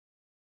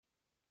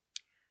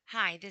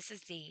Hi, this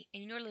is Dee,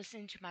 and you're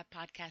listening to my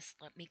podcast,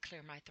 Let Me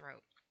Clear My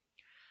Throat.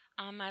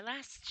 On my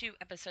last two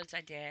episodes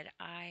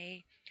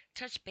I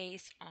touched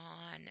base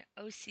on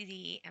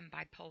OCD and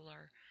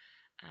bipolar.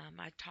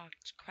 I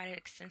talked quite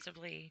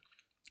extensively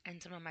in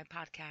some of my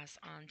podcasts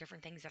on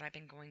different things that I've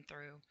been going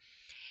through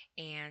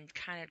and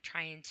kind of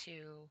trying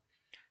to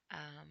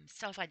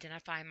self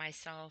identify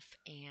myself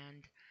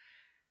and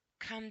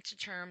come to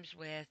terms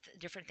with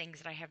different things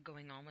that I have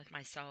going on with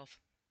myself.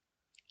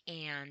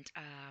 And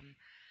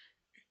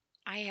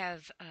I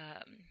have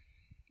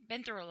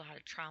been through a lot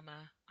of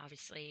trauma,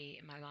 obviously,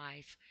 in my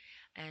life,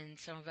 and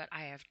some of it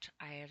I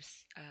have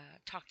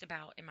talked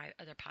about in my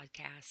other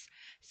podcasts.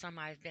 Some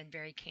I've been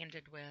very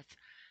candid with,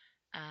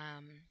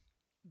 um,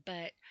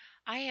 but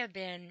I have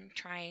been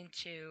trying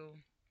to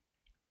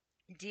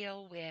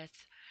deal with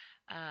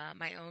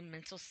my own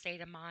mental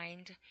state of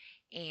mind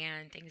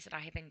and things that I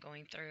have been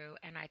going through,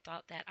 and I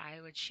thought that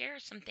I would share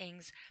some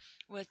things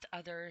with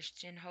others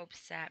in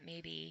hopes that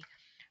maybe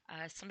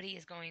somebody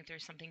is going through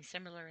something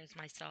similar as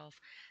myself,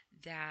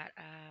 that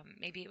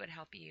maybe it would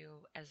help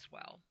you as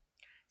well.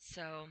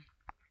 So,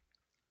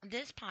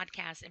 this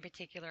podcast in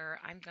particular,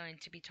 I'm going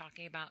to be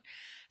talking about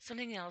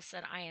something else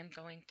that I am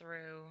going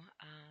through,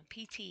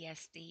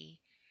 PTSD,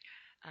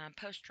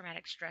 post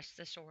traumatic stress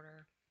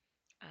disorder.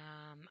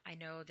 I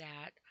know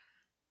that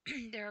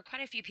there are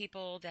quite a few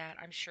people that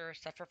I'm sure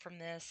suffer from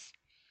this,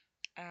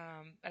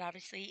 but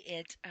obviously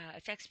it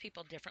affects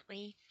people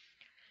differently.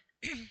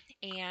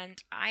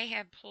 And I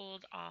have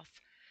pulled off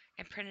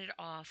and printed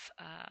off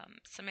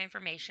some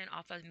information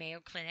off of Mayo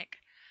Clinic,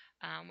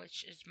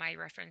 which is my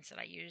reference that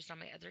I used on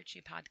my other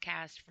two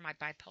podcasts for my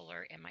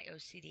bipolar and my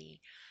OCD.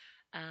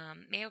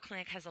 Mayo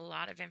Clinic has a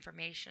lot of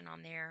information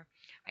on there.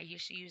 I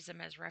used to use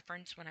them as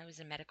reference when I was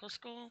in medical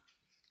school.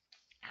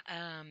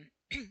 Um,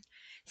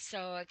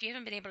 so if you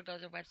haven't been able to go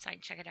to their website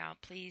and check it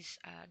out, please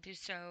do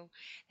so.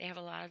 They have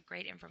a lot of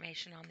great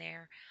information on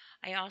there.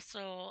 I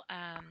also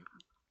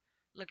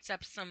looked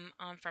up some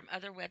from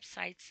other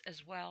websites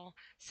as well.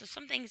 So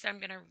some things I'm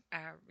going to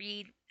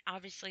read.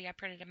 Obviously, I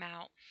printed them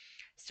out.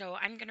 So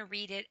I'm going to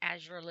read it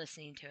as you're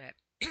listening to it.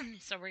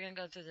 So we're going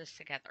to go through this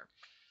together.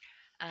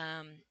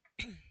 Um,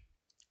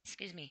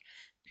 excuse me.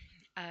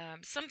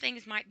 Some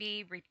things might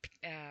be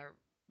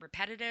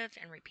repetitive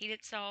and repeat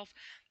itself,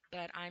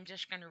 but I'm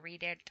just going to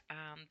read it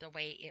the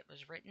way it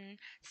was written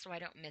so I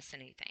don't miss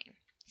anything.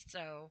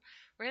 So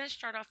we're going to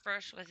start off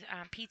first with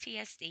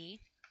PTSD.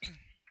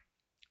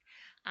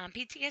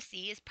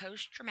 PTSD is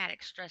post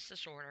traumatic stress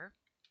disorder.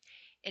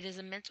 It is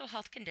a mental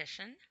health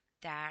condition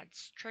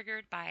that's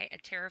triggered by a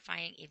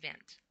terrifying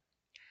event,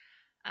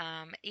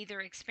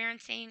 either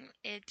experiencing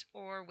it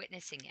or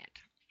witnessing it.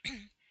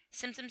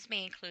 Symptoms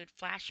may include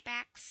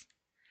flashbacks,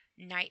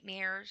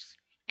 nightmares,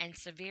 and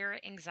severe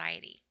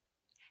anxiety,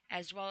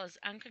 as well as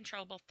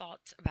uncontrollable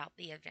thoughts about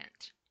the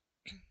event.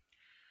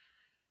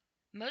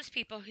 Most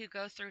people who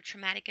go through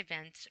traumatic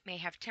events may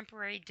have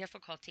temporary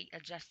difficulty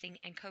adjusting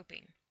and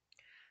coping,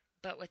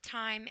 but with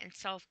time and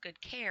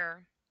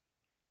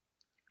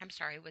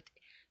with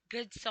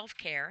good self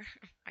care,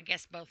 I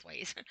guess both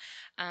ways,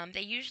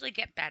 they usually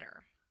get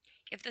better.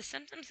 If the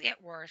symptoms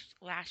get worse,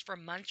 last for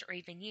months or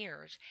even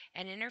years,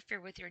 and interfere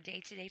with your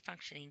day to day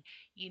functioning,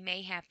 you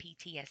may have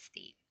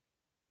PTSD.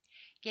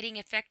 Getting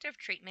effective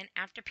treatment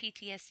after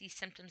PTSD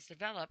symptoms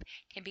develop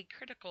can be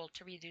critical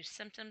to reduce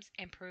symptoms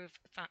and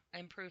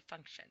improve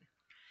function.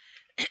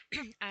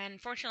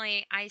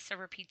 Unfortunately, I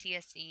suffer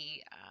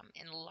PTSD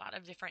in a lot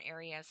of different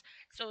areas.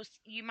 So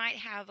you might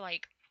have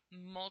like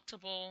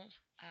multiple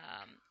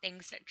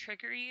things that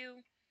trigger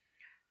you,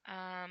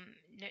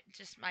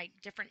 just like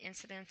different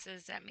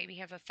incidences that maybe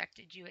have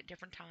affected you at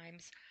different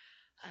times.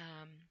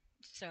 Um,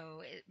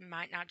 so it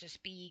might not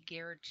just be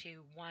geared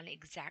to one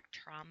exact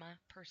trauma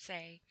per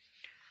se.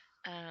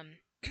 Um,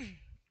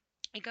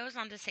 it goes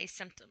on to say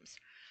symptoms.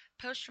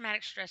 Post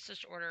traumatic stress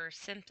disorder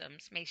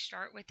symptoms may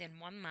start within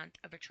 1 month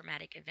of a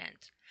traumatic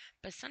event,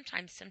 but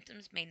sometimes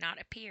symptoms may not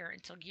appear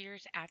until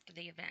years after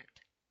the event.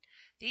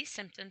 These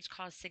symptoms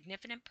cause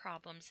significant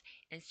problems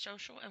in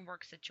social and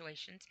work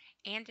situations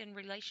and in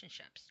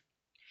relationships.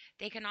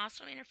 They can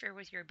also interfere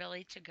with your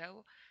ability to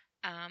go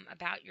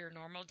about your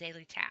normal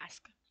daily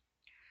task.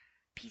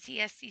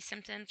 PTSD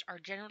symptoms are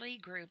generally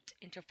grouped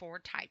into four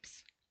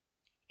types: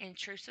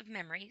 intrusive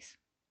memories,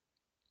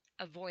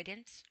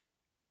 avoidance,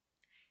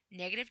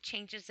 negative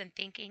changes in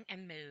thinking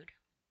and mood,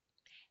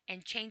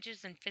 and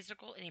changes in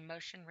physical and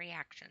emotion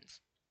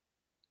reactions.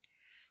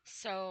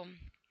 So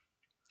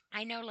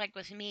I know, like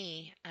with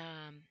me,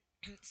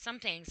 some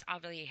things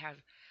obviously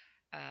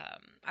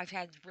I've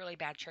had really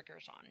bad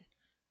triggers on,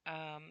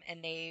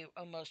 and they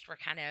almost were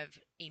kind of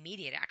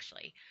immediate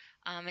actually,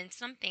 and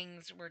some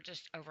things were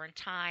just over in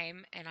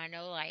time. And I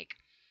know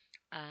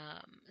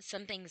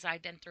some things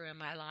I've been through in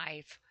my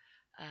life,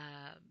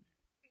 um,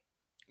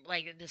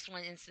 like this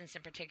one instance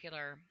in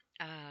particular.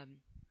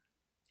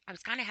 I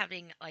was kind of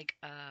having I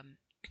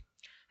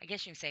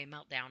guess you can say a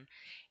meltdown.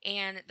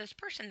 And this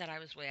person that I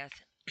was with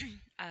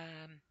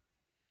um,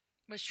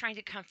 was trying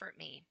to comfort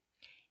me.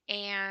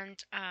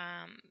 And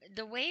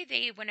the way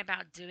they went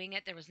about doing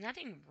it, there was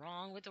nothing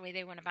wrong with the way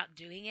they went about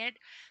doing it,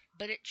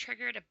 but it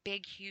triggered a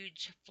big,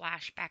 huge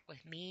flashback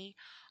with me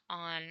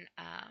on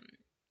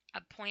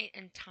a point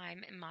in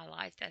time in my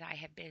life that I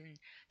had been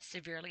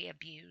severely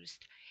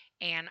abused.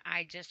 And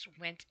I just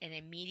went in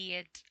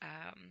immediate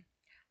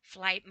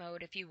flight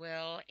mode, if you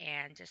will,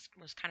 and just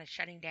was kind of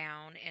shutting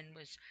down and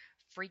was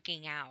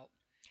freaking out.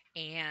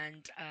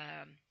 And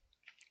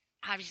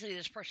obviously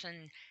this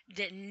person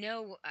didn't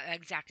know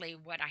exactly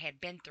what I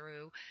had been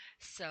through,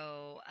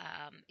 so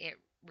it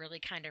really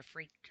kind of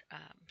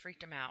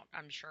freaked him out,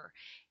 I'm sure.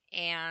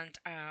 And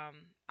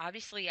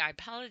obviously I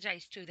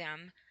apologized to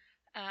them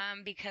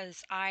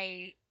because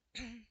I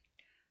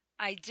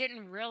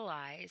didn't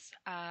realize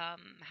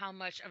how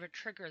much of a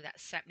trigger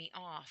that set me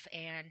off,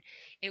 and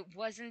it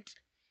wasn't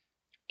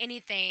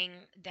anything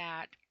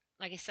that,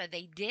 like I said,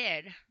 they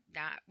did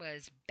that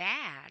was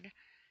bad.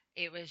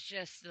 It was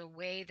just the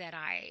way that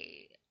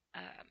I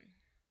um,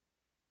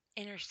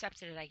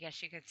 intercepted it, I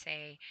guess you could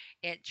say.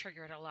 It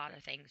triggered a lot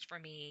of things for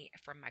me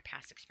from my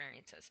past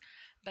experiences.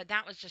 But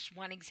that was just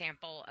one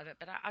example of it.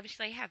 But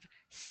obviously, I have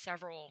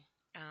several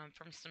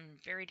from some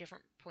very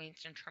different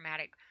points and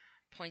traumatic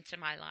points in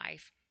my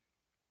life.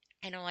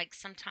 I know, like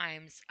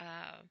sometimes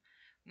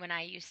when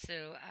I used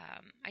to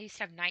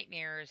have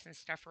nightmares and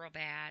stuff real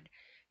bad,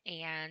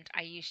 and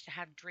I used to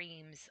have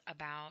dreams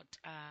about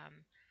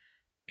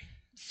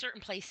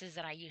certain places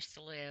that I used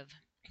to live,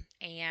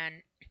 and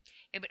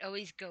it would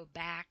always go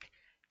back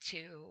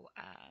to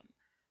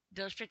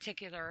those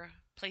particular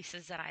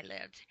places that I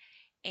lived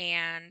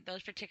and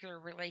those particular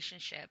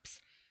relationships.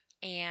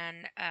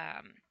 And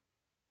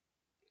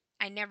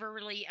I never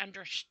really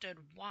understood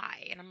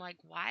why. And I'm like,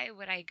 why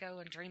would I go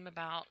and dream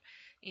about,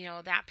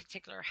 that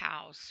particular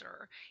house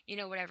or,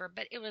 whatever?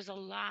 But it was a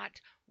lot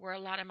where a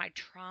lot of my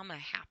trauma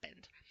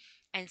happened.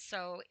 And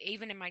so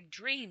even in my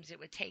dreams, it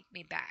would take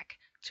me back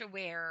to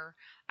where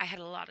I had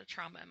a lot of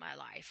trauma in my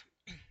life.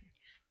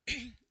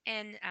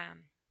 And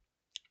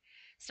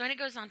so when it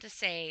goes on to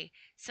say,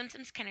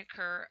 symptoms can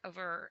occur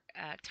over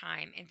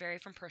time and vary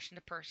from person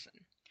to person.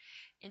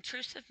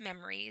 Intrusive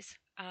memories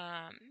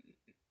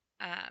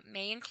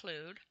may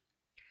include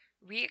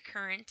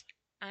reoccurrent,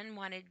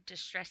 unwanted,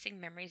 distressing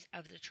memories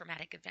of the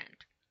traumatic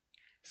event.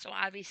 So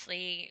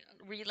obviously,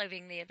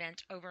 reliving the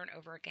event over and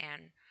over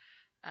again.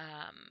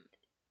 Um,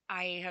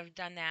 I have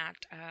done that,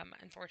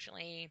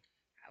 unfortunately,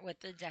 with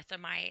the death of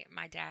my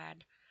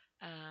dad.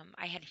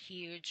 I had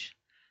huge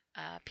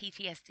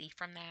PTSD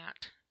from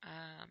that.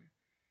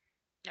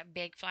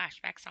 Big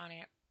flashbacks on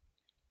it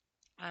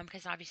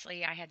because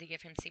obviously I had to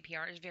give him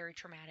CPR. It was very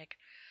traumatic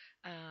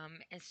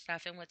and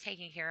stuff. And with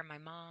taking care of my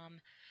mom,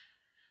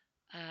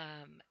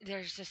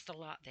 there's just a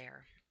lot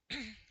there.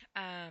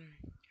 um,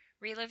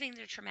 Reliving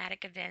the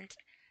traumatic event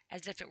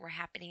as if it were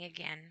happening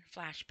again,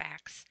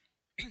 flashbacks,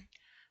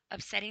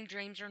 upsetting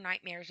dreams or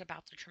nightmares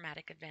about the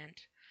traumatic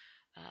event.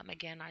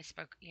 Again, I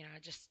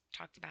just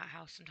talked about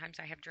how sometimes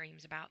I have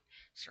dreams about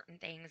certain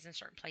things in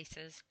certain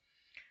places.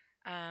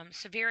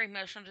 Severe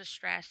emotional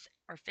distress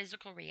or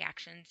physical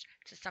reactions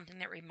to something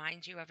that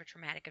reminds you of a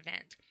traumatic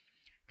event.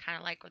 Kind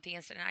of like with the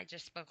incident I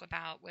just spoke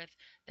about with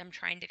them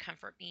trying to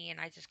comfort me, and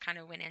I just kind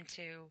of went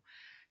into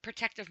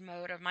protective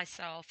mode of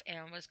myself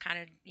and was kind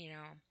of,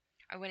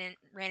 I went in,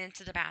 ran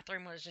into the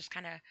bathroom, was just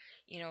kind of,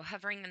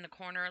 hovering in the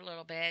corner a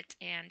little bit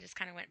and just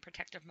kind of went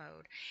protective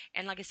mode.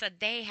 And like I said,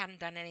 they hadn't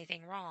done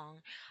anything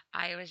wrong.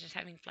 I was just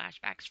having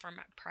flashbacks from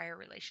prior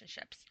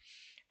relationships.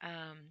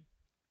 Um,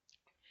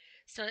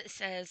 so it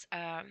says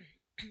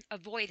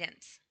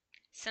avoidance.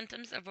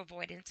 Symptoms of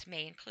avoidance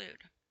may include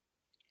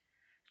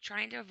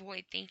trying to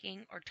avoid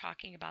thinking or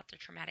talking about the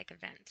traumatic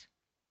event,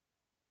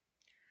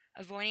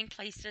 avoiding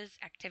places,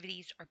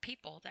 activities, or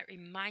people that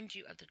remind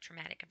you of the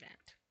traumatic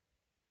event.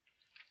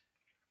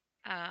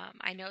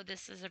 I know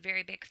this is a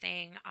very big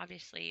thing,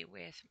 obviously,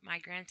 with my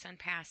grandson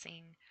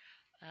passing.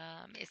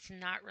 It's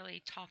not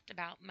really talked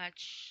about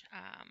much,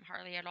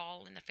 hardly at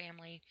all in the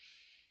family.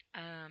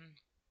 Um,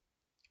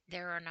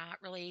 there are not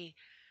really,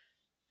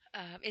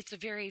 it's a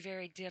very,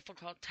 very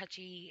difficult,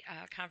 touchy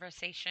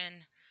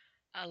conversation,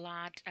 a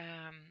lot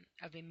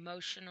of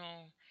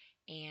emotional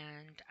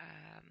and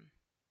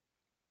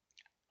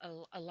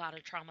a lot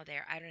of trauma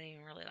there. I don't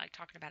even really like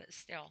talking about it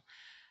still.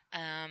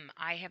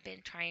 I have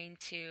been trying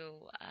to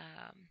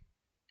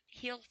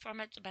heal from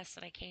it the best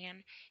that I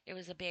can. It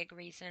was a big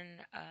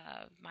reason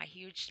of my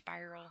huge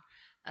spiral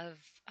of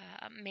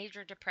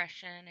major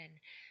depression and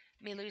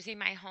me losing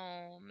my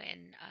home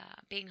and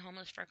being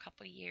homeless for a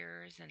couple of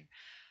years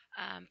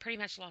and pretty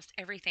much lost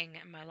everything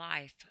in my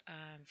life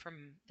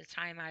from the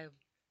time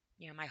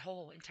my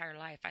whole entire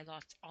life. I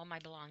lost all my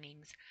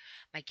belongings,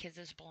 my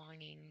kids'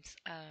 belongings,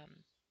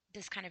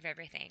 this kind of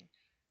everything.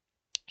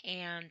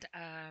 And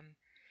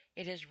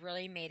it has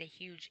really made a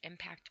huge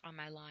impact on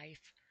my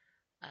life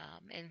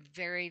in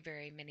very,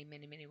 very many,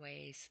 many, many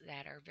ways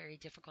that are very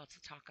difficult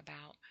to talk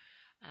about.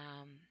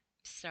 Um,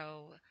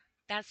 so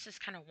that's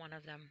just kind of one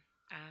of them,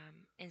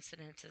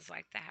 incidences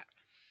like that.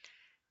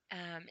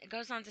 It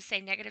goes on to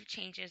say negative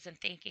changes in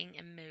thinking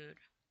and mood.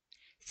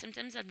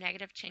 Symptoms of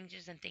negative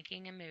changes in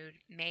thinking and mood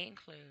may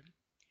include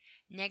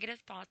negative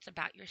thoughts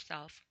about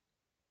yourself,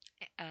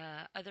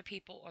 other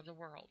people, or the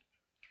world.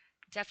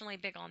 Definitely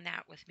big on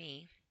that with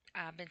me.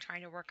 I've been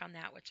trying to work on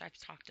that, which I've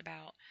talked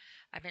about.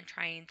 I've been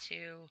trying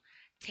to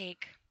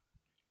take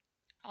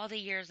all the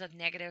years of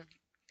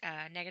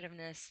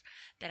negativeness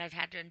that I've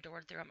had to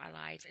endure throughout my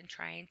life and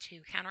trying to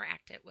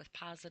counteract it with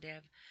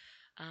positive,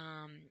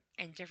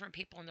 and different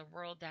people in the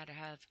world that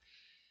have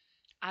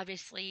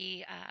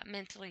obviously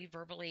mentally,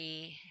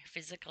 verbally,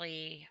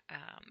 physically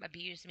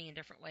abused me in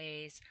different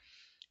ways.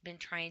 Been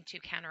trying to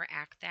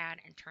counteract that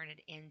and turn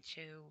it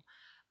into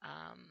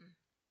um,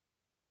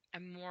 a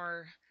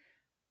more,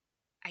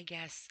 I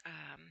guess,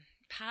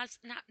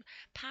 not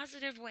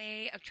positive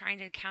way of trying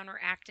to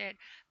counteract it,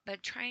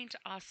 but trying to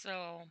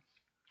also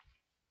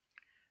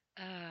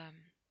um,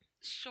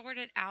 sort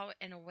it out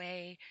in a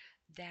way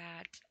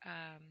that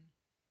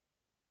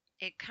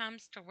it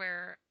comes to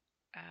where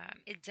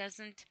it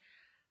doesn't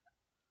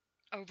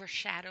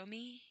overshadow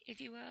me, if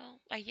you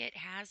will, like it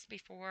has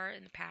before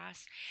in the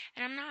past.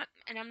 And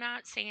I'm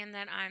not saying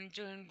that I'm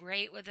doing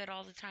great with it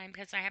all the time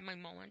because I have my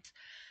moments,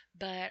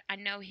 but I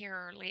know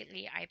here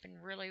lately I've been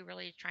really,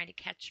 really trying to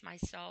catch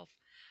myself.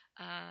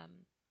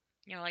 Um,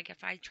 like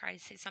if I try to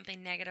say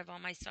something negative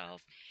on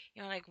myself,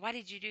 like why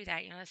did you do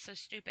that? That's so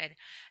stupid.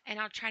 And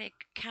I'll try to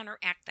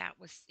counteract that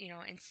with,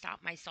 and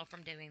stop myself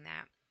from doing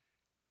that.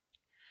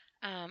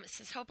 It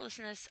says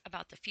hopelessness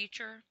about the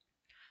future.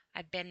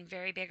 I've been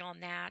very big on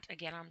that.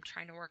 Again, I'm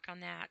trying to work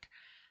on that.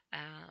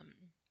 Um,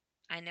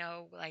 I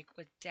know, like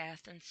with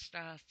death and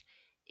stuff,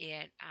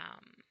 it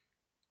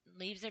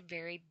leaves a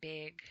very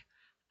big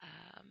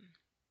um,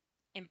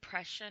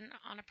 impression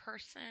on a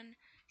person,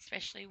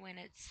 especially when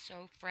it's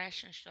so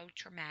fresh and so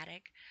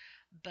traumatic.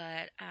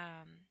 But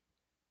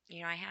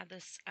I had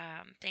this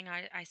thing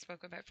I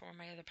spoke about for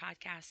my other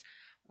podcast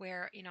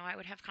where I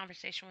would have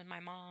conversation with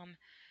my mom,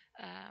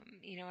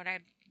 and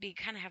I'd be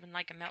kind of having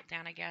like a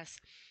meltdown, I guess,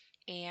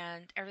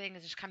 and everything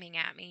is just coming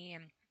at me,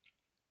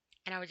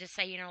 and I would just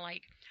say,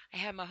 like I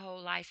had my whole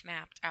life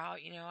mapped out.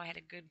 I had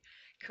a good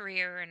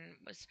career and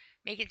was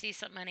making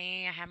decent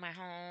money. I had my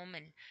home,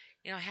 and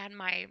I had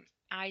my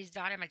I's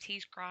dotted, my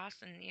T's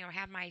crossed, and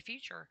had my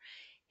future.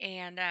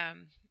 And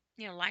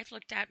life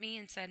looked at me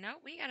and said, "No,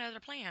 we got other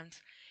plans."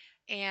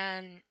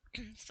 And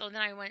so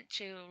then I went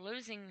to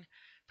losing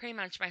pretty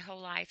much my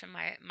whole life and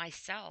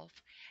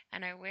myself,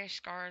 and I wear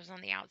scars on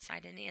the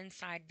outside and the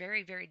inside,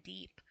 very, very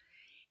deep.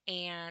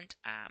 And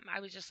I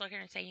was just looking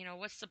and saying,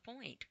 what's the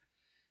point?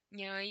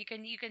 You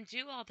can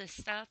do all this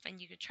stuff, and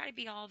you could try to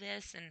be all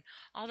this and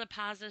all the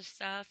positive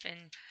stuff,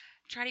 and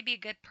try to be a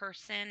good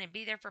person and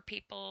be there for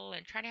people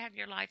and try to have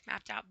your life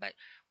mapped out. But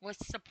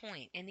what's the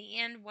point? In the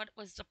end, what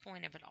was the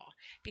point of it all?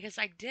 Because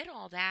I did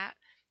all that,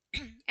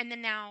 and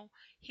then now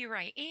here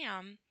I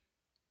am,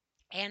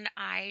 and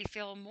I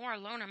feel more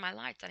alone in my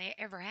life than I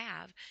ever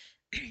have.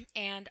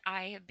 And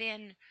I have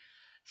been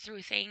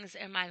through things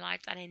in my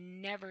life that I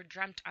never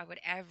dreamt I would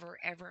ever,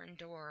 ever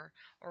endure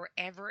or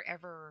ever,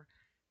 ever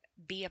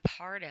be a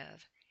part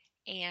of.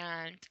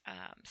 And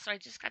so I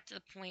just got to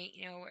the point,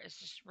 where it's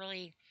just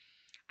really,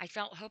 I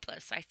felt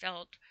hopeless. I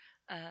felt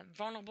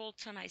vulnerable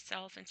to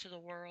myself and to the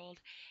world.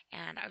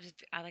 And I was,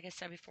 like I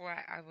said before,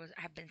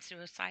 have been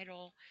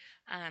suicidal.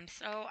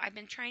 So I've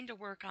been trying to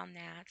work on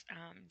that,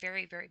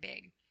 very, very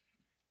big.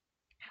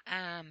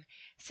 It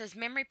says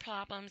memory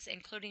problems,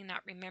 including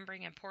not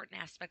remembering important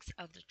aspects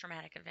of the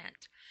traumatic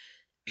event.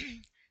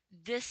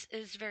 This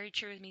is very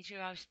true with me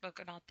too. I've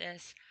spoken about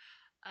this.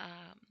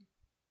 Um,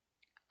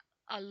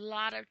 a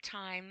lot of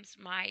times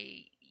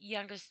my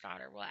youngest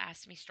daughter will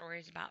ask me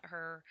stories about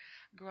her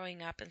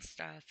growing up and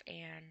stuff,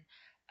 and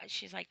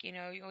she's like, you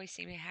always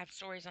seem to have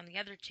stories on the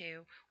other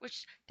two,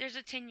 which there's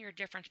a 10-year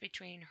difference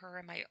between her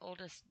and my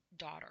oldest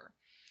daughter,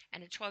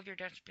 and a 12-year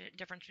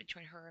difference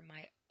between her and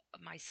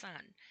my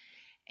son.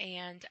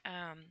 And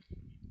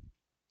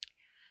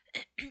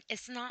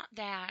it's not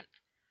that,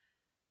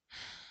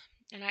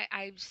 and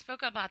I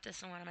spoke about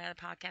this in one of my other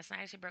podcasts, and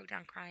I actually broke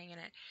down crying in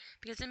it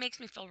because it makes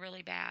me feel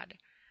really bad.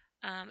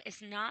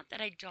 It's not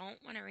that I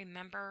don't want to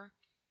remember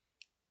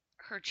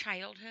her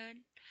childhood,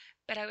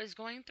 but I was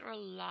going through a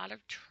lot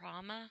of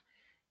trauma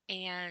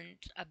and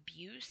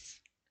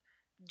abuse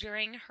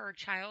during her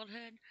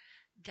childhood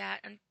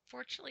that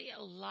unfortunately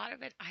a lot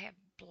of it I have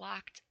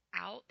blocked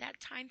out that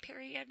time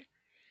period.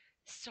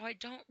 So I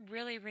don't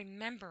really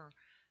remember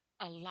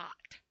a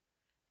lot.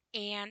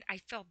 And I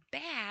felt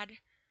bad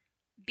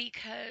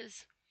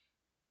because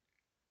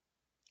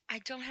I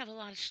don't have a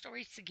lot of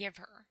stories to give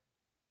her.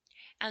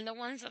 And the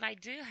ones that I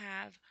do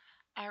have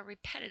are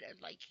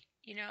repetitive, like,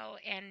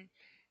 and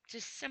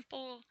just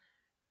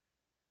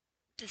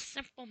the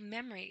simple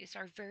memories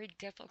are very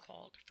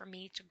difficult for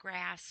me to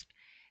grasp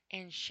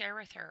and share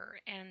with her.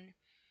 And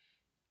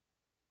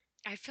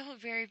I feel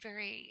very,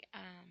 very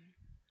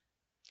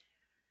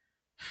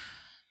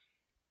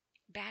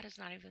bad is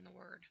not even the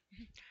word.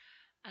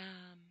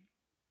 Um,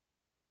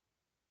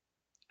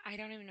 I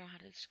don't even know how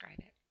to describe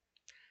it.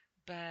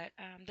 But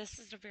this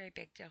is a very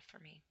big deal for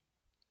me.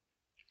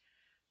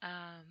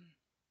 Um,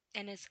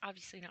 and it's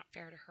obviously not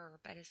fair to her,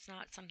 but it's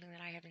not something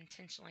that I have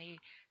intentionally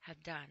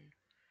have done.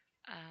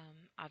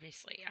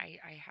 Obviously, I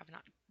have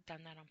not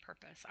done that on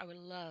purpose. I would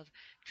love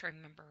to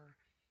remember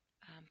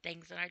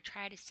things that I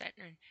try to sit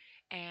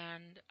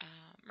and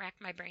rack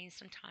my brain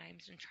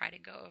sometimes and try to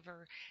go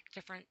over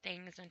different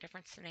things and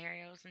different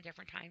scenarios and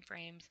different time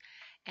frames.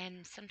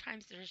 And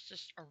sometimes there's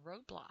just a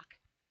roadblock,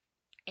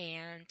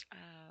 and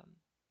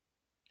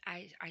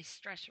I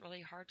stress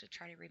really hard to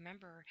try to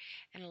remember,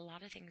 and a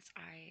lot of things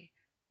I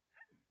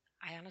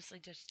honestly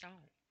just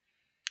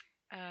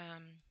don't.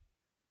 Um,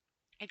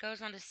 it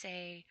goes on to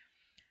say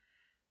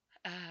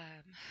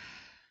um,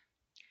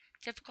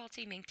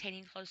 difficulty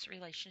maintaining close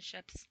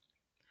relationships,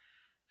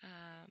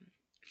 um,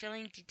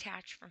 feeling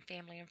detached from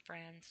family and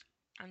friends.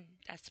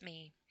 That's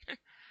me.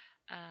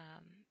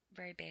 um,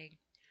 Very big.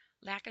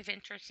 Lack of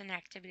interest in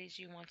activities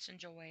you once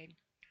enjoyed.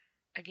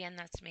 Again,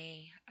 that's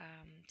me.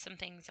 Some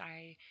things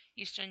I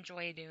used to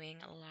enjoy doing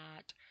a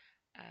lot.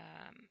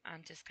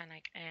 I'm just kind of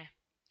like,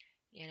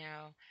 you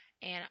know.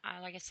 And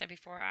like I said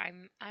before,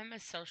 I'm a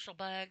social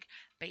bug,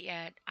 but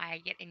yet I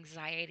get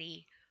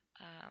anxiety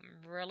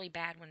really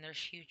bad when there's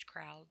huge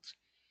crowds.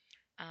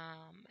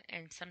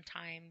 And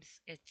sometimes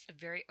it's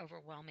very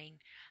overwhelming.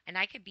 And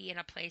I could be in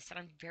a place that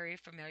I'm very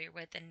familiar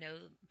with and know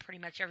pretty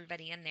much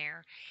everybody in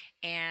there.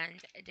 And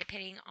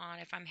depending on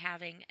if I'm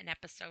having an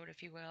episode,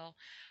 if you will,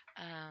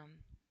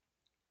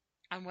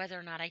 on whether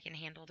or not I can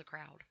handle the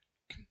crowd.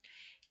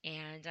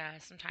 And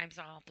sometimes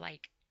I'll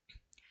like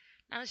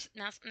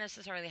not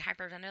necessarily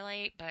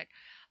hyperventilate, but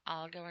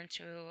I'll go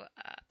into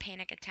a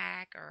panic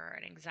attack or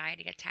an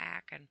anxiety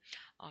attack, and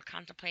I'll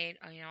contemplate,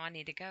 oh, I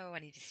need to go, I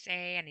need to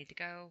stay, I need to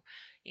go,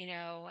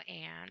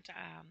 and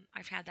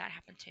I've had that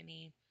happen to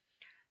me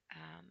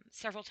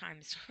several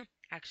times,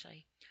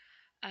 actually.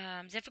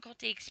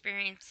 Difficulty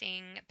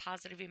experiencing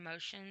positive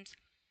emotions.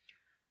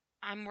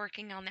 I'm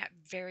working on that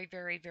very,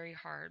 very, very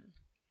hard.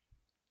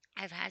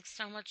 I've had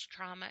so much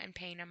trauma and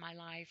pain in my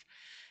life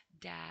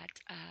that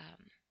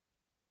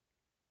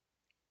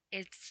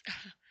it's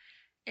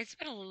it's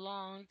been a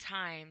long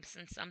time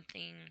since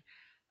something,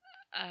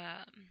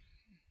 um,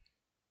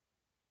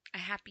 a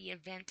happy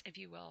event, if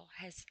you will,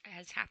 has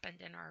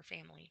happened in our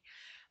family.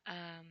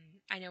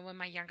 I know when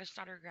my youngest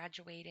daughter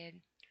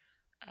graduated,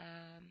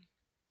 um,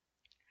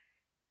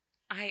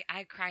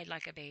 I cried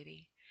like a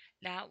baby.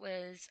 That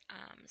was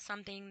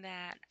something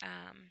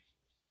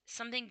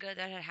good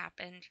that had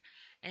happened.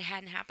 It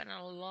hadn't happened in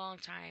a long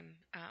time,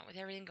 with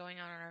everything going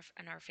on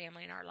in our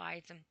family and our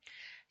lives, and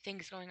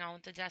things going on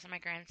with the death of my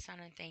grandson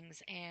and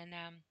things. And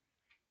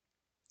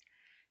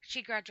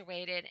she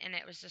graduated, and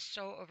it was just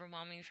so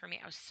overwhelming for me.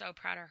 I was so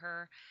proud of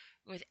her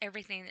with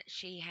everything that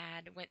she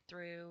had went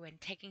through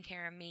and taking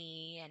care of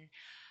me. And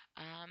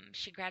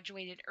she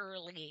graduated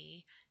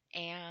early,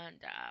 and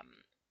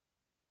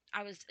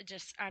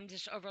I'm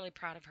just overly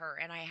proud of her.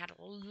 And I had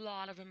a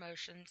lot of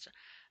emotions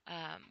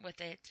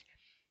with it.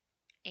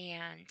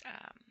 And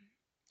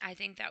I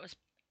think that was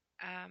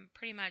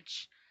pretty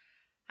much,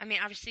 I mean,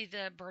 obviously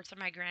the birth of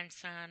my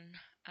grandson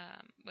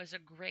was a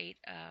great,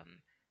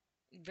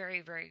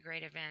 very, very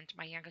great event.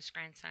 My youngest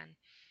grandson,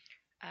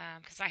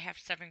 because I have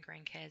seven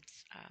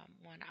grandkids.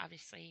 One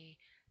obviously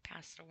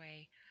passed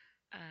away.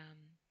 Um,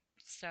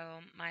 so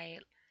my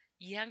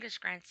youngest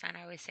grandson,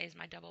 I always say, is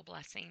my double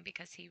blessing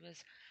because he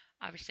was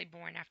obviously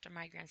born after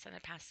my grandson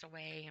had passed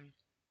away.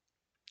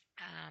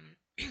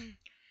 And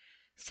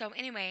so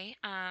anyway,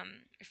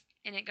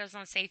 and it goes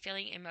on to say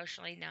feeling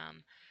emotionally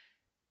numb.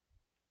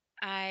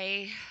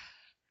 I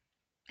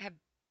have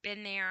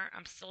been there.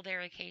 I'm still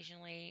there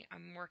occasionally.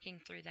 I'm working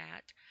through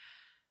that.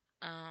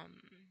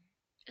 Um,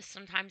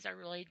 Sometimes I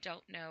really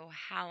don't know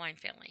how I'm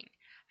feeling.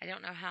 I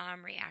don't know how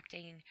I'm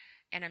reacting,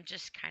 and I'm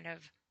just kind of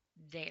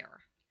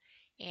there.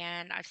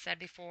 And I've said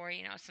before,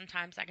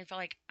 sometimes I can feel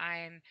like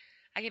I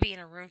could be in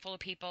a room full of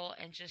people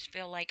and just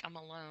feel like I'm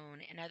alone.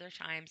 And other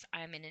times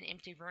I'm in an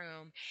empty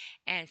room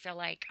and feel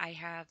like I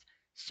have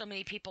so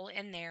many people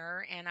in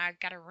there, and I've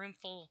got a room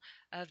full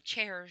of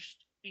chairs,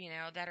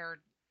 that are,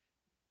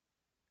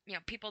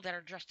 people that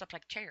are dressed up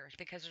like chairs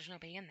because there's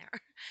nobody in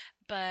there.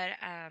 But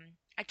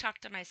I talk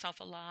to myself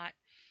a lot.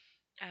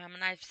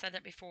 And I've said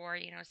that before,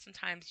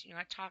 sometimes,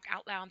 I talk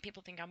out loud and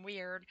people think I'm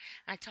weird.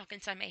 I talk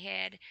inside my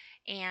head,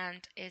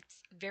 and it's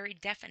very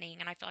deafening,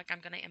 and I feel like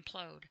I'm going to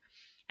implode,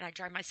 and I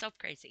drive myself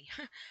crazy.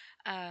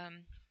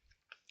 um,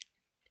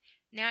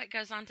 Now it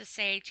goes on to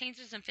say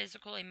changes in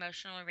physical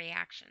emotional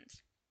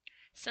reactions.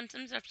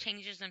 Symptoms of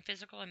changes in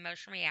physical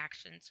emotional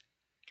reactions,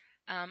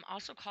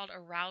 also called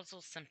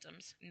arousal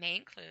symptoms, may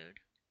include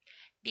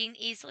being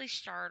easily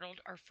startled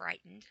or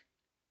frightened,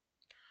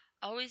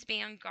 always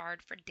be on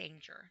guard for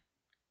danger,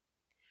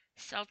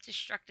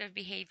 self-destructive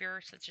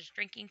behavior such as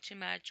drinking too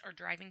much or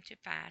driving too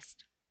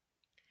fast,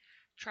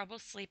 trouble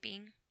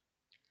sleeping,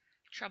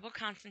 trouble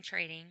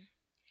concentrating,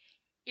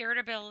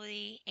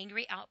 irritability,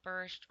 angry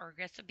outburst or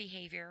aggressive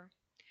behavior,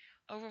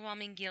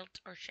 overwhelming guilt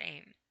or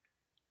shame.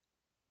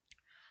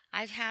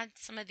 I've had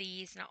some of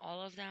these, not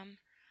all of them.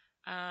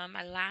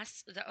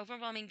 The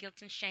overwhelming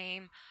guilt and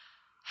shame,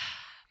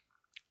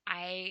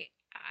 I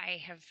I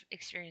have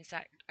experienced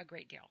that a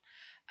great deal,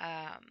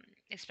 um,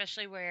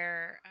 especially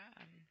where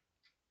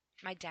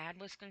my dad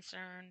was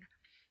concerned.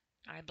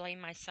 I blame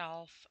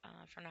myself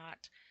for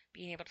not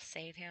being able to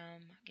save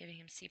him, giving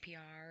him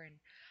CPR, and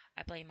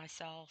I blame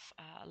myself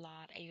a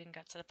lot. I even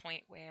got to the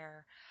point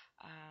where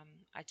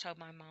I told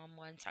my mom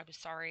once I was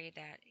sorry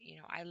that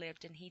I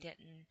lived and he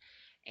didn't,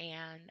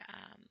 and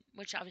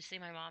which obviously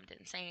my mom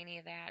didn't say any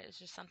of that. It was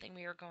just something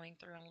we were going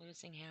through and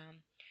losing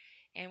him,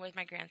 and with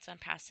my grandson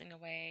passing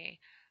away.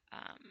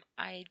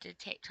 I did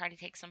try to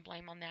take some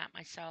blame on that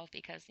myself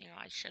because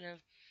I should have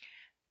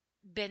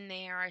been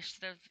there. I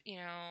should have,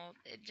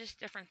 just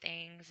different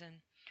things, and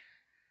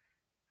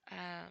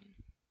um,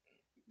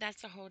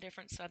 that's a whole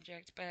different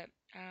subject. But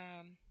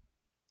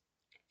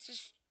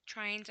just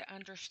trying to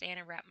understand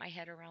and wrap my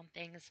head around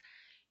things,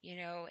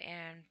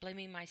 and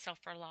blaming myself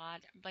for a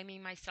lot,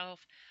 blaming myself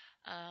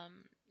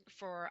um,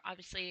 for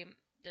obviously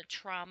the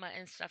trauma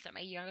and stuff that my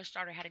youngest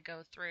daughter had to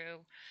go through,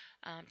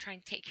 trying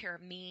to take care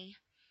of me.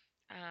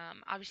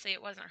 Obviously,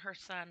 it wasn't her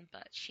son,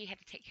 but she had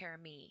to take care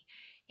of me.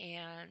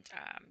 And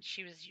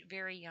she was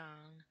very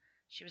young.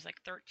 She was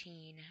like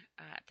 13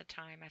 at the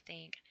time, I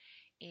think.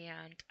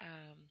 And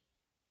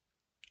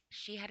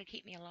she had to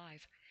keep me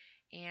alive.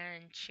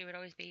 And she would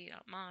always be,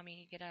 Mom, you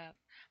need to get up.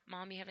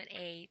 Mom, you haven't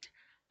ate.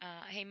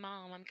 Hey,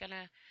 Mom, I'm going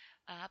to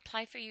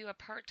apply for you a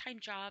part-time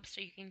job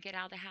so you can get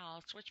out of the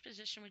house. Which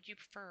position would you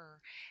prefer?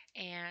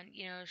 And,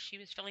 she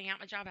was filling out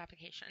my job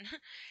application.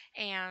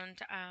 And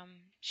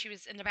she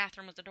was in the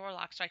bathroom with the door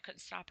locked, so I couldn't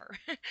stop her.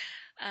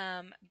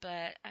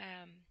 But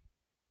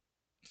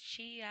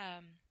she,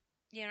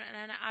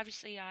 and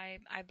obviously I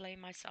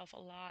blame myself a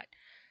lot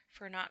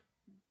for not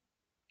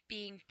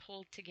being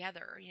pulled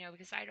together,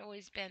 because I'd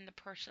always been the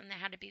person that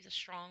had to be the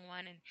strong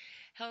one and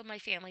held my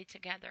family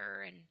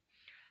together. And,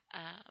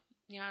 uh,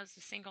 I was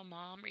a single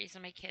mom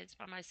raising my kids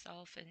by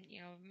myself and,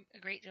 a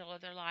great deal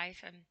of their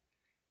life. And,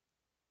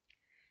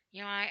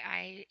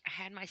 I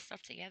had my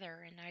stuff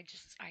together and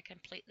I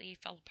completely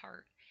fell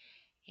apart.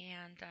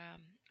 And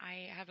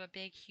I have a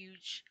big,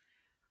 huge,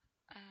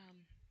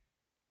 um,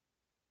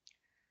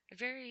 a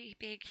very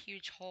big,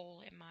 huge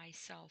hole in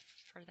myself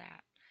for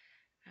that.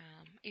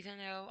 Even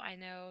though I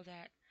know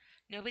that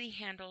nobody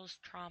handles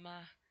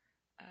trauma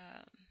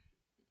um,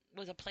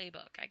 with a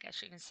playbook, I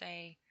guess you can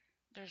say.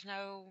 There's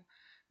no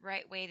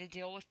right way to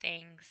deal with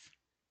things,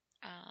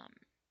 um,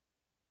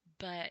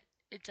 but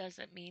it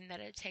doesn't mean that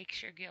it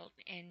takes your guilt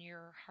and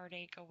your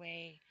heartache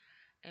away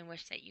and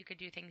wish that you could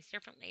do things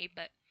differently.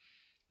 But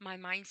my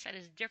mindset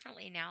is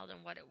differently now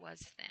than what it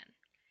was then.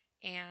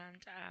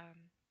 And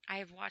I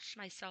have watched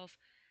myself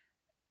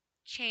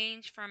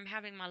change from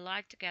having my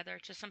life together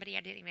to somebody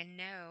I didn't even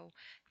know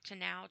to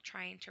now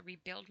trying to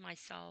rebuild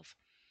myself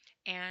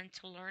and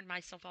to learn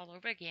myself all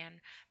over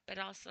again, but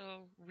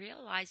also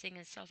realizing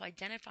and self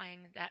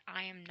identifying that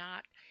I am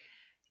not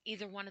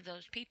either one of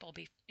those people,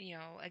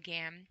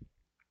 again,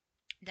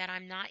 that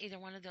I'm not either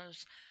one of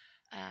those,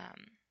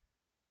 um,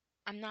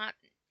 I'm not,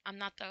 I'm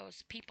not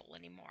those people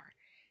anymore.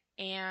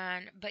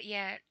 But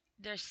yet,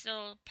 there's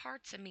still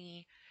parts of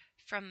me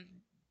from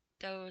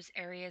those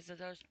areas of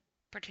those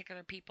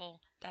particular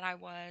people that I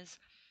was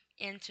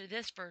into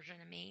this version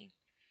of me.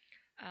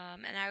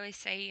 And I always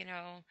say,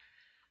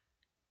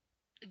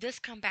 this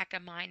comeback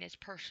of mine is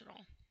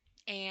personal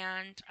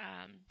and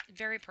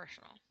very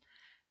personal.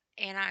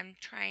 And I'm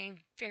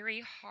trying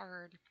very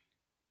hard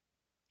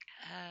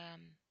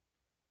um,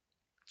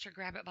 to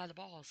grab it by the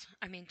balls.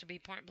 I mean, to be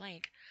point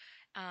blank,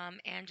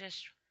 and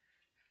just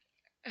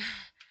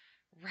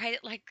write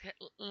it like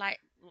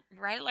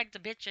write it like the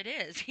bitch it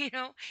is,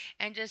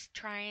 and just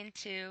trying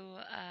to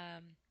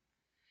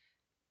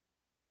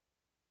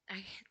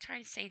I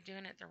trying to say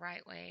doing it the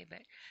right way, but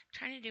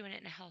trying to do it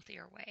in a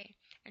healthier way,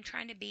 and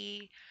trying to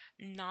be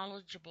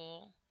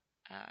knowledgeable,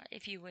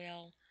 if you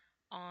will,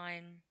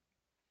 on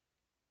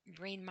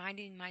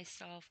reminding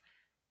myself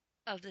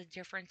of the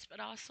difference, but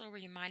also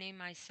reminding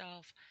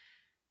myself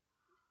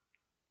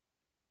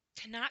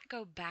to not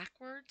go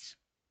backwards,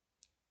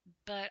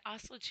 but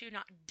also to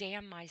not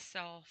damn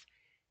myself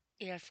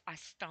if I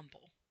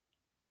stumble,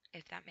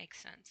 if that makes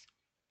sense.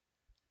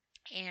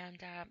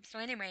 And so,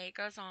 anyway, it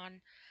goes on.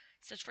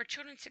 It says for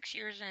children 6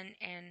 years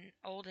and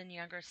old and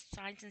younger,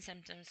 signs and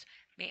symptoms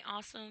may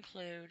also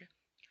include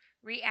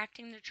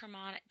reacting to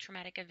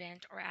traumatic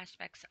event or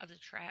aspects of the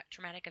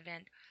traumatic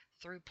event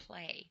through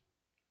play.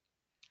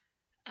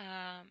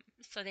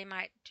 So they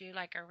might do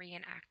like a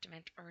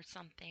reenactment or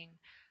something.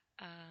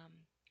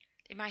 Um,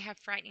 they might have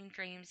frightening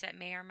dreams that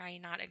may or may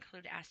not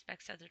include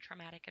aspects of the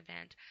traumatic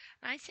event.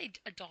 And I say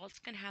adults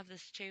can have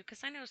this too, because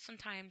I know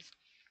sometimes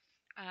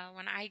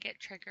when I get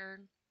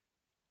triggered,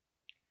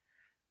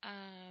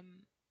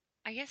 um,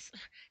 I guess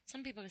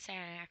some people can say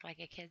I act like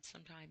a kid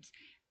sometimes,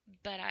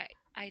 but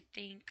I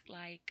think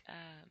like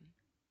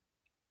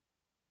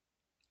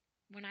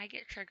when I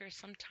get triggered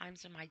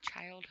sometimes in my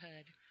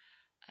childhood,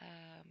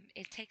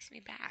 it takes me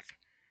back,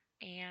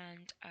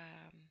 and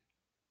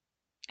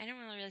I don't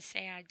really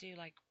say I do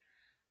like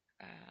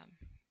um,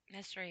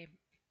 necessarily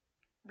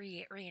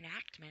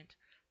reenactment,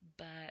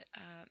 but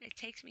it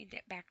takes me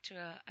back to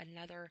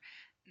another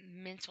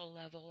mental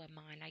level of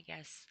mine, I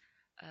guess,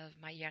 of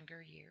my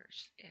younger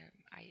years.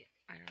 I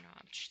don't know.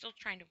 I'm still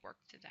trying to work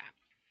through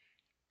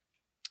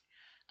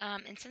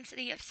that.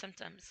 Intensity of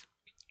symptoms.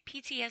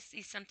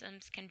 PTSD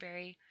symptoms can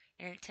vary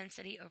in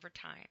intensity over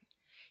time.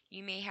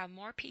 You may have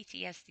more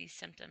PTSD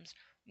symptoms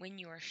when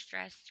you are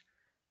stressed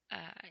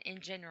in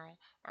general,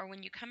 or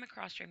when you come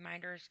across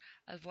reminders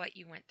of what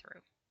you went through.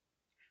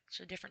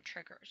 So, different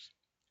triggers.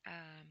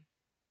 Um,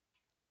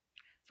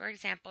 for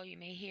example, you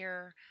may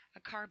hear a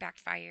car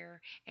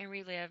backfire and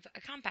relive a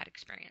combat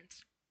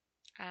experience,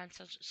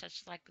 such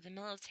as like the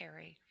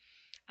military.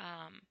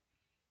 Um,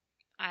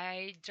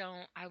 I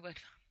don't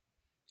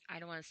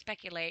want to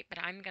speculate, but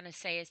I'm going to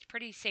say it's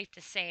pretty safe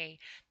to say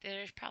that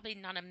there's probably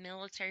not a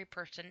military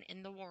person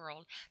in the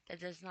world that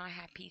does not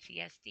have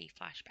PTSD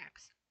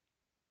flashbacks.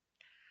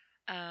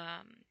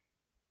 Um,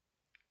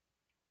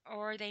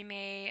 or they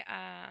may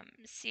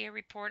see a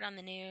report on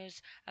the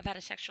news about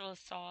a sexual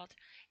assault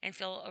and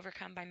feel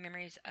overcome by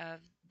memories of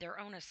their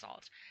own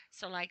assault.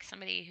 So, like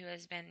somebody who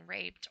has been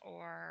raped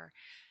or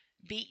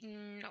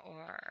beaten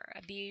or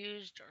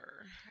abused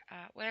or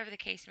whatever the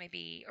case may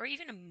be, or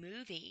even a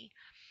movie.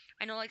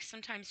 I know, like,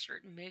 sometimes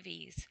certain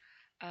movies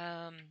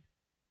um,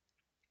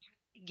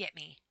 get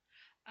me.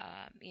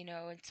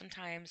 And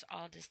sometimes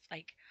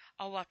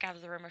I'll walk out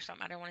of the room or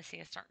something. I don't want to see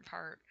a certain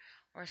part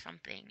or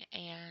something,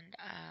 and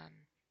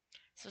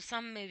so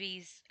some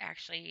movies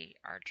actually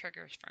are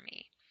triggers for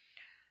me,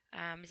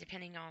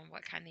 depending on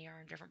what kind they are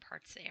and different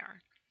parts they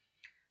are.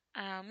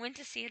 When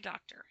to see a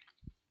doctor.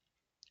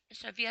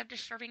 So if you have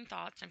disturbing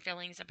thoughts and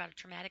feelings about a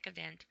traumatic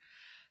event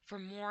for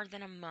more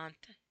than a month,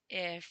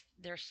 if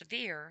they're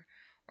severe,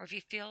 or if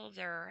you feel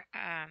they're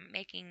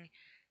making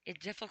it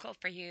difficult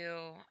for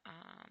you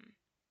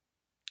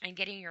and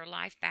getting your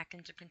life back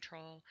into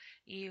control,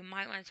 you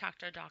might want to talk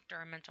to a doctor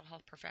or a mental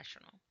health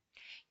professional.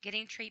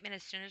 Getting treatment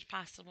as soon as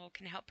possible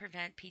can help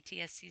prevent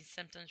PTSD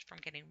symptoms from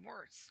getting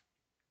worse.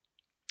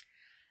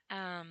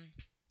 Um,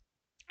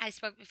 I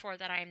spoke before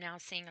that I am now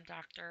seeing a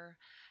doctor,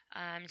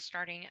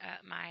 starting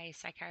my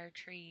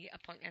psychiatry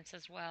appointments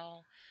as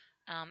well,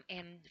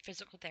 and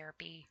physical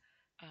therapy,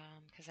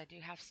 because I do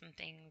have some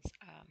things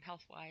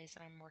health wise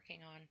that I'm working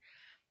on.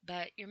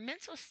 But your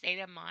mental state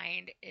of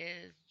mind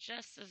is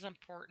just as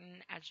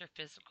important as your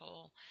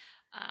physical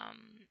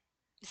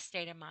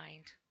state of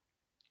mind,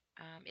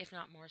 if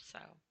not more so.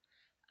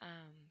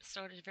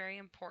 So it is very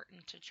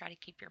important to try to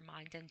keep your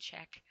mind in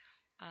check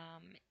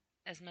um,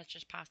 as much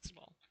as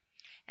possible.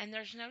 And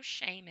there's no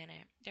shame in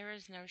it. There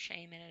is no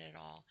shame in it at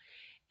all.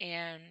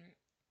 And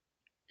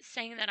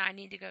saying that I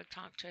need to go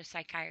talk to a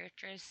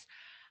psychiatrist,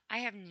 I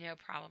have no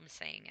problem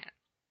saying it.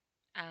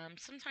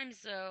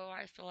 Sometimes, though,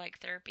 I feel like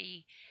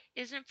therapy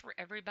isn't for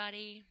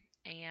everybody.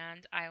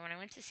 And when I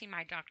went to see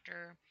my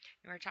doctor,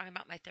 we were talking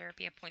about my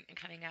therapy appointment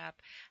coming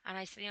up, and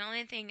I said the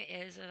only thing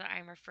is that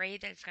I'm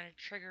afraid that it's going to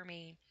trigger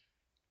me.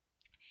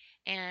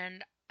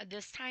 And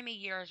this time of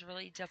year is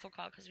really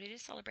difficult because we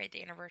just celebrate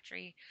the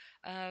anniversary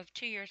of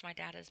 2 years my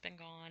dad has been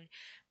gone.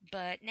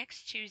 But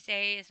next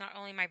Tuesday is not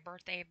only my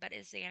birthday, but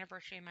is the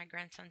anniversary of my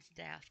grandson's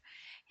death.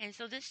 And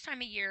so this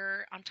time of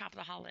year, on top of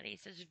the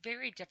holidays, is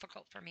very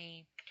difficult for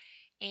me.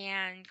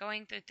 And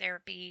going through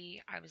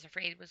therapy, I was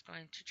afraid was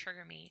going to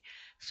trigger me.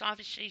 So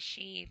obviously,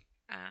 she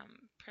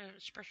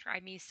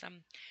prescribed me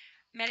some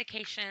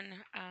medication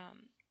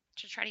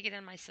to try to get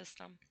in my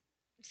system.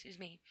 Excuse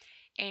me.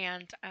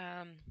 And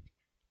I'm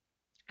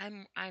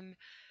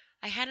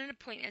I had an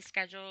appointment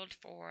scheduled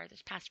for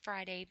this past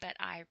Friday, but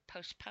I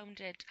postponed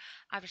it.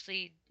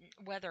 Obviously,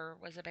 weather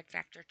was a big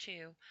factor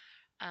too,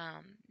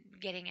 um,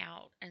 getting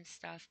out and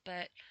stuff.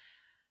 But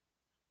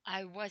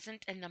I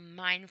wasn't in the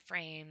mind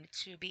frame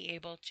to be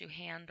able to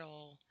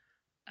handle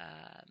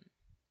um,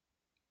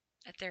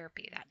 a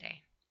therapy that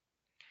day,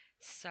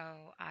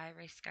 so I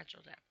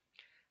rescheduled it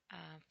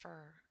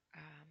for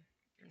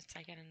it's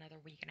like in another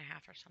week and a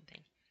half or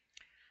something.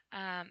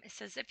 It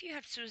says if you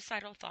have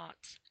suicidal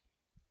thoughts,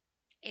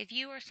 if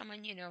you or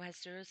someone you know has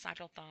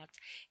suicidal thoughts,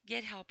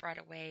 get help right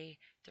away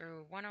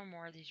through one or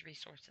more of these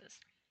resources.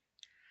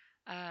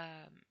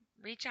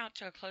 Reach out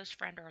to a close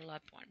friend or a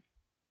loved one.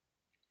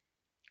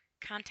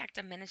 Contact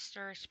a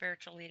minister, a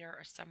spiritual leader,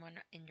 or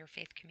someone in your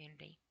faith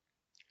community.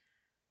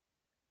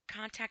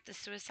 Contact the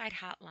suicide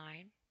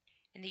hotline.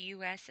 In the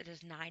U.S., it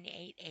is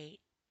 988.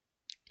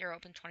 They're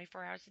open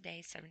 24 hours a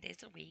day, 7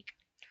 days a week.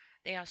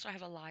 They also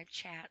have a live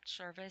chat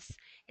service.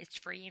 It's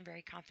free and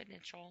very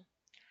confidential.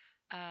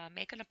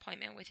 Make an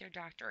appointment with your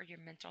doctor or your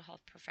mental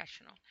health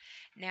professional.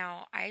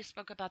 Now, I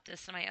spoke about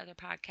this in my other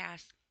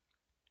podcast.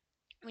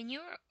 When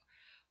you're,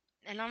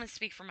 and I'm going to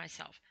speak for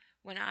myself,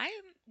 when I'm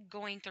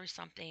going through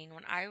something,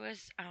 when I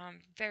was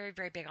very,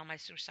 very big on my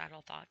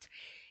suicidal thoughts,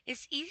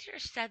 it's easier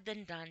said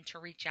than done to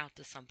reach out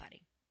to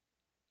somebody.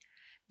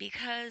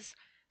 Because,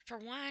 for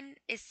one,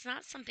 it's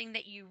not something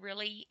that you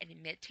really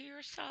admit to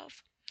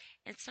yourself.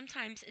 And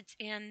sometimes it's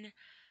in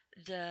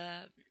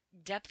the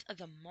depth of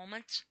the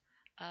moment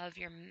of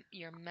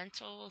your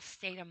mental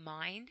state of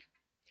mind,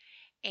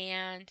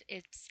 and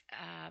it's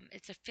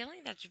a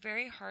feeling that's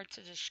very hard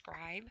to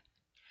describe.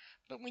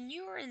 But when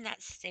you are in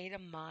that state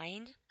of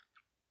mind,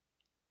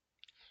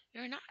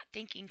 you're not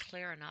thinking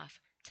clear enough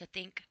to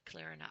think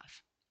clear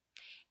enough.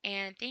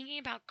 And thinking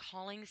about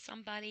calling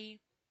somebody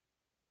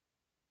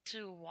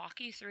to walk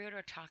you through it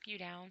or talk you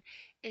down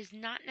is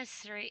not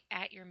necessarily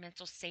at your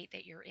mental state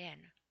that you're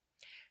in.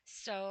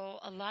 So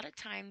a lot of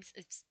times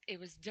it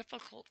was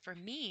difficult for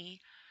me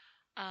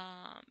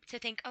to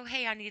think, oh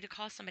hey, I need to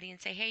call somebody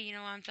and say, hey,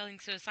 I'm feeling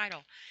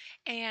suicidal,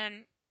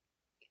 and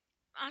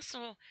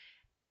also,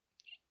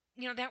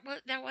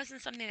 that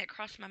wasn't something that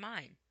crossed my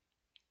mind.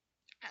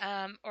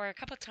 Or a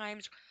couple of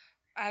times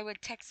I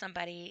would text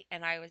somebody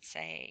and I would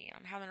say,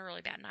 I'm having a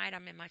really bad night,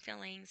 I'm in my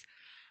feelings,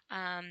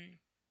 um,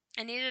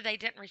 and either they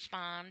didn't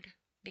respond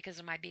because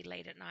it might be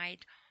late at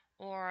night,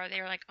 or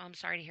they were like, oh, I'm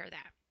sorry to hear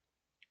that,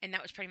 and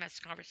that was pretty much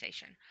the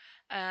conversation.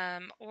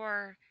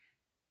 Or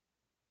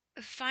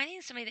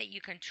finding somebody that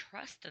you can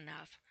trust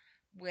enough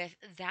with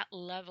that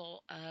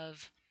level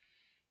of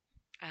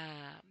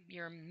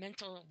your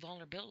mental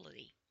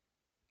vulnerability.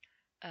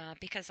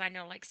 Because I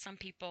know, like, some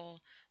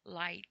people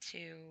like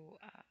to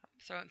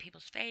throw it in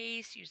people's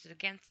face, use it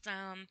against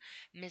them,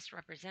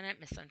 misrepresent it,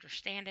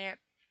 misunderstand it,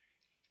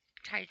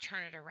 try to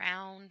turn it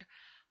around,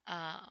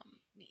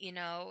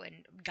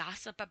 and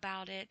gossip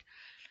about it.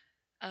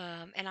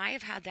 And I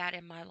have had that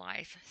in my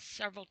life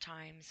several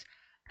times,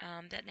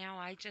 that now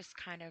I just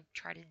kind of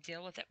try to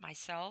deal with it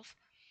myself.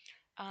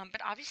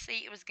 But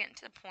obviously, it was getting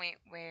to the point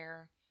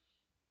where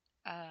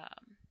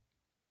um,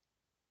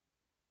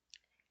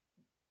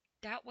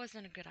 that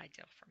wasn't a good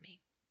idea for me.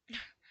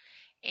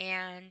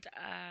 And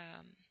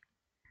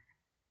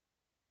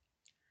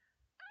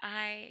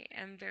I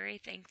am very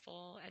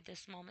thankful at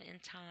this moment in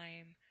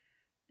time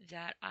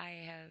that I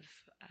have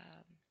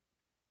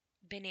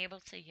been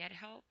able to get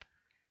help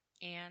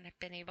and have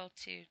been able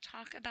to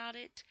talk about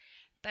it,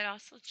 but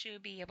also to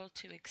be able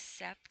to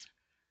accept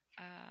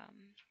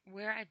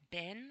where I've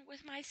been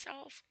with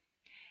myself,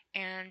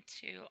 and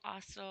to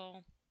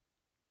also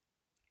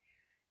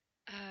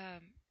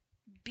um,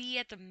 be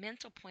at the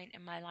mental point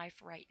in my life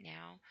right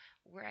now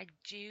where I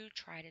do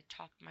try to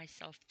talk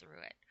myself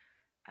through it.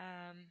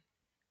 Um,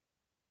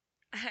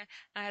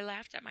 I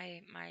laughed at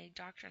my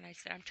doctor and I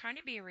said, I'm trying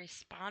to be a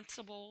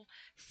responsible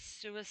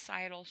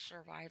suicidal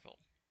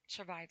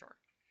survivor.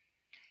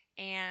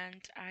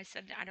 And I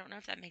said, I don't know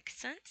if that makes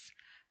sense,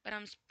 but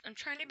I'm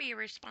trying to be a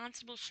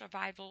responsible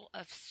survival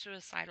of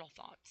suicidal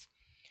thoughts.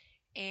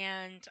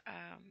 And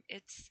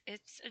it's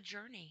a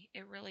journey.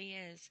 It really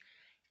is.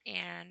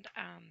 And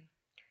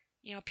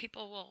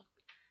people will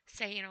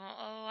say,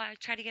 oh, I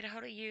try to get a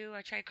hold of you.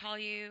 I try to call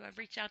you. I've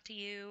reached out to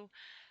you.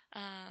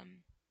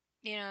 Um,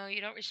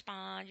 you don't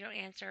respond. You don't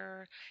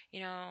answer.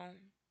 You know,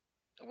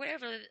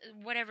 whatever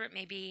whatever it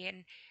may be.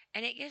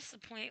 And it gets to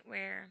the point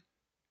where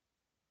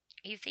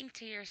you think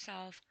to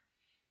yourself,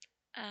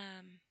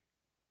 um,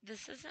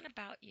 this isn't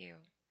about you.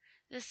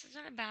 This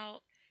isn't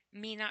about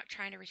me not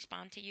trying to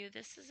respond to you.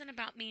 This isn't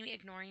about me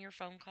ignoring your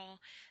phone call.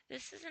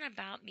 This isn't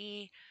about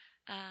me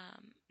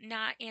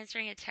not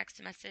answering a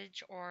text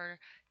message or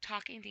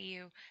talking to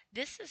you.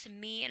 This is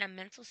me in a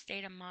mental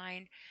state of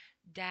mind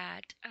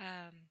that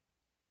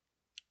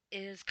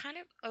is kind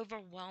of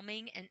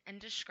overwhelming and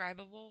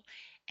indescribable,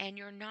 and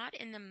you're not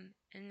in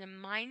the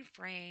mind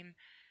frame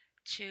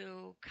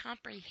to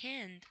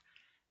comprehend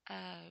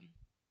um,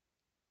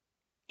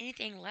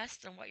 anything less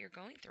than what you're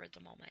going through at the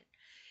moment.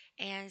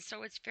 And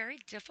so it's very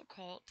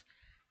difficult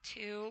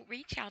to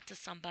reach out to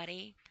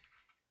somebody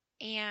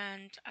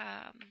and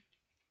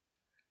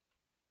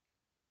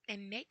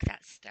make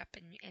that step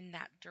in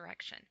that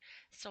direction.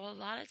 So a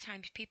lot of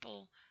times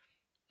people,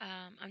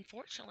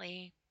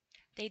 unfortunately,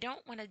 they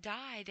don't want to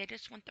die. They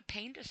just want the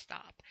pain to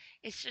stop.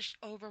 It's just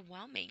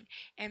overwhelming.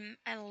 And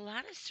a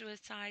lot of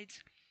suicides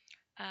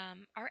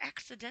are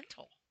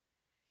accidental,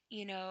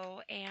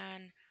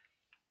 and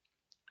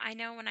I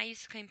know when I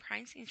used to clean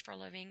crime scenes for a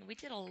living, we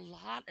did a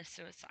lot of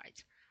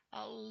suicides.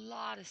 A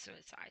lot of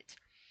suicides.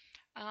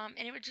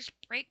 And it would just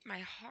break my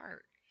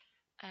heart.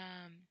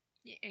 And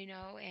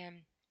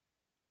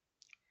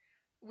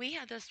we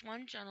had this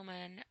one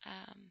gentleman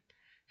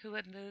who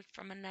had moved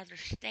from another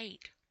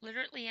state,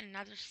 literally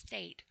another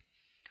state,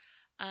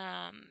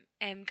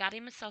 and got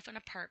himself an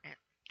apartment.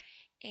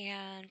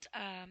 And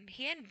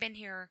he hadn't been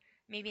here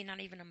maybe not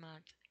even a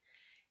month.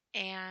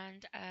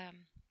 And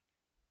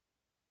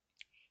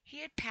he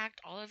had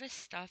packed all of his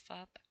stuff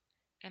up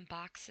in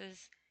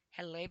boxes,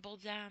 had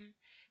labeled them,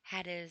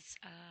 had his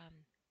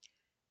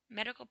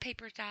medical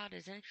papers out,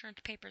 his insurance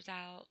papers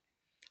out,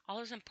 all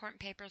his important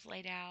papers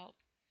laid out.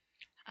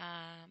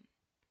 Um,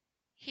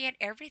 he had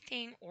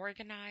everything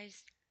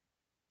organized,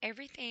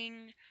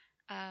 everything.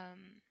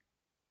 Um,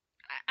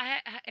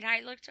 and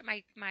I looked at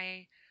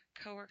my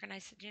coworker and I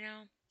said,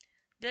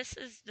 this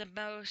is the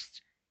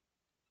most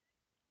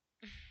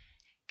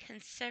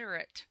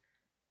considerate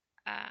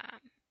um,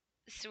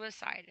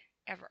 suicide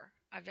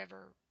I've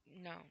ever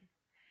known.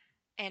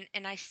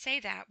 And I say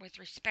that with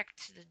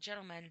respect to the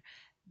gentleman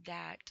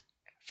that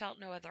felt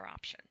no other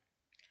option.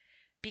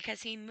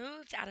 because he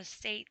moved out of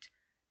state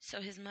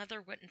so his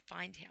mother wouldn't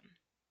find him.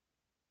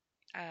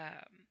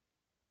 Um,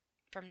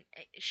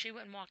 she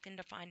wouldn't walk in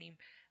to find him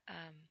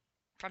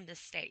from the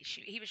state.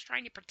 He was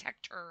trying to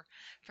protect her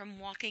from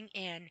walking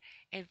in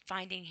and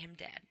finding him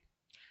dead.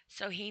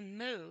 So he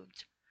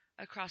moved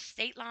across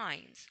state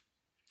lines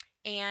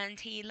and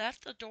he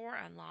left the door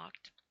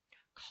unlocked,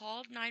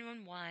 called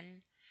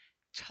 911,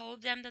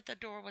 told them that the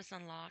door was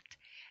unlocked,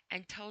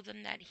 and told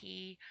them that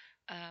he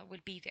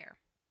would be there.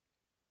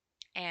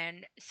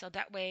 And so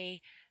that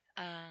way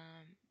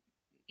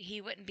he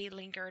wouldn't be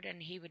lingered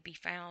and he would be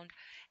found.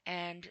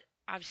 And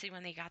obviously,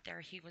 when they got there,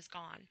 he was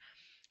gone.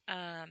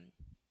 Um,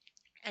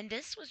 and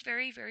this was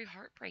very, very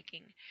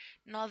heartbreaking.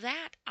 Now,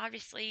 that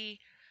obviously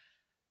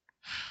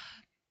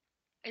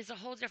is a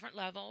whole different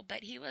level,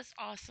 but he was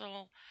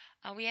also,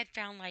 we had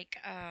found like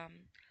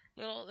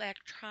little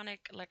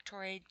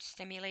electroid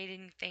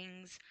stimulating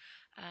things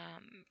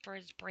for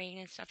his brain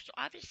and stuff. So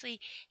obviously,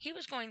 he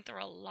was going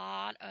through a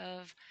lot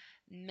of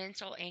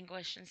mental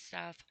anguish and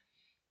stuff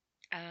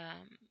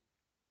um,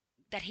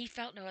 that he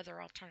felt no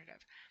other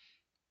alternative.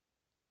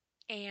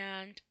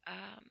 And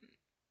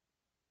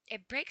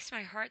it breaks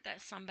my heart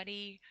that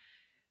somebody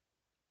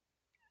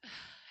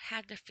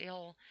had to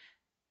feel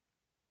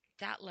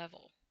that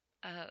level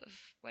of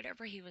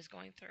whatever he was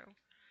going through.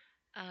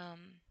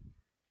 Um,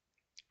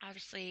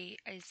 Obviously,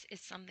 is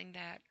something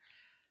that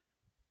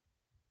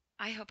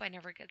I hope I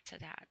never get to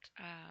that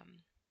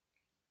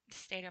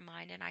state of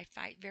mind, and I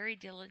fight very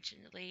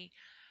diligently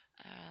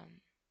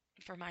um,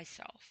 for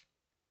myself,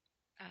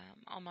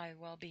 on my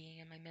well-being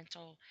and my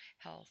mental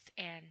health,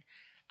 and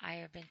I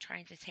have been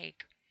trying to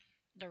take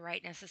the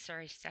right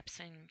necessary steps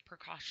and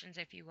precautions,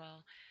 if you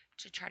will,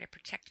 to try to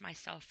protect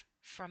myself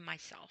from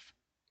myself.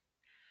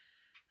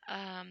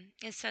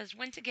 It says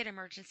when to get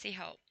emergency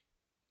help.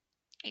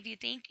 If you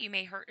think you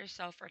may hurt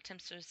yourself or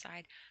attempt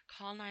suicide,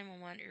 call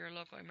 911 or your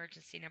local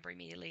emergency number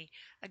immediately.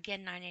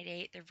 Again,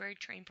 988. They're very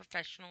trained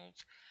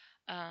professionals,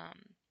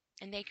 um,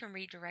 and they can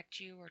redirect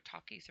you or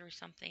talk you through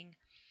something.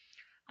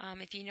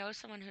 If you know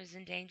someone who's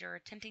in danger or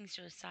attempting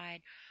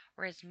suicide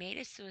or has made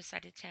a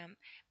suicide attempt,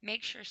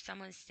 make sure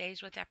someone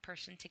stays with that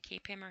person to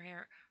keep him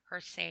or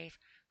her safe.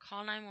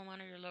 Call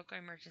 911 or your local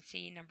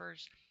emergency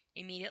numbers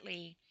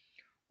immediately,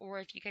 or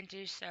if you can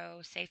do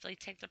so safely,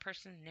 take the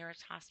person to the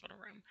nearest hospital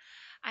room.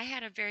 I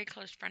had a very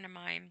close friend of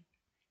mine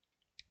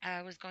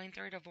was going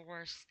through a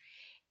divorce,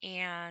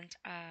 and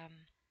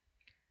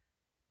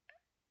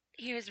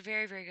he was a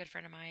very, very good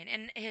friend of mine,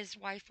 and his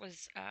wife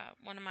was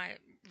one of my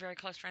very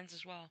close friends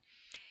as well.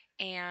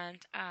 And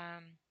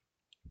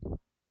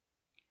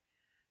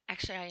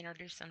actually, I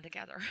introduced them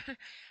together.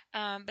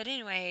 But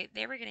anyway,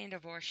 they were getting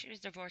divorced. She was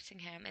divorcing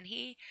him, and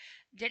he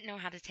didn't know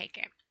how to take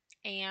it.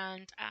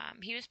 And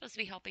he was supposed to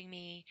be helping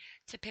me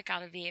to pick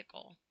out a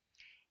vehicle,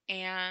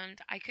 and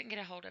I couldn't get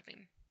a hold of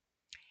him.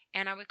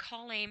 And I would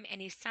call him,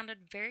 and he sounded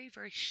very,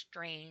 very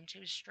strange. He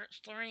was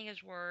slurring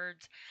his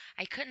words.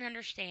 I couldn't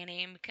understand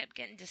him. We kept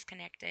getting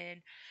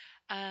disconnected.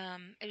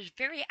 It was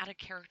very out of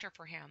character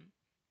for him.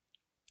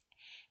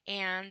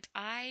 And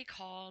I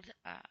called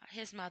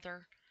his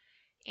mother,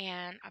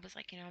 and I was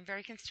like, I'm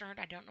very concerned.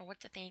 I don't know what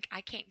to think.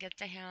 I can't get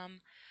to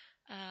him,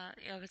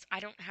 because I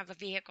don't have a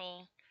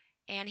vehicle.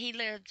 And he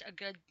lived a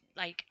good,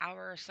 like,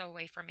 hour or so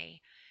away from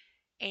me.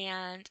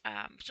 And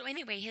so,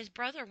 anyway, his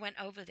brother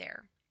went over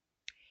there.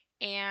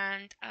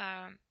 And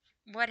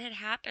what had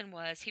happened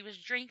was he was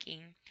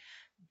drinking,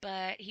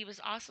 but he was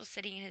also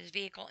sitting in his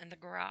vehicle in the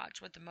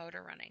garage with the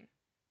motor running.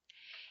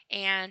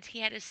 And he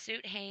had his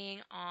suit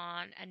hanging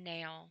on a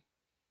nail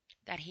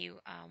that he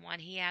won.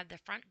 He had the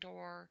front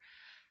door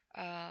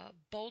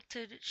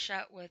bolted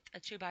shut with a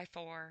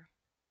 2x4,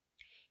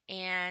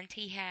 and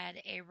he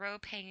had a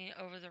rope hanging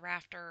over the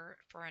rafter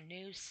for a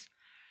noose.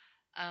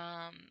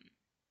 Um,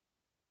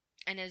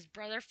 and his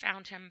brother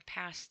found him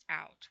passed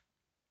out,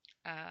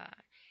 uh,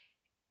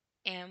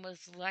 and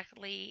was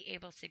luckily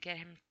able to get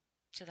him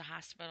to the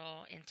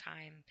hospital in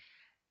time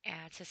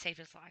to save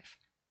his life.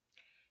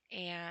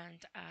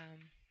 And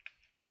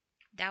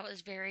that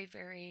was very,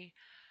 very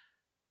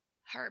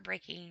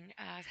heartbreaking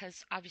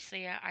because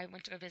obviously I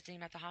went to go visit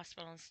him at the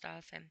hospital and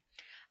stuff, and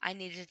I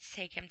needed to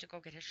take him to go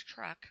get his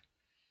truck.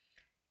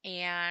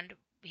 And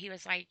he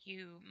was like,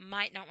 "You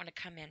might not want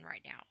to come in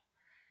right now."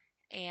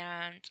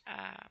 And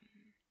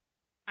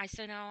I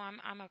said, "No,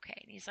 I'm okay."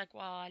 And he's like,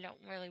 "Well, I don't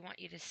really want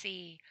you to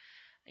see,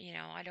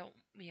 I don't,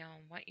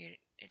 want you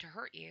to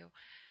hurt you,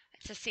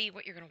 to see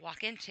what you're going to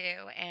walk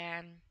into."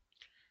 And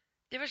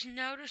there was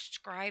no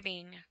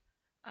describing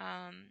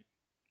um,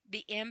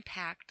 the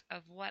impact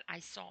of what I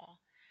saw,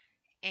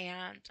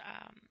 and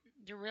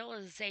the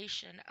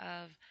realization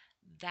of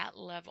that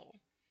level.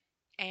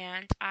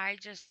 And I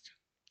just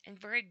am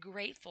very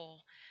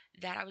grateful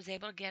that I was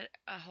able to get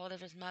a hold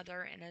of his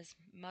mother, and his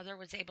mother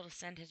was able to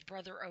send his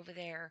brother over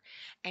there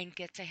and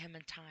get to him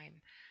in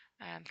time.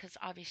 Because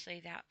obviously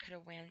that could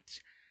have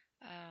went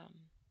um,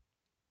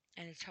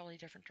 in a totally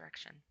different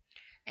direction.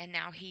 And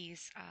now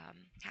he's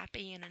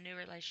happy in a new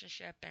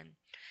relationship and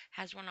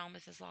has one on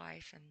with his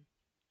life.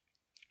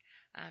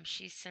 And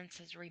she since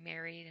has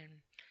remarried,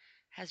 and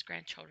has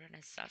grandchildren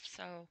and stuff.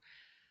 So,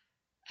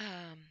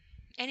 um,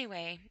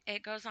 anyway,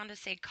 it goes on to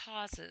say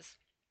causes.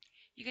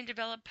 You can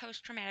develop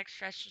post traumatic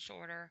stress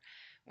disorder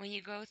when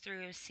you go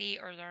through, see,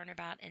 or learn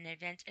about an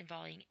event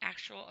involving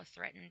actual or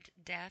threatened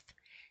death,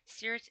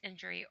 serious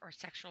injury, or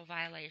sexual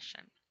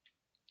violation.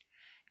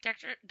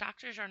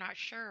 Doctors are not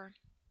sure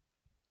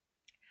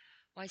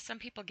why some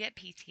people get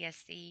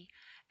PTSD.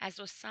 As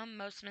with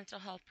most mental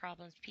health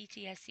problems,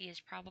 PTSD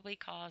is probably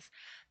caused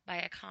by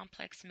a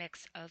complex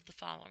mix of the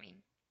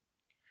following: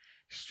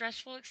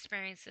 stressful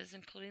experiences,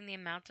 including the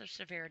amount of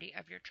severity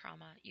of your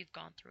trauma you've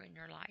gone through in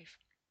your life,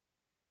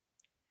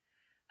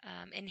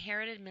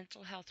 inherited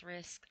mental health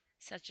risks,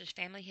 such as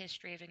family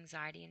history of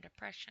anxiety and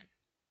depression,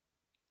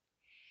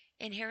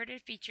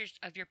 inherited features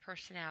of your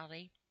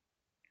personality,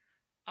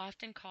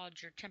 often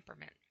called your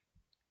temperament,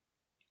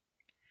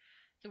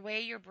 the way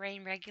your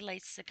brain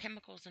regulates the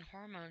chemicals and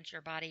hormones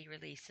your body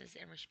releases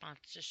in response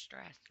to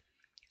stress.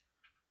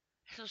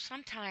 So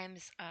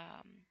sometimes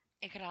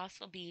it could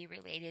also be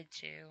related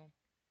to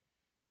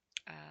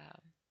uh,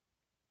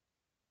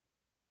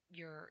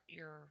 your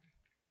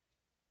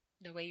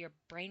the way your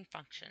brain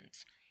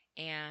functions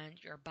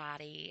and your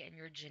body and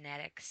your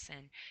genetics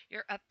and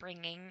your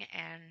upbringing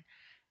and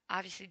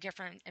obviously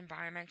different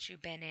environments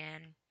you've been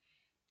in.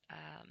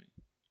 Um,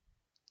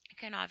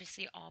 can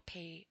obviously all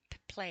play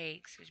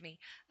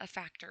a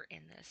factor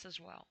in this as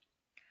well.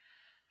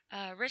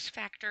 Risk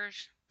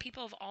factors: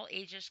 people of all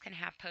ages can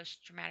have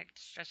post traumatic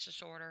stress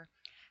disorder.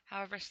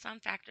 However, some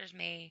factors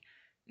may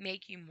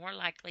make you more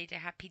likely to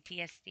have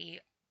PTSD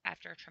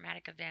after a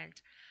traumatic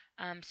event,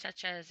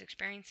 such as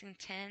experiencing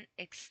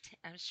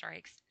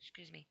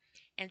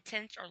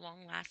intense or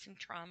long lasting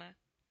trauma,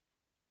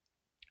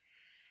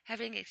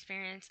 having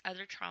experienced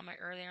other trauma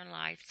earlier in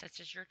life, such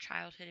as your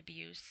childhood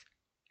abuse,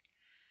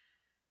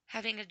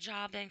 having a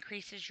job that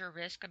increases your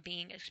risk of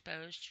being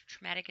exposed to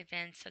traumatic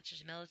events such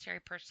as military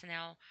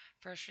personnel,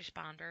 first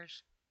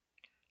responders.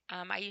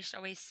 I used to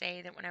always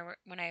say that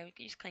when I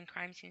used to clean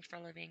crime scenes for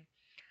a living,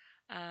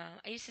 I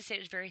used to say it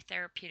was very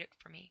therapeutic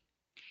for me.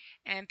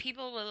 And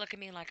people would look at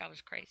me like I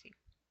was crazy.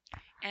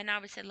 And I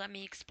would say, let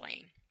me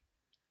explain.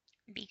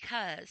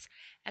 Because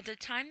at the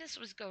time this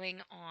was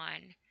going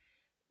on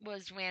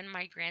was when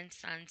my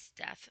grandson's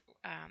death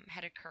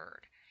had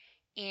occurred.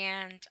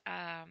 And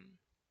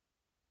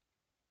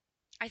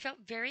I felt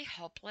very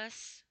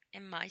helpless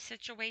in my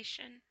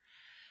situation,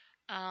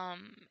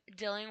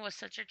 dealing with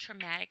such a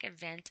traumatic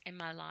event in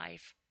my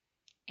life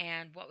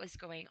and what was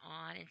going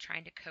on and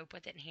trying to cope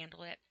with it and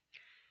handle it.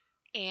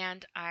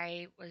 And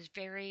I was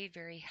very,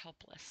 very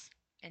helpless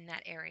in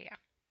that area.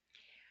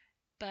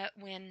 But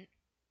when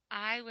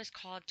I was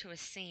called to a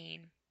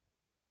scene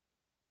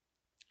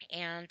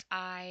and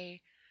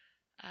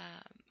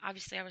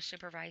obviously I was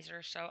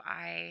supervisor, so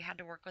I had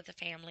to work with the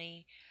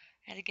family,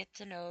 had to get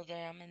to know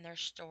them and their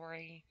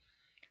story,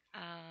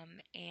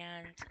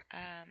 and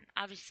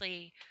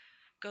obviously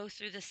go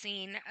through the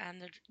scene,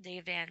 the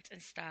event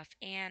and stuff.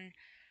 And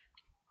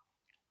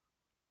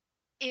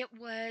it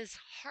was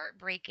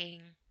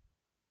heartbreaking,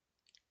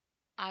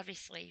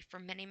 obviously, for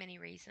many, many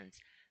reasons,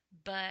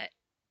 but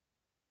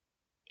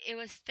it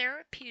was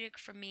therapeutic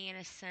for me in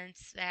a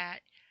sense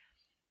that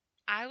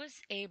I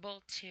was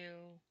able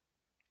to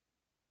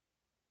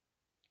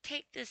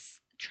take this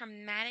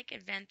traumatic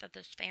event that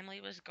this family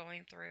was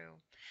going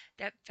through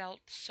that felt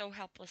so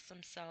helpless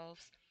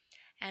themselves,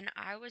 and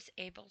I was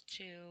able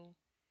to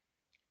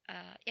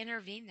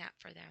intervene that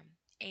for them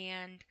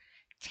and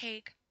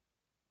take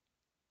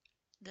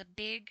the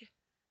big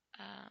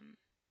um,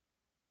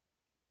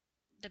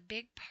 the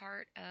big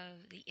part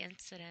of the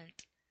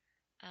incident,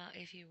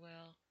 if you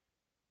will,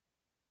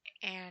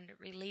 and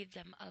relieve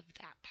them of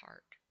that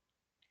part.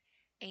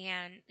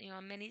 And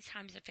many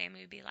times the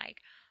family would be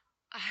like,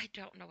 I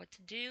don't know what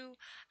to do.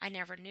 I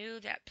never knew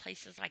that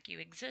places like you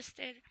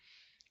existed.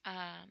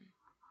 Um,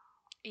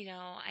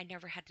 I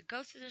never had to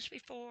go through this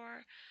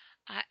before.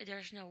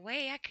 There's no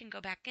way I can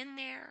go back in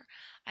there.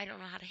 I don't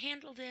know how to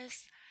handle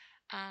this.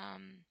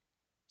 Um,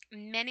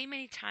 Many,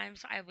 many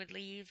times I would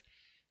leave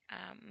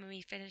when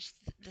we finished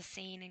the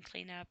scene and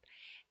clean up,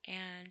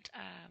 and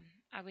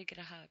I would get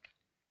a hug.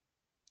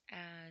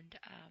 And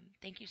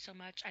thank you so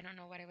much. I don't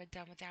know what I would have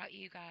done without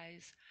you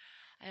guys.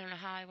 I don't know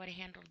how I would have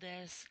handled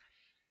this.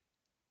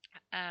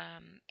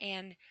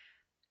 And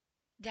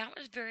that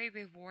was very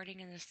rewarding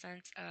in the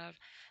sense of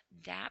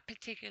that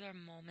particular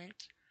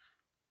moment.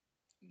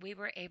 We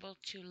were able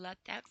to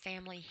let that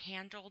family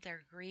handle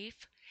their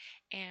grief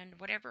and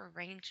whatever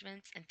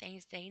arrangements and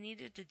things they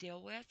needed to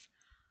deal with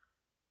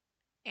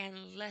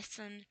and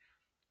lessen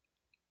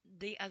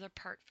the other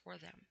part for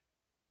them.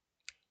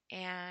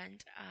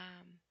 And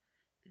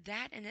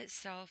that in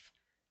itself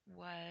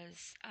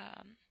was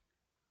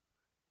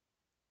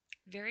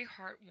very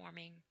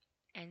heartwarming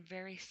and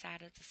very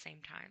sad at the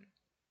same time.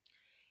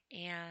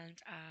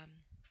 And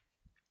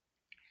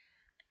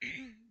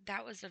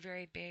that was a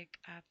very big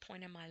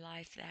point in my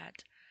life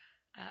that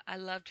I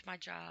loved my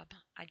job.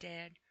 I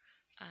did.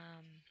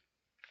 Um,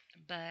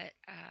 but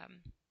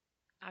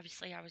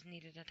obviously, I was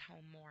needed at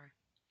home more.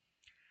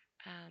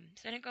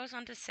 Then it goes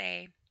on to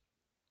say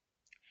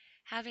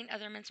having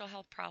other mental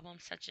health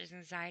problems such as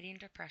anxiety and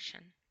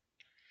depression,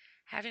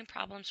 having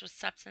problems with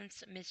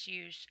substance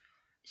misuse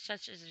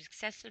such as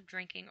excessive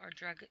drinking or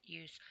drug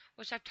use,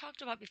 which I've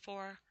talked about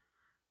before.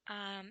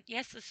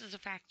 Yes, this is a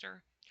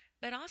factor,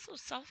 but also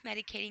self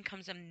medicating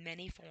comes in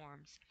many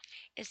forms.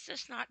 It's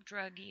just not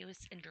drug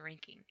use and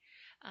drinking.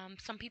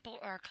 Some people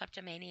are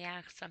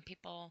kleptomaniacs, some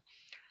people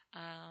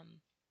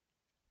um,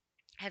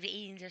 have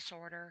eating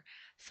disorder,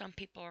 some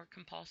people are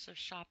compulsive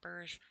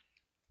shoppers,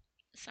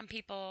 some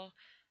people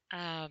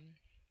um,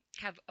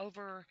 have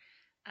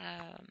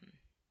um,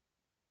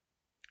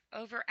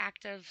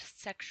 overactive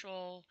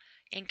sexual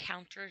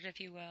encounters, if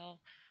you will,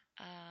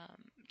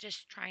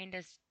 just trying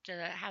to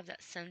have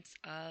that sense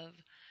of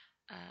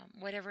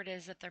whatever it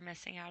is that they're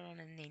missing out on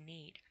and they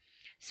need.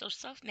 So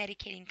self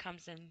medicating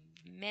comes in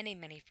many,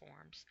 many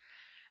forms.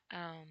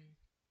 Um,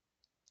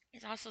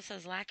 it also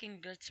says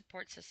lacking good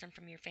support system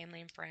from your family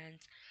and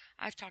friends.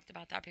 I've talked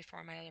about that before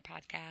in my other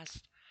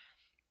podcast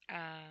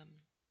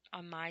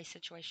on my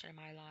situation in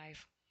my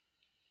life.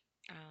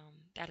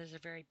 That is a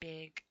very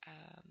big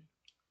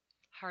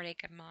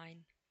heartache of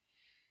mine.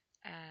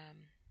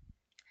 Um,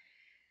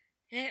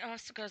 and it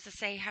also goes to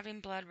say having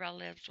blood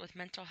relatives with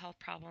mental health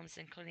problems,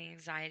 including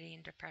anxiety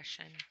and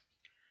depression.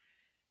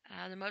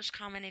 The most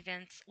common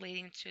events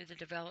leading to the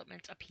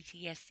development of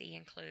PTSD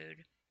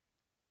include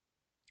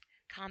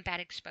combat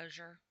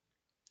exposure.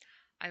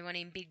 I won't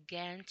even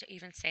begin to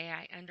even say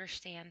I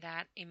understand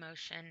that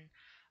emotion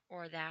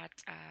or that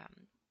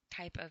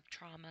type of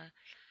trauma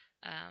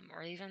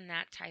or even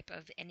that type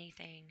of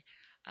anything.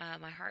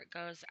 My heart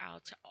goes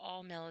out to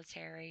all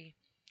military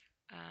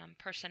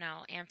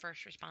personnel and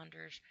first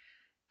responders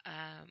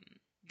um,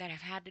 that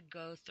have had to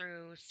go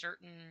through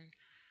certain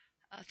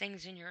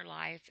things in your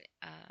life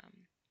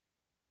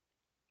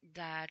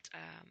that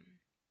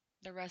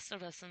the rest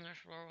of us in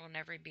this world will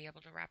never be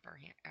able to wrap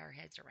our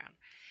heads around.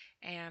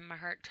 And my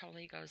heart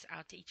totally goes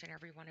out to each and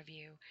every one of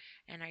you.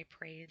 And I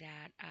pray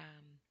that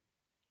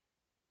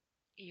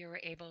you're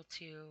able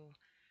to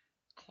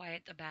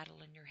quiet the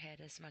battle in your head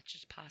as much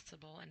as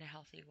possible in a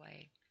healthy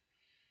way.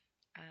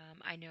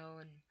 I know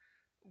in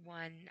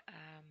one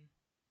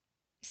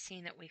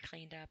scene that we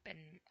cleaned up, and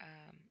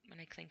when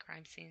I cleaned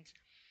crime scenes,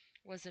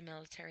 was a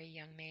military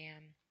young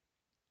man,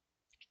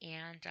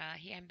 and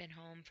he hadn't been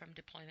home from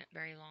deployment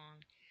very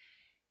long,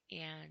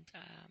 and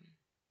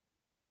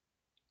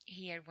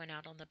he had went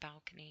out on the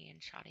balcony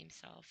and shot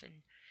himself, and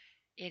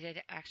it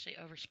had actually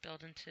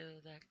overspilled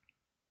into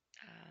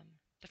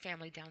the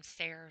family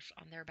downstairs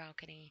on their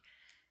balcony,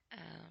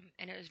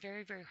 and it was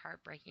very very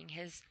heartbreaking.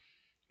 His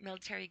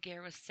military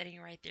gear was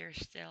sitting right there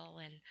still,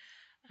 and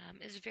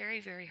it was very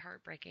very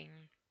heartbreaking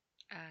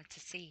to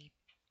see.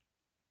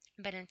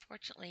 But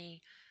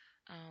unfortunately,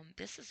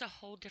 this is a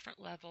whole different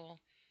level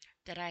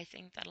that I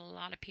think that a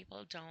lot of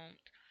people don't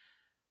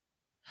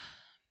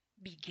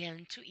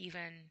begin to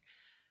even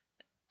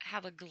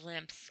have a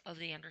glimpse of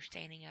the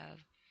understanding of.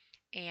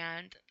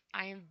 And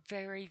I am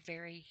very,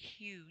 very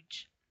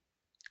huge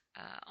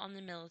on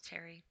the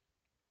military,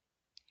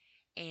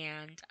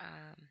 and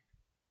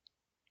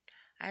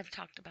I've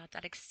talked about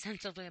that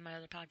extensively in my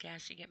other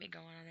podcast. You get me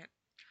going on it.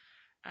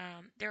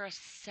 There are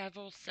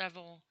several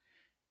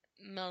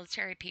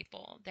military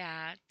people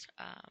that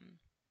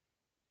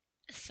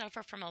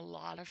suffer from a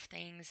lot of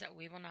things that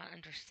we will not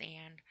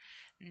understand.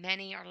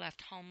 Many are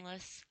left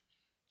homeless.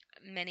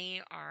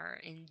 Many are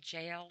in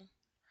jail.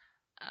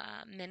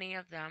 Many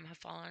of them have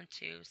fallen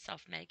to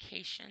self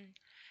medication.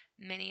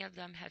 Many of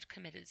them have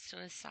committed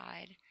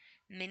suicide.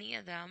 Many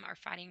of them are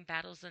fighting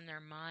battles in their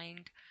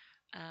mind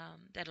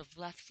that have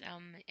left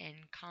them in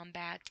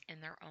combat in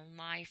their own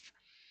life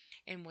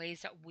in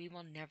ways that we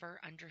will never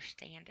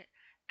understand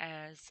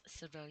as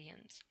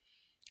civilians.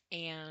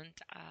 And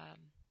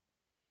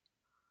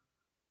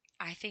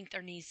I think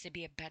there needs to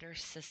be a better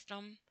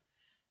system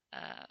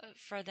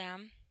for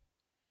them.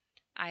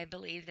 I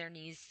believe there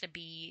needs to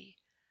be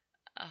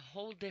a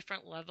whole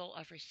different level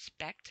of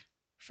respect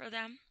for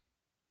them.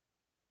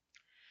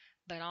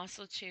 But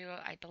also, too,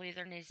 I believe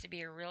there needs to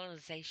be a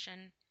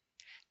realization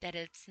that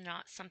it's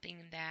not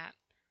something that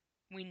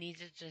we need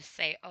to just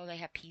say, oh, they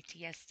have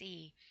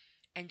PTSD,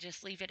 and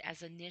just leave it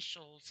as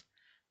initials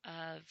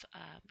of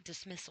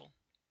dismissal.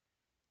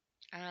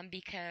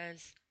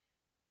 Because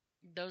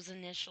those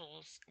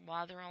initials,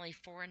 while they're only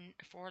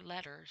four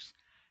letters,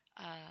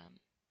 um,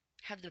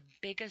 have the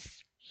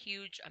biggest,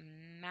 huge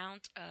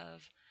amount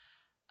of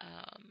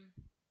um,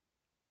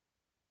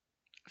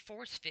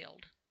 force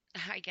field.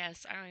 I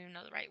guess I don't even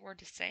know the right word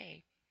to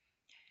say.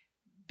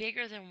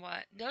 Bigger than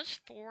what? Those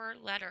four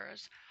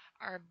letters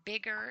are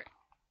bigger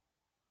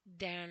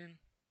than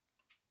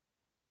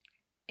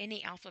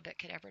any alphabet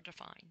could ever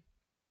define.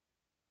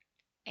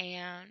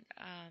 And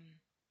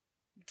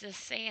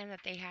just saying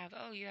that they have,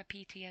 oh, you have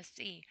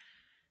PTSD.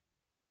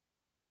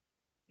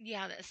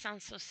 Yeah, that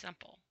sounds so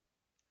simple.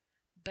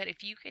 But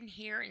if you can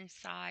hear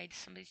inside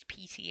somebody's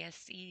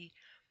PTSD,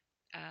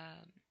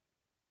 um,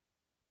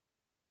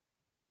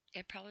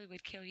 it probably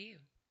would kill you,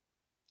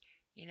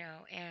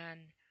 and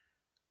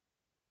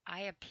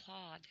I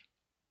applaud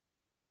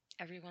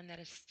everyone that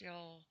is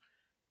still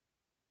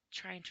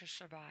trying to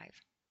survive,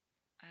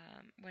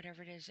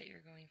 whatever it is that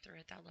you're going through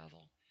at that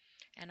level.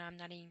 And I'm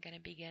not even going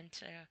to begin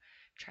to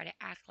try to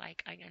act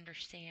like I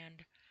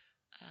understand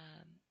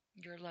um,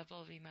 your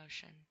level of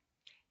emotion.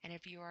 And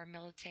if you are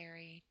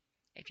military,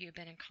 if you have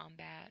been in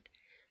combat,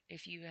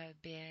 if you have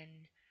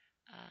been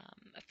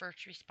a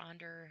first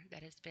responder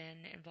that has been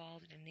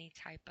involved in any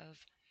type of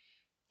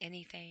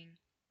anything,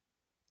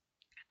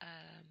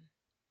 um,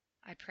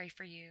 I pray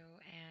for you,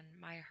 and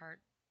my heart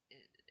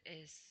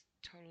is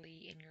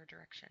totally in your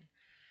direction.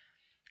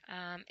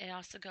 It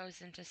also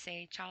goes into,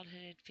 say,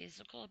 childhood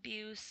physical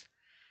abuse,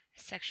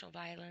 sexual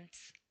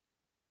violence,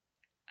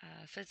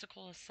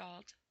 physical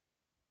assault,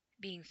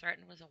 being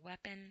threatened with a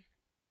weapon,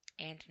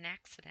 and an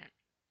accident.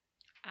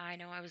 I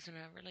know I was in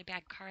a really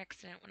bad car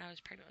accident when I was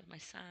pregnant with my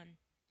son,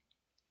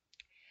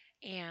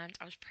 and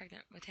I was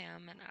pregnant with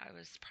him, and I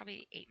was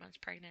probably 8 months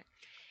pregnant,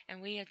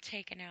 and we had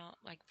taken out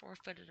like 4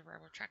 foot of the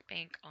railroad track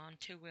bank on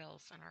 2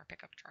 wheels on our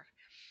pickup truck,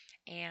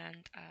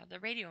 and the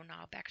radio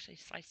knob actually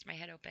sliced my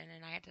head open,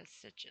 and I had to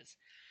stitches.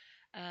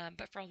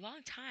 But for a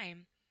long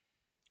time,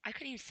 I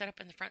couldn't even sit up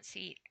in the front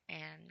seat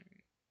and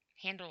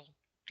handle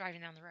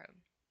driving down the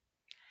road,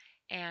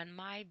 and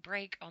my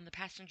brake on the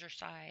passenger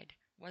side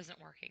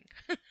wasn't working.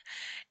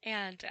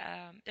 And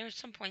there were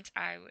some points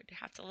I would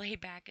have to lay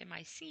back in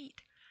my seat,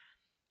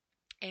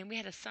 and we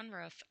had a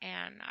sunroof,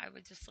 and I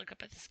would just look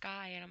up at the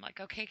sky, and I'm like,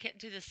 okay, I can't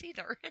do this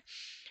either.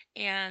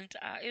 And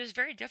it was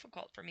very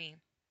difficult for me.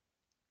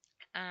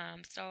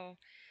 So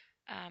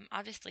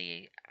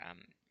obviously,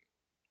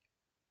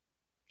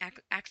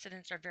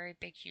 accidents are a very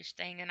big, huge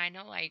thing, and I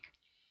know like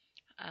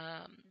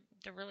um,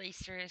 the really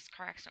serious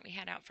car accident we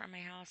had out front of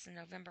my house in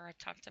November, I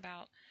talked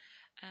about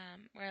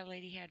where a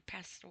lady had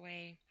passed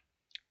away.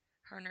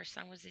 Her and her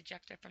son was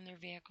ejected from their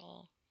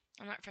vehicle.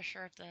 I'm not for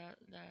sure if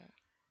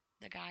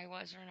the guy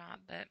was or not,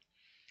 but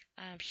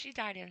she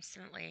died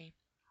instantly,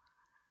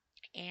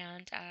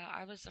 and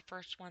I was the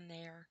first one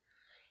there.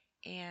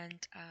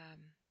 And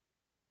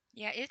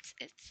yeah,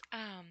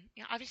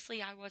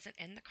 obviously I wasn't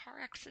in the car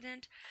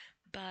accident,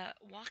 but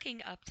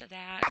walking up to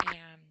that,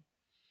 and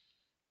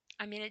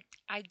I mean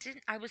I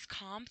didn't. I was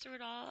calm through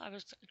it all. I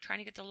was trying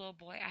to get the little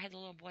boy. I had the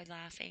little boy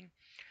laughing,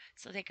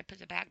 so they could put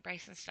the back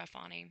brace and stuff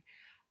on him.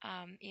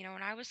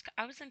 And I was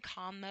in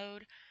calm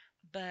mode,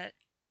 but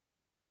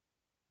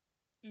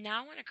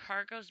now when a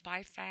car goes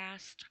by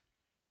fast,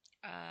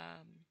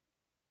 um,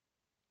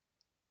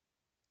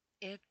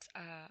 it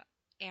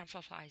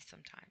amplifies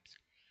sometimes.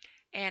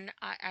 And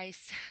I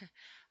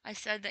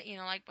said that,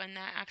 like when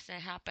that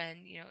accident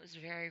happened, it was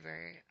very,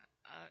 very,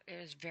 it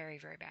was very,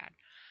 very bad.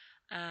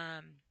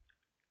 Um,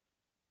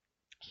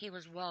 he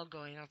was well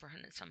going over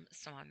 100 some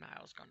odd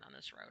miles going down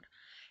this road,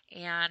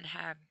 and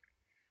had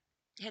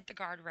hit the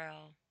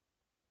guardrail,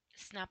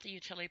 snapped the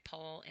utility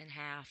pole in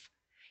half,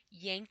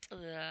 yanked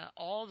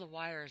all the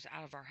wires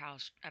out of our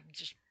house. I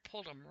just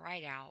pulled them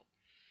right out.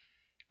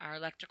 Our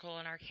electrical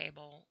and our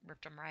cable,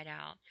 ripped them right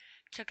out.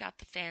 Took out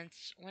the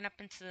fence, went up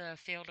into the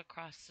field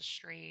across the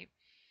street,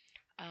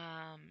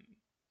 um,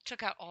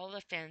 took out all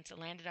the fence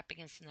and landed up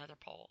against another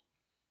pole,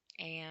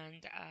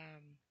 and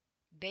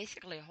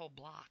basically a whole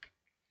block.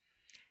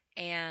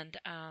 And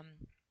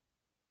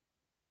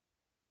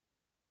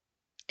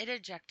it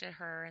ejected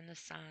her and the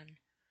son,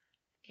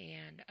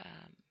 and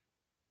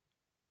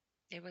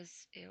it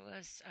was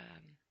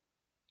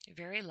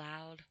very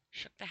loud,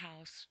 shook the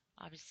house,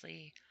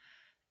 obviously,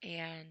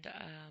 and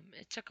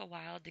it took a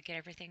while to get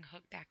everything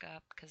hooked back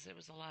up because it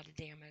was a lot of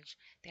damage.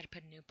 They had to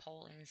put a new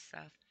pole in and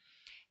stuff.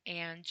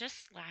 And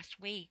just last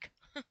week,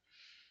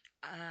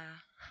 uh,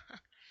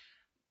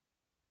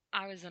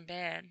 I was in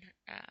bed.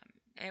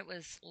 It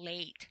was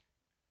late.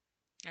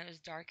 It was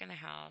dark in the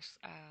house,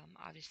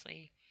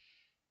 obviously,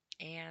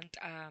 and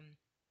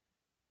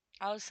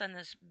all of a sudden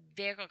this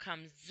vehicle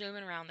comes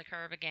zooming around the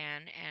curve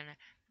again, and a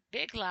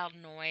big loud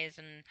noise,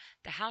 and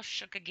the house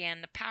shook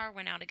again. The power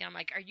went out again. I'm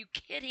like, are you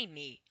kidding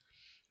me?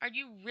 Are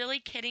you really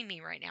kidding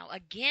me right now?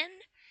 Again?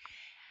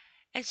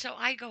 And so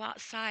I go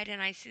outside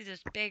and I see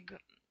this big,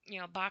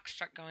 box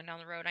truck going down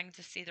the road. I can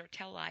just see their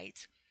tail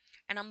lights.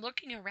 And I'm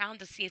looking around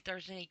to see if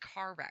there's any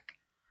car wreck.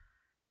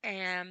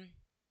 And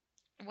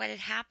what had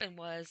happened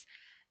was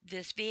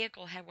this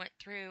vehicle had went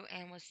through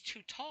and was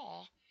too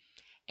tall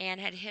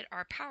and had hit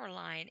our power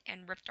line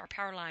and ripped our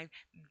power line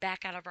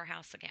back out of our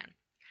house again.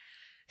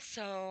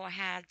 So I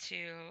had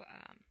to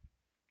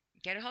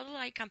get a hold of the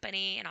light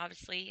company and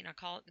obviously,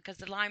 call, because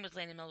the line was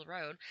laying in the middle of the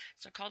road.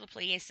 So I called the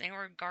police. They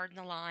were guarding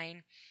the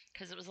line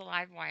because it was a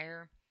live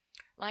wire.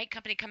 Light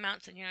company come out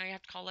and said, you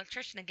have to call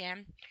electrician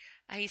again.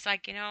 He's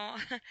like,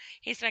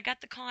 he said, I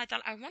got the call. I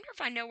thought, I wonder if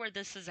I know where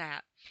this is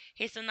at.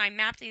 He said, and I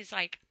mapped it. He's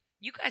like,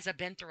 you guys have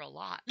been through a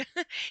lot.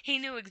 He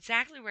knew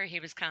exactly where he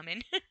was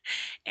coming.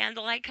 And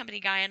the light company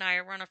guy and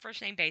I were on a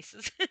first name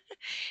basis.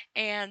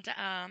 And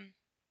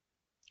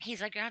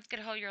he's like, you have to get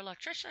a hold of your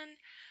electrician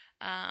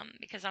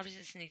because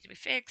obviously this needs to be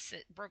fixed.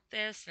 It broke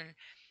this and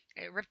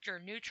it ripped your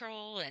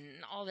neutral and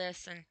all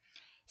this. And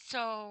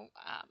so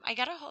I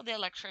got a hold of the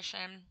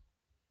electrician.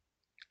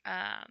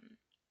 um,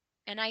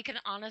 and I can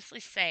honestly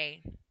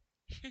say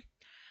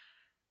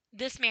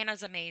this man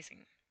is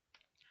amazing.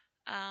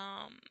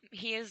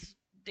 He is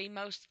the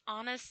most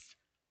honest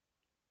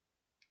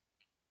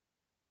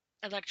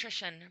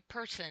electrician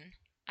person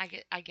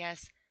I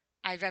guess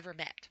I've ever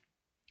met.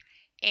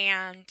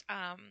 And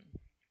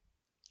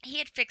he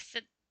had fixed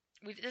it.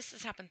 This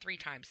has happened 3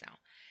 times now.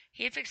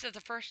 He had fixed it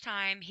the first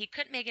time. He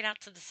couldn't make it out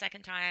to the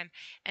second time,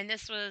 and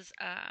this was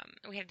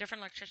we had a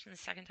different electrician the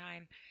second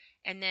time,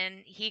 and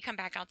then he come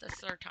back out this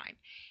third time,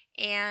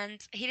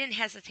 and he didn't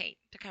hesitate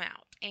to come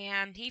out,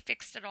 and he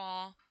fixed it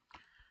all.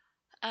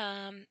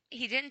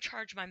 He didn't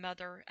charge my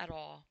mother at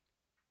all.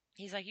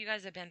 He's like, "You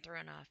guys have been through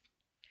enough,"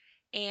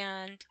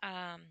 and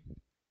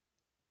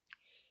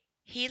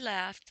he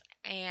left,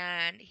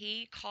 and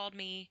he called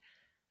me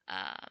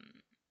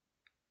um,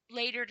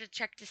 later to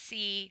check to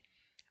see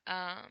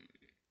um,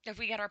 if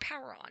we got our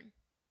power on.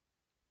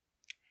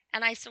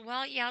 And I said,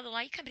 well, yeah, the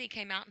light company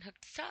came out and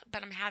hooked us up,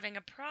 but I'm having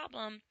a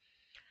problem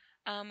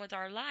with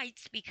our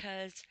lights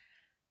because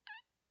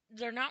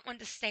they're not wanting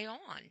to stay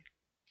on.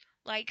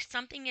 Like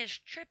something is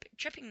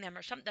tripping them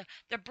or something.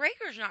 The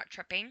breaker's not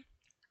tripping,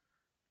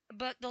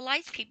 but the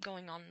lights keep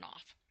going on and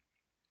off.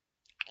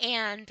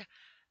 And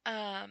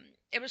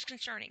it was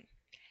concerning.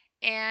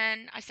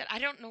 And I said, I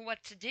don't know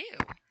what to do.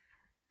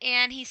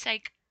 And he's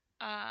like,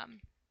 um,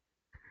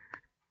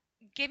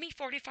 give me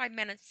 45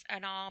 minutes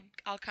and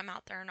I'll come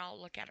out there and I'll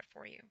look at it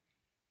for you.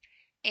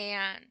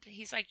 And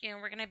he's like,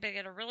 we're going to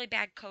get a really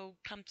bad cold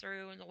come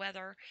through in the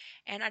weather,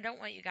 and I don't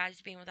want you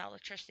guys being without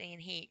electricity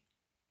and heat.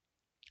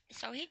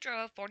 So he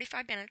drove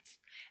 45 minutes,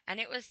 and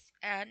it was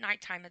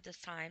nighttime at this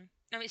time.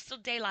 I mean, it's still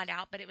daylight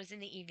out, but it was in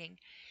the evening.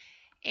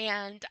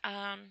 And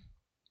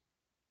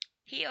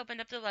he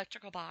opened up the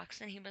electrical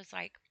box, and he was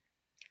like,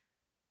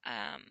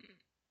 um,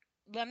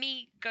 let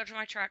me go to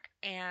my truck.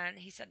 And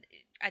he said,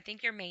 I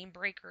think your main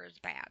breaker is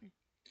bad.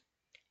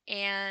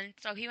 And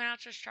so he went out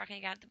to his truck and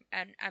he got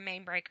a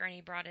main breaker and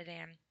he brought it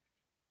in.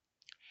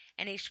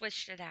 And he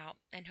switched it out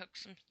and hooked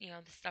some,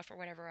 the stuff or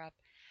whatever up.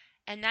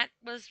 And that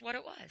was what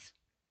it was.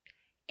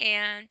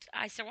 And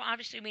I said, well,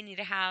 obviously we need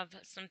to have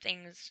some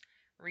things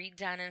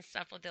redone and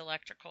stuff with the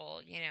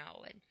electrical,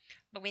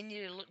 but we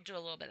need to do a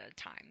little bit at a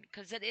time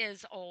because it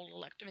is old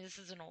electric. I mean, this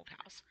is an old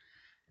house.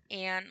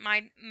 And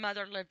my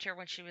mother lived here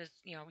when she was,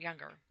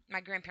 younger.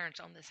 My grandparents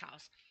owned this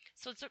house.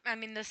 So I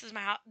mean, this is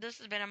my house. This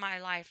has been in my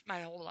life,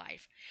 my whole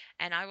life.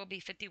 And I will be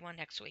 51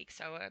 next week.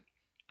 So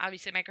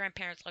obviously my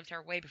grandparents lived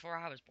here way before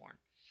I was born.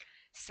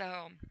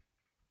 So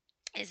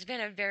it's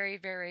been a very,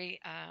 very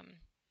um,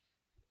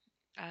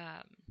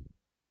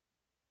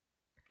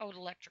 old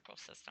electrical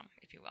system,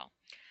 if you will.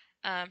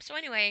 So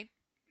anyway,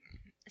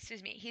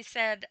 excuse me. He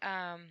said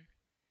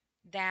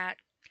that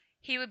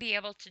he would be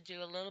able to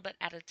do a little bit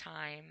at a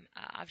time.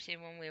 Obviously,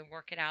 when we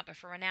work it out, but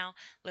for now,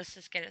 let's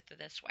just get it through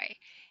this way.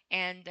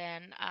 And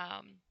then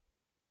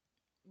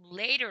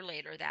later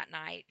that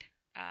night,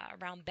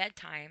 around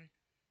bedtime,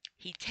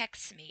 he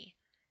texts me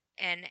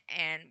and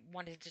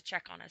wanted to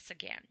check on us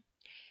again.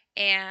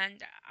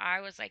 And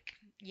I was like,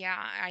 yeah,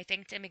 I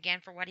thanked him again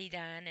for what he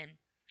done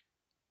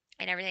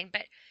and everything.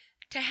 But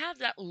to have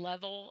that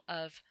level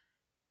of,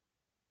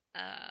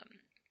 um,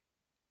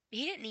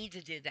 he didn't need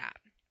to do that.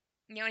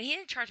 And he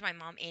didn't charge my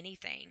mom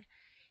anything.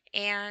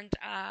 And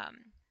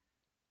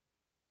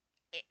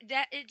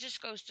it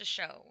just goes to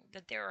show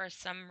that there are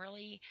some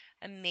really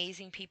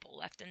amazing people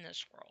left in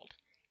this world.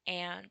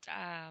 And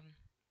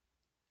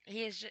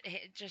he is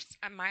just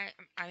I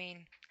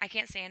mean, I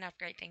can't say enough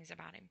great things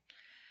about him.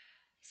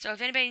 So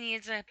if anybody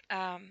needs a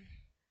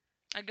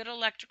good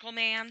electrical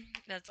man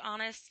that's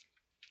honest,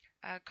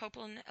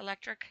 Copeland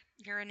Electric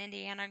here in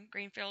Indiana,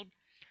 Greenfield.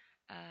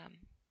 Um,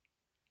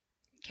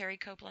 Kerry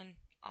Copeland,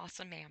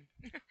 awesome man.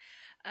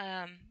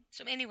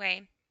 So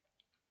anyway,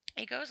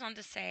 it goes on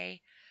to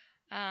say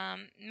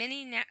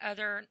many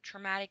other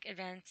traumatic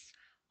events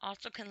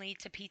also can lead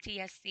to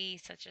PTSD,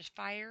 such as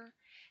fire,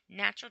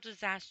 natural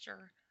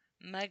disaster,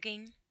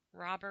 mugging,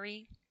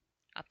 robbery,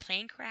 a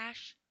plane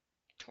crash,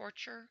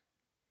 torture,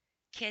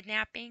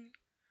 kidnapping,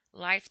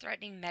 life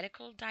threatening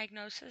medical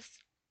diagnosis,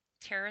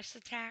 terrorist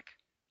attack,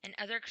 and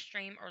other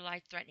extreme or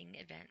life threatening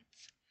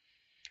events.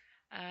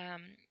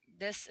 Um,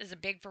 this is a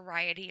big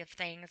variety of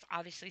things.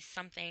 Obviously,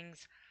 some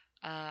things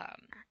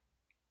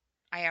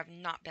I have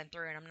not been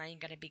through, and I'm not even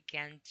going to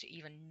begin to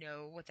even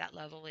know what that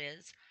level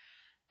is.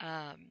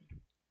 Um,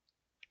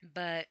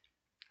 but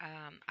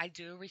I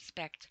do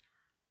respect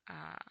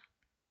uh,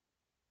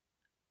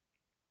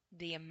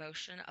 the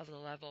emotion of the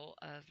level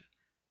of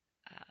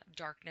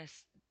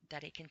darkness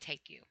that it can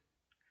take you.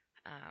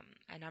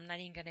 And I'm not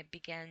even going to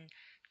begin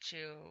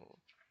to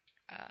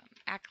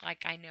act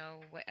like I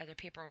know what other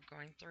people are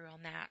going through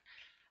on that.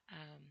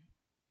 Um,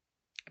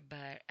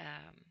 but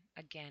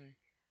again,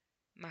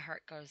 my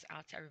heart goes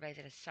out to everybody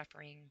that is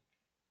suffering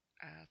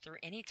through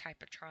any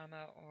type of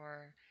trauma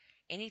or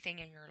anything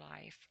in your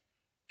life.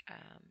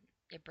 Um,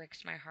 it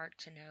breaks my heart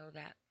to know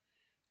that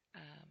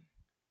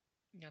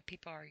um,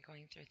 people are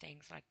going through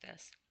things like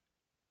this.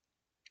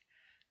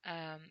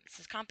 It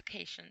says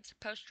complications.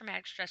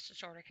 Post-traumatic stress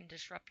disorder can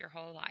disrupt your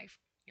whole life,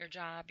 your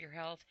job, your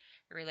health,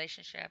 your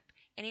relationship,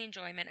 any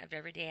enjoyment of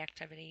everyday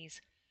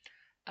activities.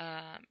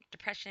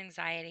 Depression,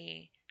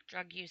 anxiety,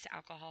 drug use,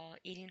 alcohol,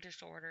 eating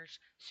disorders,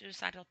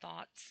 suicidal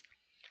thoughts,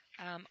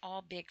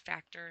 all big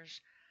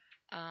factors.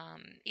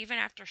 Even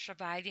after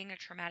surviving a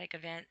traumatic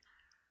event,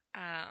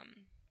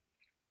 um,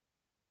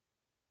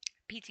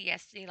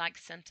 PTSD like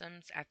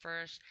symptoms at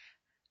first,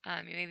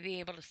 you may be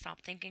able to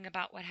stop thinking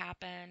about what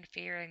happened.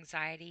 Fear,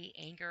 anxiety,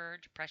 anger,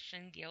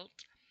 depression,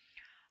 guilt,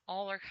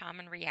 all are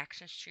common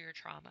reactions to your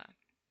trauma.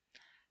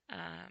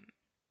 Um,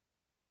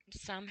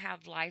 some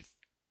have long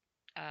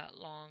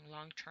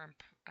term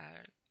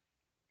uh,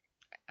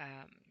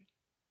 um,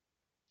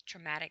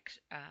 traumatic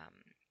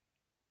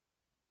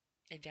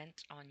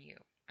event on you.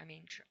 I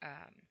mean,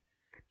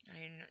 I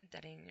mean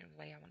that ain't the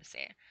way I want to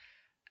say it.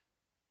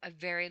 A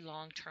very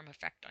long term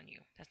effect on you.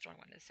 That's what I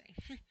wanted to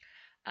say.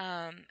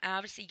 And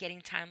obviously,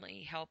 getting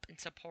timely help and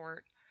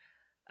support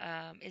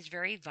is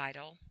very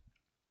vital.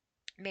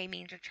 May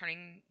mean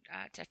returning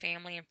to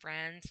family and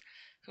friends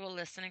who will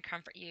listen and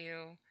comfort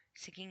you,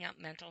 seeking out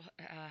mental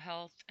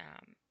health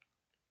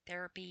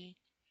therapy,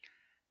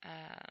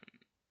 um,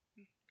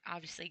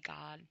 obviously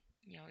God,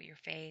 your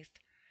faith.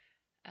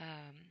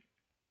 Um,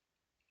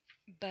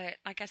 but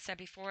like I said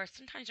before,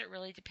 sometimes it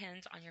really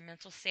depends on your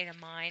mental state of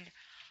mind,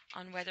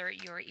 on whether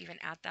you're even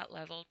at that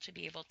level to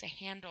be able to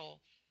handle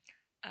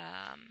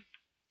um,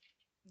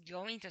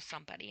 going to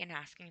somebody and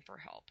asking for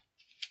help.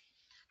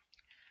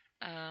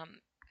 Um,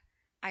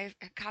 I've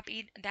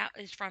copied that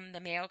is from the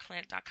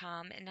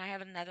mayoclinic.com, and I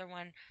have another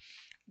one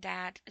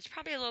that is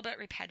probably a little bit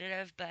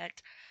repetitive, but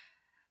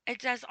it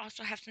does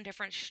also have some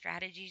different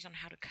strategies on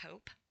how to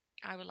cope.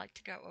 I would like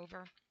to go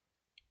over.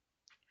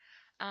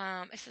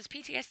 It says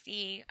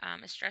PTSD,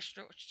 a stress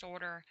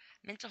disorder,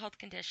 mental health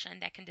condition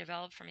that can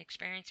develop from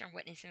experiencing or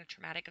witnessing a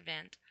traumatic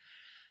event.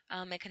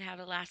 It can have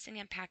a lasting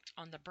impact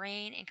on the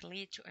brain and can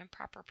lead to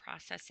improper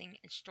processing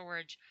and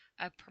storage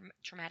of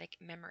traumatic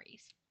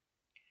memories.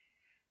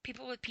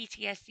 People with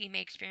PTSD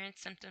may experience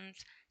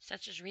symptoms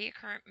such as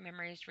recurrent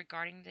memories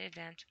regarding the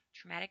event,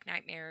 traumatic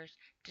nightmares,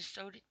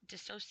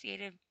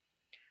 dissociative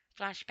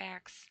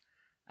flashbacks,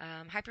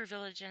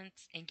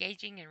 hypervigilance,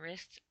 engaging in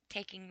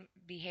risk-taking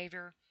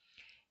behavior,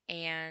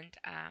 and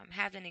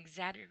have an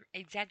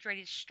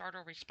exaggerated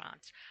startle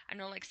response. I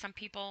know, like some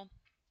people,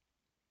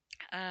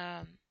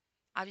 um,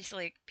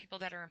 obviously, like people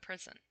that are in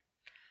prison,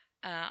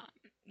 um,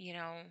 you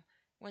know,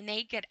 when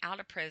they get out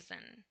of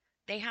prison,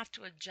 they have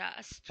to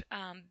adjust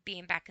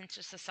being back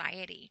into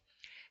society,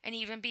 and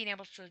even being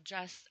able to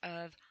adjust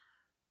of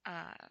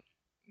uh,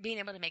 being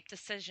able to make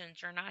decisions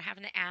or not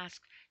having to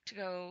ask to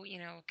go,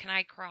 can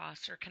I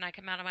cross or can I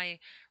come out of my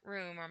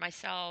room or my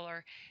cell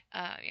or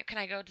can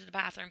I go to the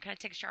bathroom? Can I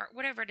take a shower?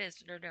 Whatever it is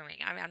they're doing.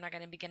 I'm not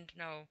going to begin to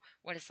know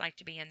what it's like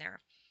to be in there.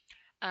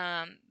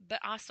 But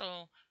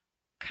also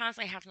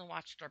constantly having to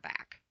watch their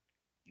back,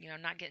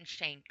 not getting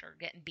shanked or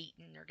getting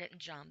beaten or getting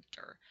jumped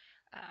or,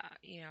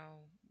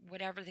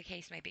 whatever the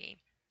case may be.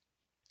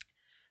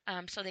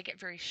 So they get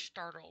very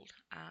startled,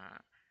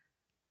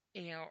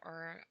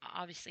 or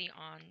obviously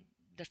on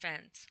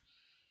defense.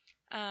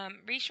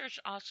 Research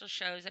also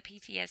shows that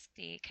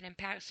PTSD can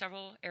impact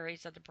several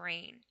areas of the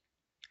brain.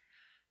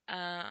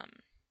 Um,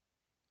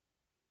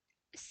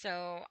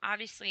 so,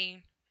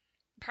 obviously,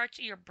 parts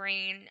of your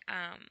brain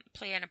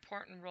play an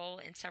important role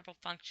in several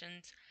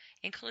functions,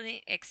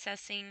 including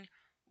accessing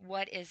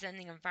what is in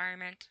the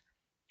environment,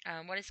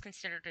 what is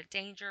considered a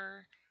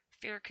danger,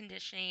 fear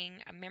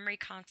conditioning, a memory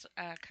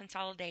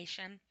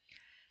consolidation.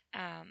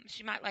 So,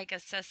 you might like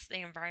assess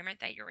the environment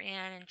that you're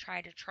in and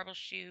try to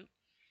troubleshoot.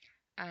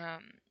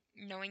 Um,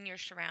 Knowing your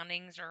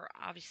surroundings, or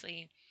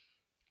obviously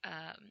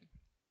um,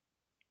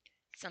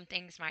 some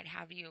things might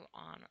have you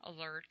on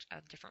alert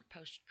of different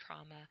post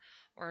trauma,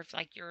 or if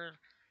like you're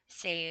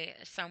say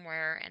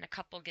somewhere and a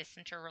couple gets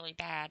into a really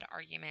bad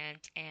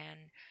argument and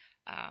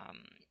um,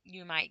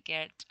 you might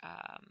get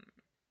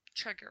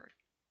triggered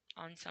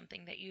on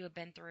something that you have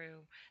been through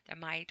that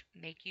might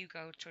make you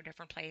go to a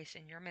different place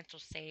in your mental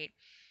state,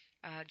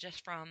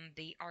 just from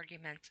the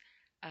argument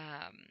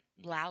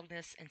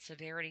loudness and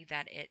severity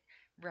that it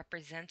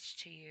represents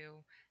to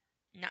you,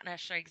 not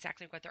necessarily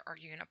exactly what they're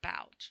arguing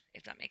about,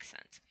 if that makes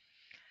sense.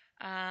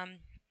 Um,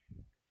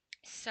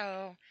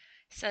 so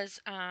says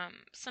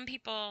some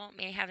people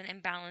may have an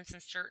imbalance in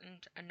certain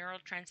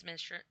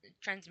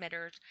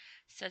neurotransmitters,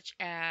 such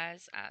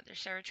as their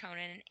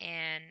serotonin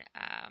and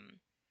um,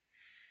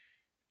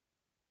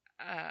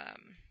 I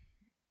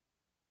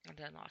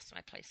done lost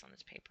my place on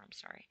this paper. I'm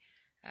sorry.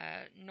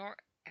 Nor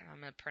I'm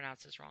gonna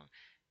pronounce this wrong.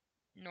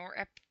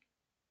 Norep.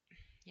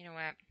 You know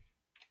what?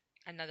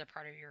 Another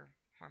part of your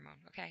hormone.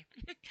 Okay.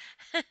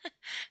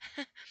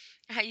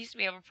 I used to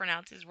be able to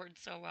pronounce his words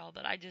so well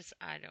that I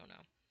don't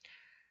know.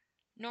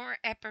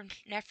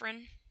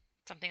 Norepinephrine,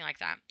 something like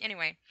that.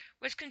 Anyway,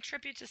 which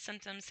contributes to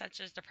symptoms such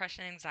as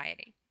depression and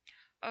anxiety.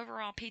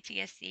 Overall,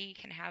 PTSD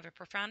can have a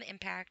profound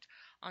impact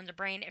on the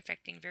brain,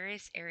 affecting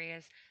various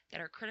areas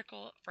that are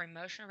critical for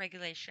emotional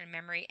regulation,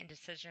 memory, and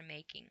decision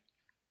making.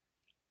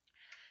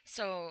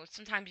 So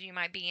sometimes you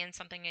might be in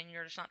something and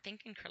you're just not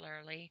thinking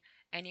clearly,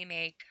 and you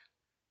make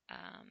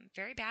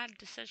very bad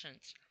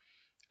decisions.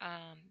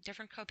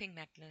 Different coping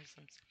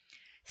mechanisms.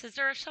 It says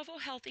there are several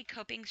healthy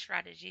coping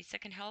strategies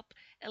that can help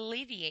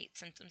alleviate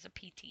symptoms of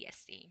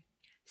PTSD.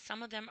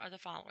 Some of them are the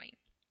following: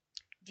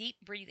 deep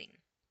breathing.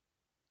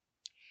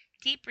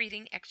 Deep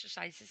breathing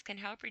exercises can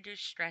help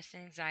reduce stress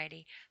and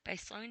anxiety by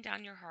slowing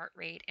down your heart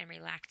rate and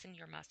relaxing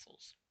your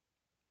muscles.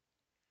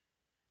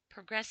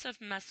 Progressive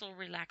muscle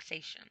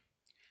relaxation.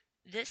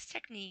 This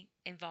technique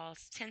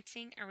involves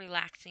tensing and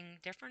relaxing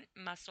different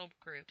muscle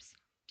groups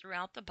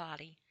throughout the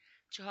body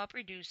to help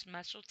reduce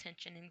muscle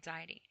tension and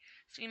anxiety.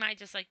 So you might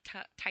just like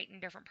tighten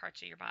different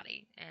parts of your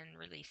body and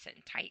release it,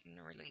 and tighten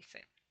and release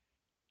it.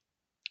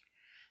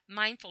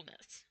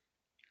 Mindfulness.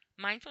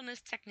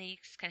 Mindfulness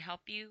techniques can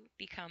help you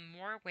become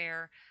more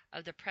aware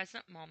of the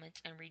present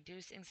moment and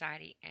reduce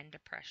anxiety and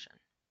depression.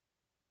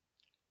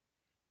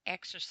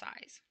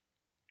 Exercise.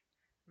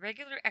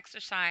 Regular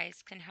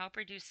exercise can help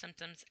reduce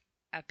symptoms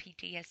of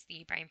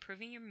PTSD by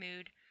improving your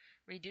mood,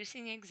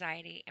 reducing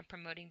anxiety, and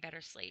promoting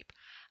better sleep.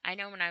 I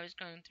know when I was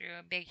going through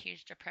a big,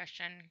 huge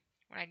depression,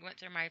 when I went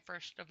through my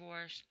first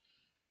divorce,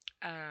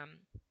 um,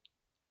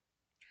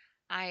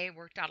 I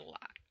worked out a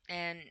lot.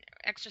 And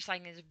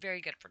exercising is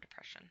very good for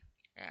depression.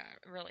 It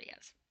really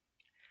is.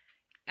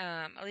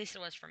 At least it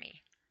was for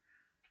me.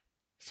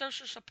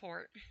 Social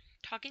support.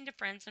 Talking to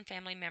friends and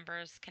family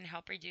members can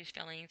help reduce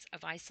feelings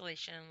of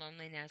isolation and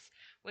loneliness,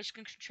 which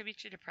can contribute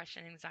to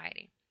depression and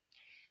anxiety.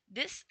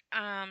 This,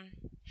 I'm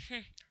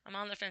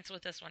on the fence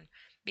with this one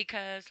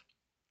because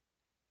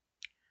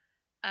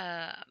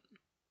uh,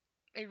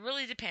 it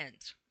really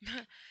depends.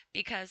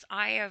 Because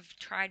I have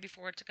tried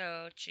before to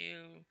go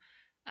to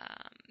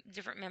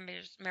different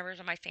members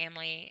of my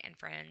family and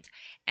friends,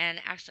 and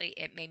actually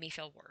it made me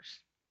feel worse.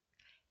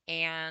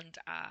 And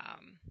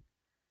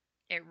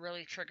it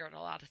really triggered a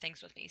lot of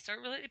things with me. So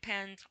it really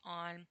depends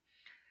on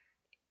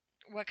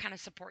what kind of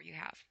support you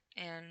have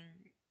and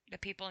the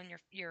people in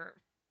your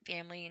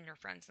family and your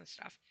friends and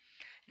stuff.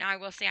 Now I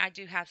will say I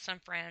do have some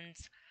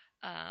friends,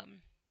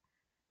 um,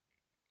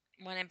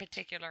 one in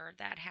particular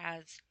that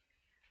has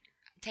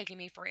taken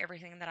me for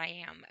everything that I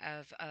am,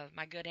 of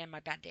my good and my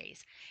bad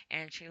days,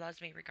 and she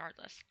loves me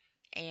regardless.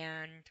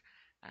 And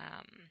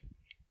um,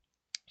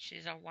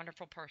 she's a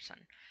wonderful person.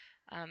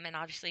 And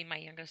obviously my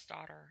youngest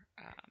daughter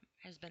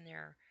has been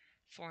there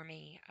for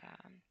me,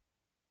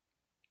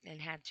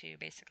 and had to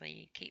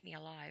basically keep me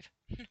alive,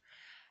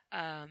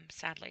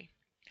 sadly.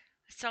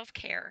 Self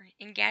care.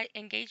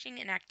 Engaging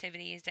in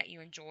activities that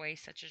you enjoy,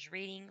 such as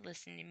reading,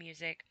 listening to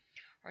music,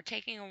 or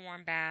taking a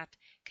warm bath,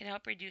 can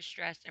help reduce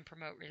stress and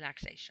promote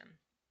relaxation.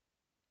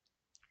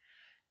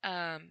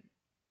 Um,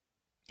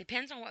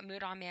 Depends on what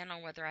mood I'm in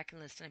on whether I can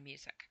listen to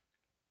music.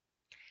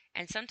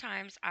 And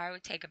sometimes I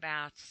would take a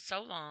bath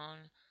so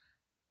long,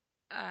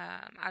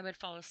 I would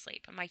fall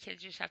asleep. And my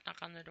kids just have to knock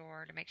on the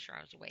door to make sure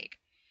I was awake.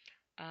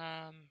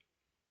 Um,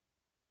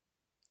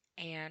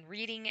 and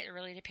reading, it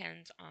really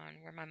depends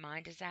on where my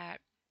mind is at.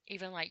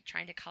 Even like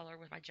trying to color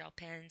with my gel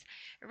pens,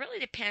 it really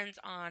depends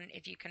on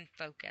if you can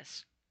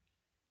focus.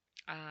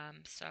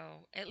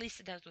 So at least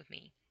it does with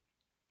me.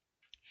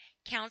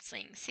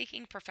 Counseling.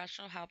 Seeking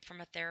professional help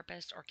from a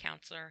therapist or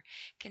counselor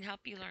can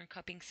help you learn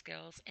coping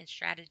skills and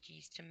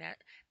strategies to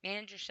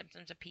manage your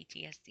symptoms of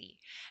PTSD.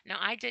 Now,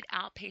 I did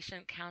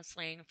outpatient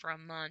counseling for a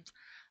month,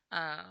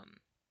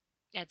 um,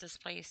 at this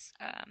place,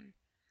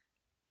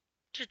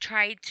 to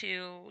try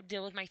to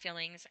deal with my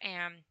feelings.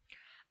 And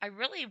I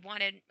really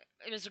wanted,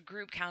 it was a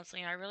group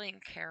counseling. I really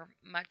didn't care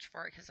much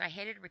for it because I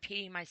hated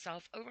repeating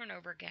myself over and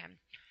over again,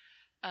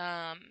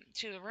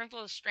 to a room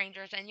full of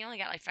strangers. And you only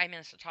got like 5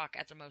 minutes to talk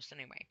at the most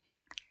anyway.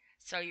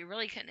 So you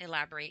really couldn't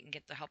elaborate and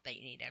get the help that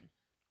you needed.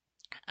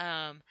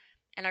 Um,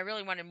 and I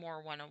really wanted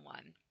more one on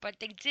one. But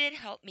they did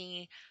help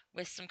me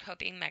with some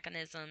coping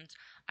mechanisms.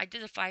 I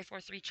did the 5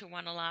 4 3 2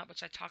 1 a lot,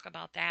 which I talk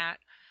about that.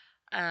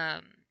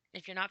 Um,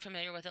 if you're not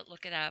familiar with it,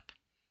 look it up.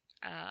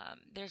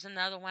 There's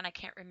another one I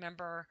can't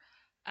remember.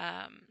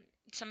 Um,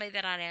 Somebody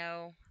that I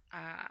know,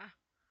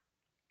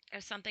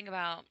 there's something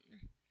about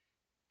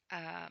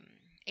um,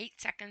 8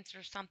 seconds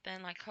or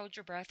something, like hold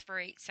your breath for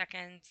 8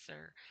 seconds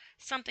or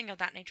something of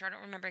that nature. I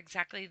don't remember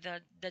exactly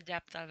the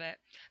depth of it,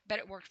 but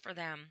it worked for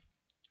them.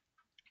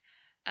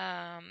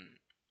 Um,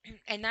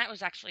 and that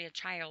was actually a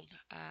child,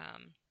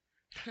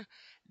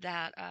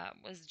 that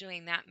was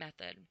doing that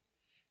method.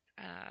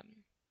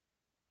 Um,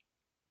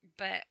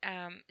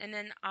 and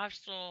then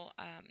also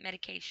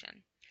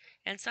medication.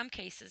 In some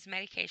cases,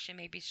 medication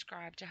may be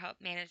prescribed to help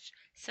manage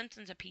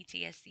symptoms of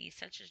PTSD,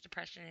 such as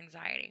depression and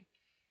anxiety.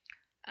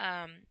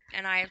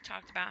 And I have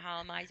talked about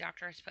how my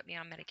doctor has put me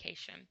on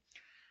medication.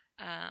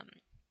 Um,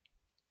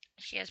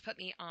 she has put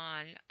me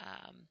on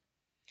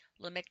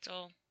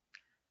Lamictal,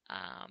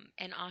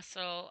 and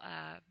also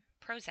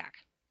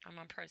Prozac. I'm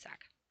on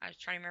Prozac. I was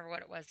trying to remember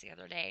what it was the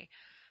other day.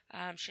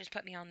 She's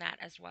put me on that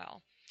as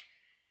well.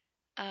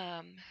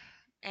 Um,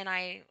 and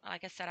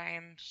like I said, I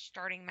am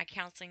starting my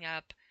counseling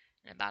up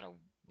in about a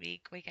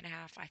week and a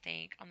half, I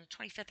think. On the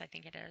 25th, I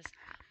think it is.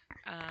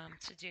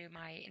 to do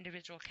my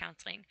individual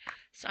counseling.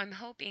 So I'm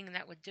hoping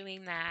that with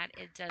doing that,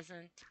 it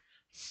doesn't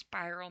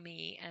spiral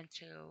me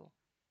into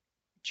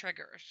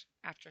triggers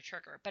after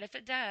trigger. But if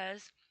it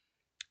does,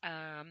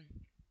 um,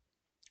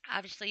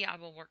 obviously I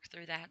will work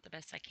through that the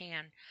best I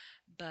can.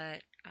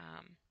 But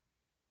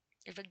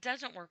if it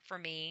doesn't work for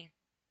me,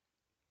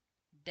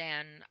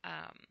 then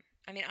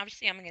I mean,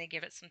 obviously I'm going to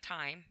give it some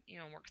time,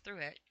 work through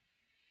it.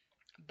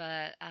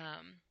 But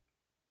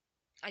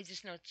I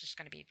just know it's just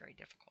going to be very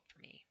difficult for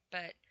me.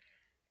 But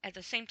at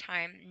the same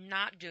time,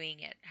 not doing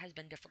it has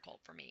been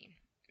difficult for me.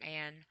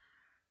 And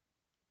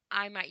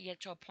I might get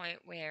to a point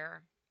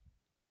where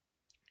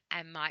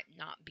I might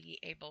not be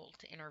able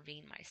to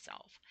intervene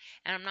myself.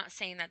 And I'm not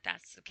saying that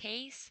that's the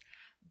case,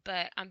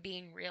 but I'm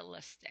being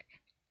realistic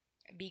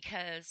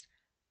because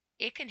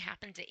it can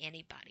happen to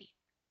anybody.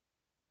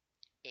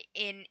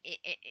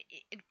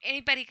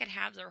 Anybody could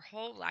have their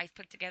whole life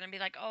put together and be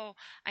like, oh,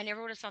 I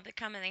never would have saw that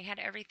coming. They had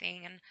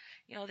everything, and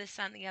this,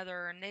 that, and the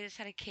other, and they just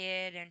had a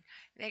kid, and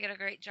they got a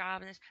great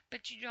job, and this,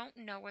 but you don't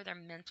know where their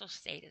mental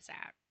state is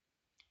at,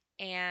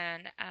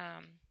 and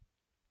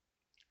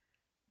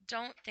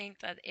don't think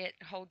that it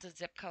holds a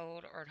zip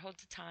code or it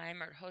holds a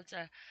time or it holds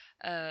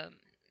um,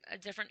 a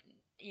different,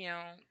 you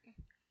know,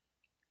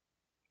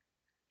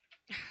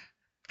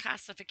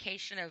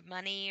 classification of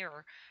money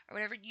or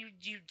whatever. You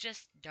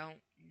just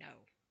don't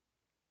know.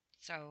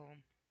 So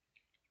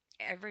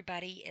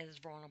everybody is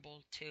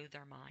vulnerable to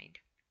their mind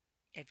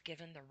if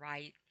given the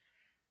right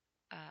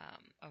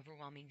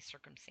overwhelming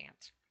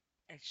circumstance.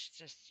 It's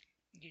just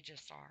you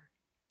just are.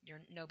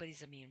 You're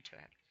nobody's immune to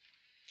it.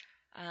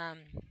 Um,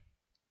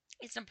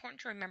 it's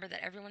important to remember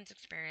that everyone's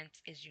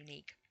experience is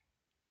unique,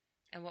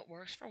 and what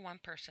works for one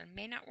person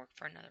may not work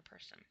for another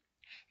person.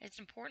 It's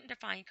important to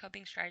find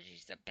coping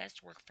strategies that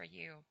best work for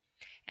you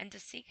and to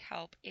seek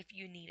help if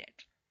you need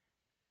it.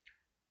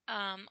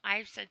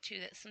 I've said too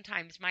that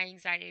sometimes my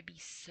anxiety would be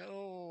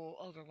so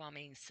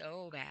overwhelming,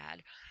 so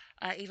bad.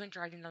 Even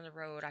driving down the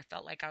road, I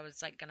felt like I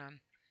was like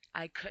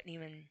I couldn't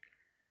even,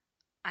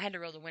 I had to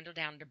roll the window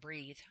down to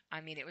breathe.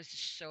 I mean, it was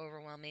just so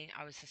overwhelming.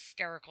 I was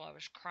hysterical. I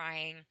was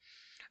crying.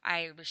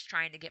 I was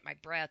trying to get my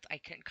breath. I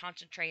couldn't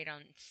concentrate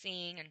on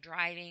seeing and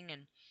driving.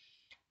 And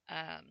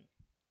um,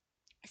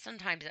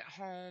 sometimes at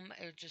home,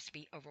 it would just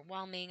be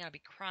overwhelming. I'd be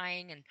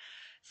crying and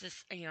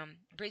just,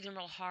 breathing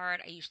real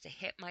hard. I used to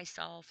hit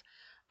myself.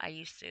 I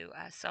used to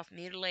self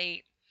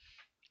mutilate.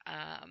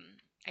 Um,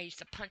 I used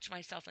to punch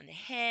myself in the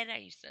head. I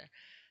used to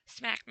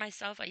smack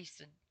myself.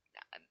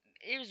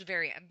 It was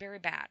very, very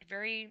bad,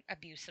 very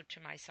abusive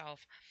to myself,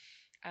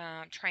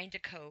 trying to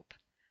cope.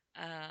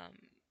 Um,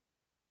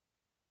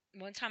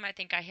 one time I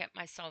think I hit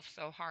myself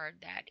so hard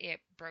that it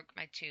broke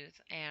my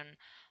tooth and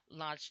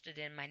lodged it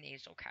in my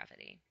nasal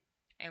cavity.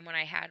 And when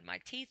I had my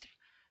teeth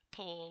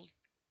pulled,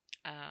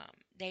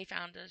 they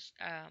found a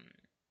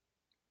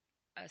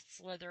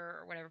slither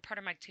or whatever part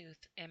of my tooth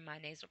in my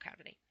nasal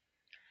cavity.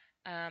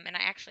 And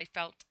I actually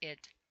felt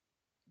it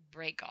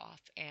break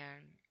off.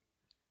 And,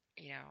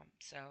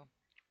 so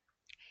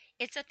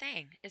it's a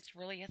thing. It's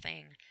really a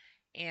thing.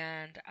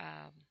 And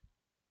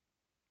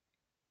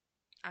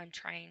I'm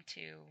trying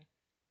to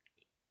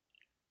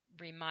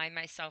remind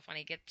myself when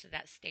I get to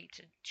that state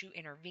to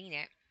intervene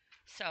it.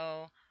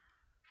 So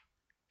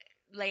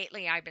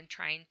lately I've been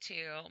trying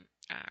to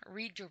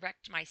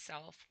redirect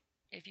myself,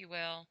 if you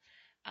will.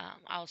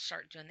 I'll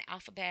start doing the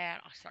alphabet.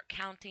 I'll start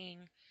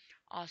counting.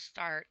 I'll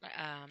start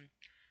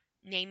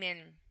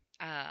naming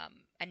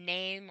a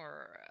name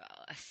or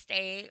a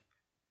state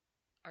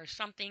or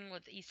something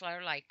with each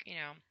letter, like,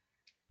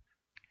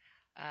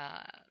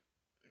 uh,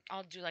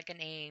 I'll do like a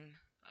name,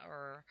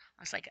 or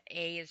I was like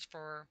A is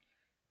for,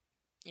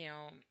 you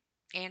know,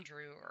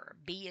 Andrew, or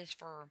B is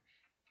for,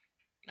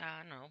 I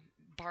don't know,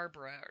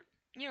 Barbara,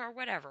 or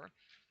whatever,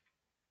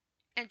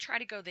 and try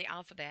to go the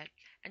alphabet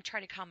and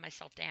try to calm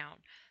myself down.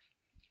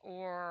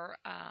 Or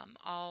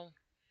I'll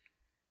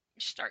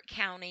start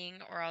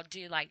counting, or I'll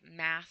do like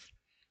math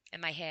in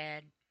my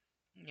head.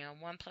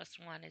 1 plus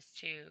 1 is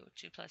 2,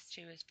 2 plus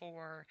 2 is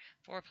 4,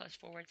 4 plus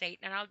 4 is 8,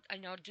 and I'll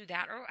do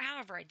that, or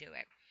however I do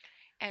it,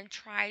 and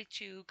try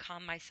to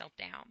calm myself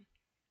down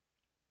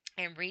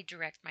and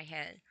redirect my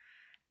head.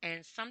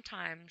 And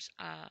sometimes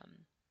I'll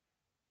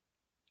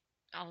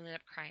end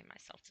up crying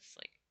myself to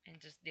sleep and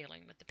just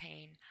dealing with the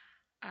pain.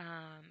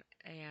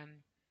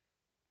 And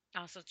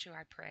also too,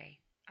 I pray.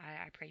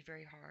 I pray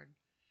very hard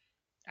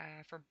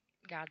for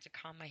God to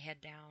calm my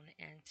head down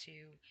and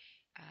to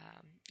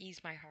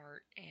ease my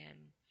heart and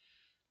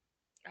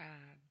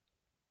uh,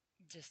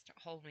 just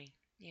hold me.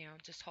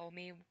 Just hold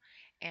me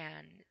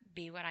and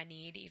be what I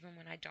need, even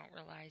when I don't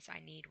realize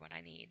I need what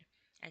I need,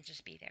 and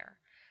just be there.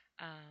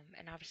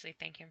 And obviously,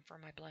 thank Him for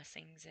my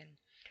blessings and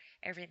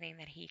everything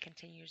that He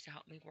continues to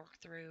help me work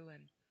through,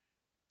 and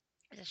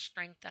the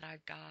strength that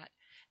I've got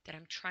that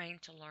I'm trying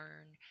to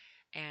learn.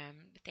 And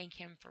thank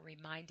Him for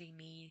reminding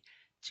me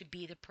to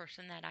be the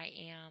person that I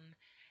am,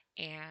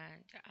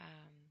 and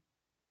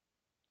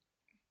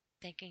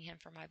thanking Him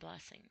for my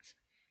blessings.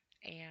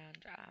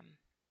 And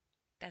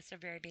that's a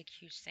very big,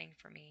 huge thing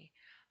for me.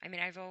 I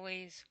mean, I've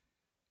always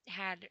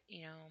had,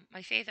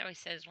 my faith always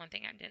says one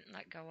thing I didn't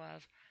let go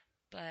of,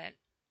 but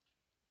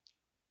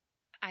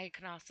I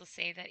can also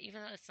say that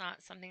even though it's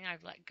not something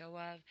I've let go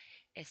of,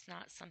 it's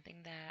not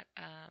something that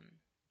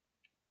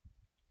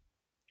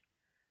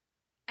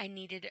I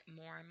needed it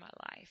more in my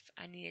life.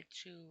 I needed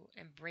to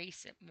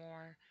embrace it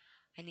more.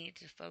 I needed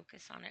to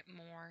focus on it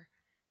more.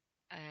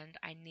 And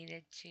I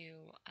needed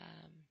to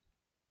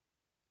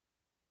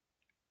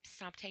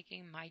stop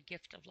taking my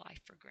gift of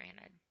life for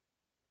granted.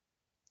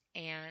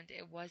 And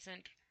it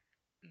wasn't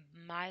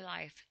my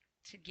life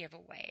to give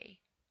away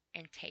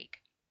and take.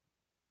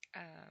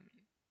 Um,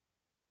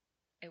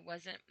 it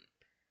wasn't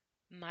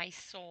my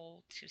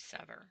soul to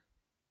sever,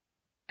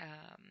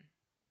 um,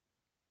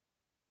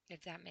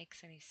 if that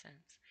makes any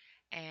sense.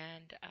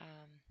 And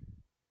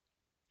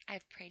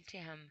I've prayed to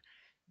Him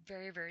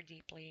very, very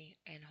deeply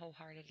and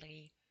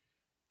wholeheartedly,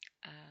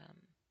 um,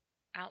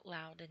 out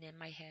loud and in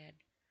my head.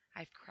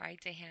 I've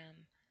cried to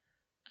Him.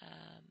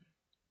 Um,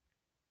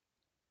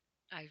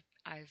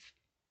 I've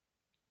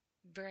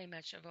very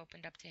much have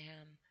opened up to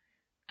Him,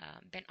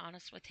 been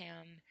honest with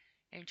Him,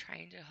 and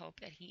trying to hope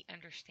that He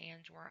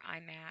understands where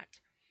I'm at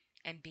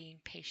and being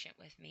patient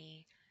with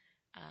me,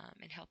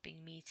 and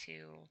helping me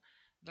to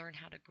learn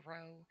how to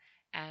grow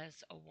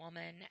as a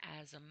woman,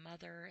 as a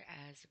mother,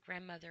 as a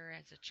grandmother,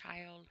 as a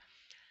child,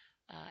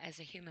 as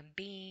a human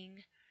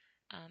being,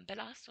 but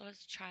also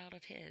as a child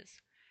of His.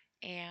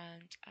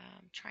 And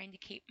trying to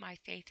keep my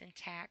faith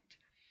intact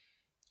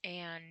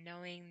and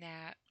knowing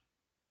that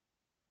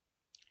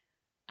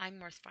I'm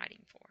worth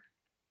fighting for,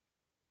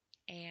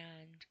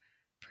 and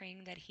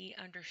praying that He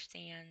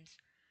understands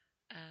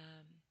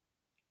um,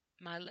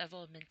 my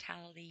level of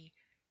mentality,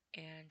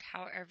 and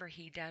however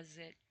He does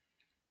it,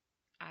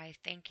 I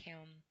thank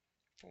Him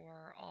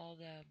for all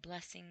the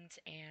blessings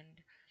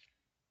and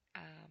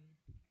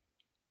um,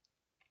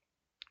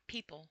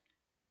 people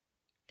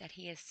that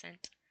He has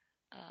sent,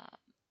 uh,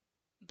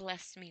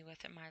 blessed me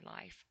with in my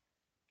life,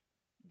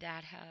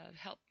 that have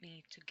helped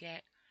me to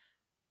get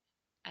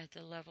at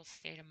the level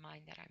state of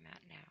mind that I'm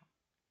at now.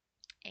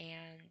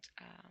 And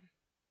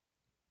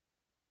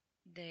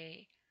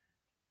they,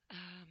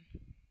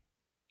 um,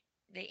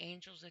 the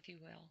angels, if you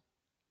will,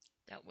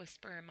 that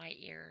whisper in my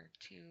ear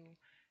to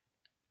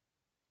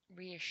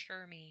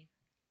reassure me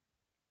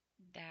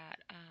that,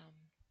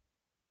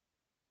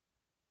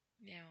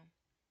 you know,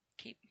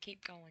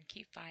 keep going,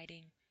 keep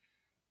fighting,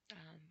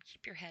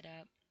 keep your head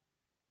up,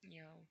 you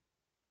know,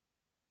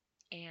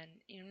 and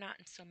not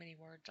in so many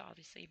words,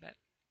 obviously, but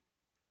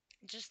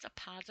just a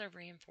positive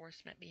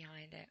reinforcement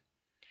behind it,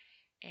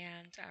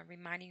 and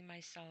reminding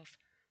myself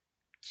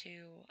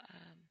to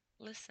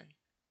listen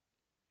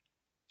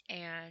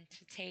and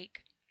to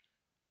take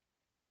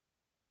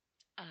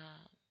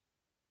uh,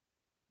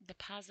 the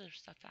positive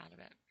stuff out of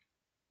it.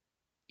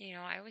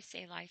 I always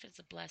say life is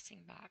a blessing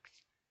box.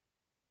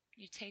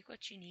 You take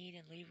what you need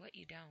and leave what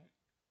you don't.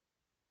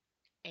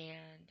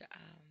 And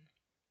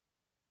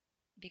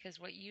because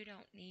what you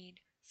don't need,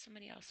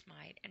 somebody else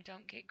might. And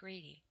don't get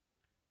greedy,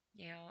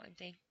 and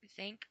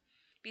think,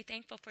 be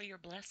thankful for your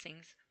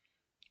blessings,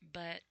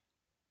 but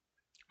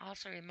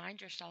also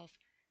remind yourself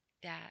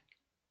that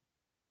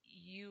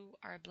you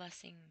are a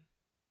blessing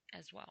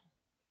as well.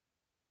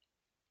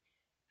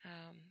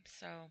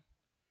 So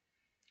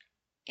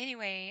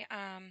anyway,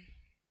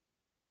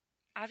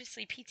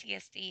 obviously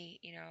PTSD,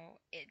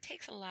 it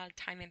takes a lot of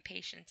time and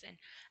patience, and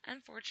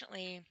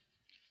unfortunately,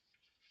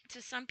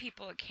 to some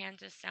people, it can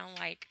just sound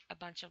like a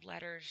bunch of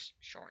letters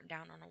shortened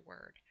down on a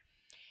word.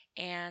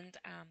 And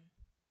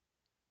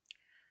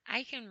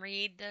I can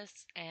read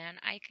this and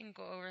I can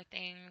go over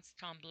things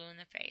till I'm blue in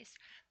the face,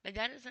 but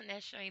that doesn't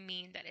necessarily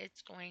mean that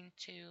it's going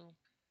to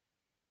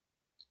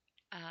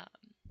um,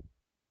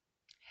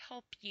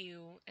 help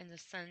you in the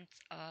sense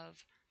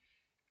of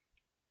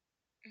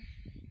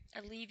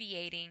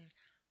alleviating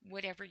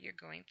whatever you're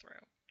going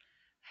through.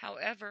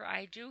 However,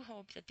 I do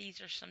hope that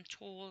these are some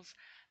tools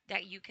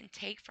that you can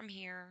take from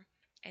here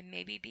and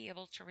maybe be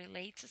able to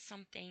relate to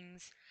some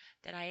things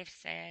that I have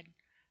said.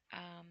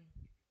 Um,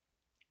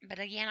 but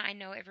again, I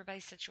know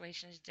everybody's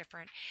situation is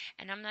different,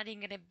 and I'm not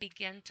even going to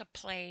begin to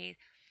play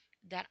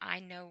that I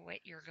know what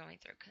you're going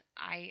through. 'Cause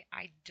I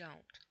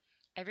don't.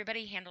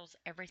 Everybody handles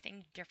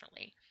everything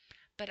differently.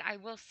 But I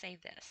will say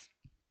this: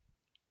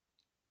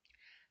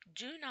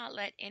 do not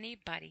let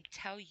anybody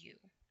tell you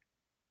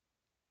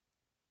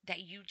that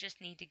you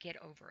just need to get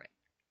over it.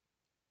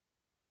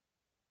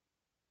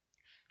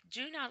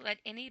 Do not let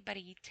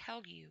anybody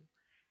tell you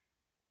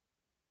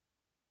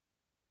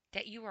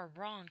that you are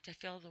wrong to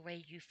feel the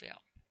way you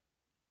feel.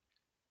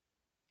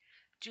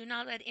 Do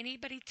not let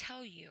anybody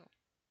tell you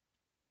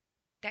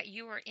that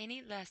you are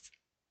any less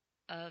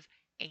of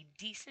a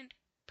decent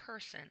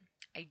person,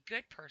 a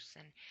good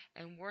person,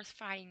 and worth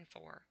fighting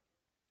for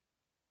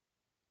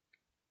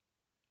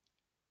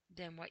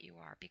than what you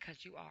are,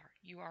 because you are.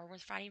 You are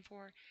worth fighting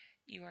for.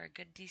 You are a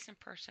good, decent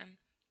person.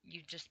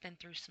 You've just been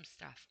through some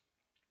stuff.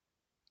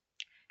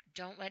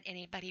 Don't let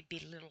anybody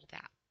belittle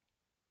that,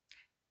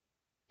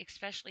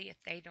 especially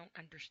if they don't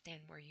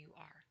understand where you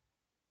are.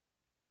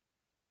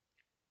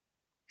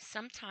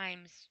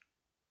 Sometimes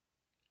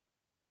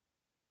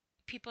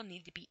people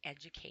need to be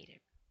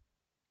educated,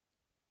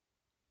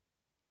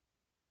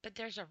 but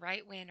there's a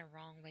right way and a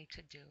wrong way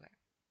to do it.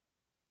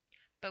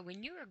 But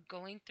when you are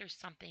going through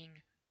something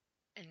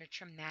in a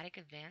traumatic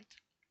event,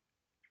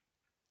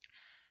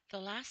 the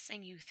last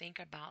thing you think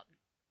about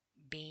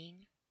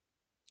being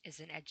is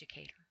an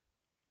educator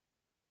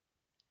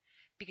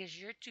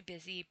because you're too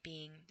busy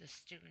being the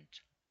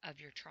student of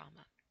your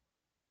trauma.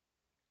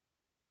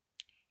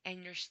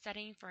 And you're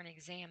studying for an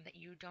exam that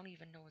you don't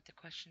even know what the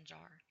questions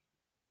are.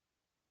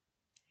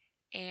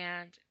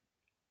 And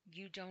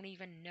you don't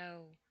even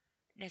know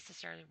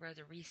necessarily where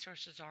the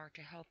resources are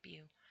to help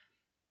you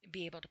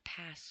be able to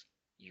pass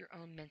your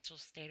own mental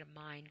state of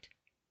mind,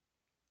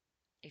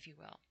 if you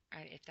will,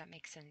 if that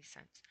makes any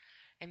sense.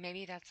 And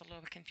maybe that's a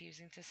little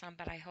confusing to some,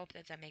 but I hope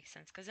that that makes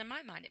sense. Because in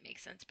my mind it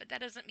makes sense, but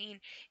that doesn't mean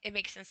it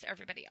makes sense to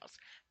everybody else.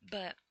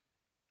 But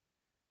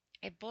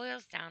it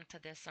boils down to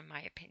this, in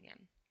my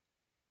opinion.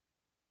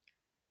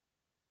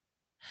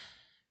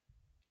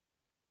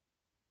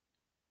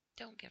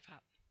 Don't give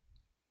up.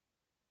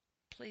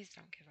 Please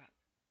don't give up.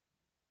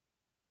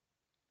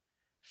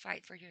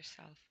 Fight for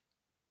yourself.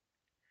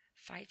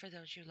 Fight for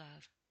those you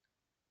love.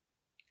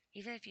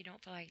 Even if you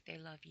don't feel like they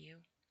love you,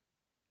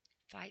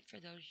 fight for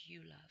those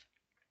you love.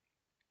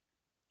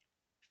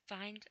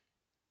 Find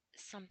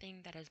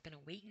something that has been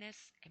a weakness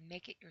and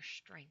make it your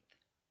strength.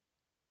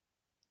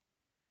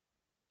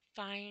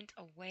 Find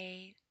a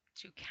way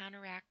to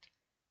counteract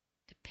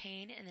the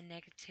pain and the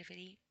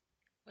negativity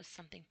with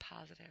something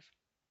positive.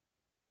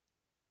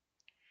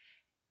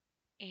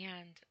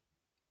 And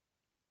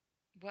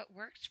what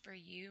works for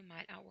you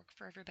might not work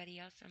for everybody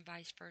else, and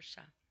vice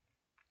versa.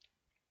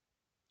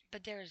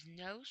 But there is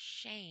no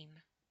shame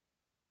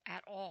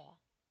at all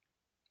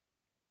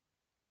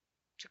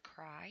to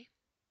cry,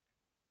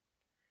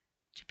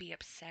 to be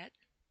upset,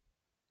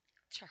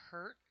 to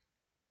hurt,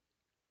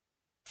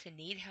 to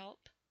need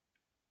help,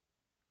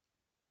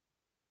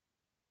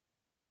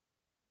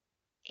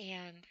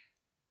 and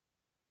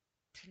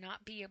to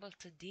not be able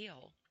to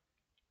deal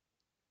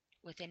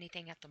with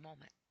anything at the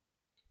moment.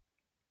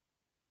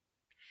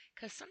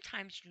 Because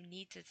sometimes you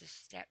need to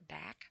just step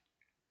back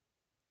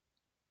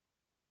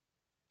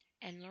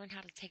and learn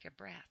how to take a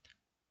breath.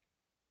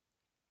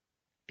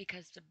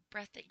 Because the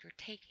breath that you're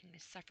taking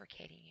is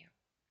suffocating you.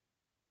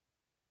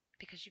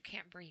 Because you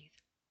can't breathe.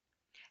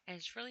 And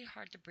it's really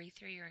hard to breathe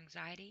through your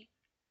anxiety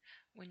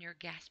when you're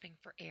gasping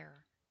for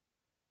air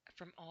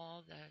from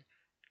all the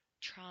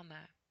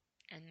trauma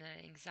and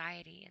the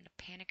anxiety and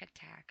the panic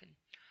attack and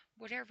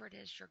whatever it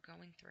is you're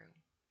going through.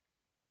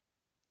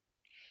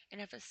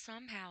 And if it's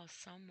somehow,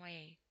 some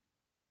way,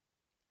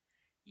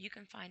 you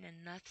can find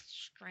enough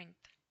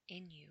strength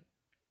in you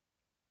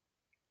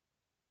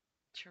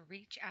to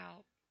reach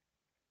out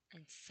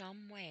in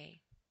some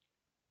way,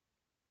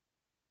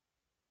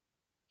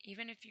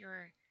 even if you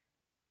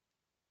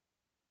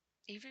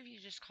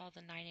just call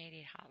the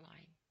 988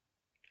 hotline,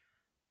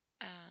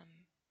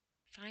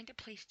 find a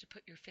place to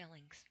put your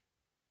feelings.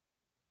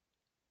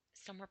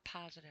 Somewhere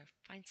positive.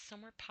 Find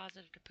somewhere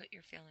positive to put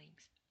your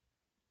feelings.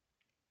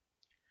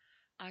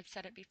 I've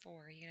said it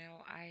before,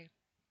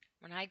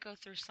 when I go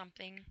through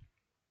something,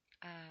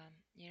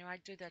 I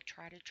do the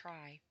try to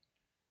try.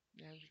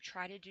 You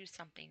try to do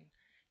something.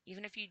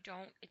 Even if you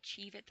don't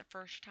achieve it the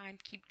first time,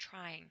 keep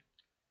trying.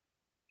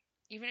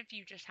 Even if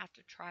you just have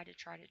to try to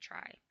try to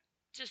try.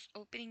 Just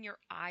opening your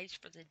eyes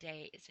for the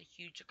day is a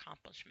huge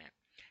accomplishment.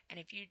 And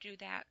if you do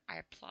that, I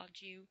applaud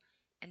you.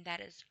 And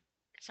that is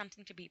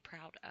something to be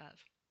proud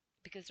of.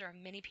 Because there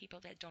are many people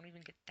that don't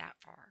even get that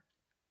far.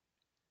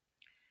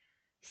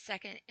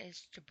 Second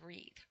is to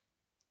breathe.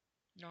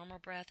 Normal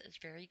breath is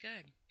very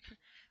good.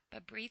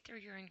 But breathe through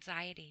your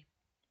anxiety.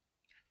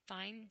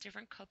 Find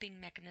different coping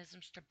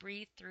mechanisms to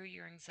breathe through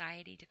your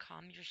anxiety to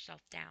calm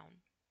yourself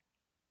down.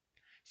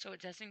 So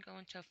it doesn't go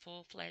into a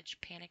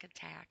full-fledged panic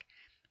attack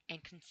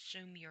and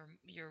consume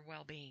your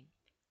well-being.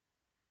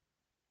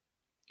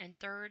 And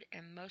third,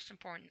 and most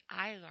important,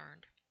 I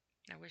learned,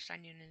 I wish I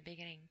knew in the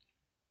beginning,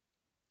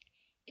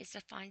 is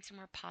to find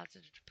somewhere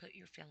positive to put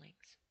your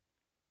feelings.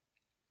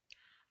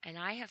 And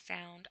I have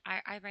found,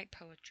 I write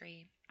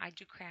poetry, I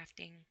do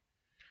crafting,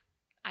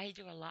 I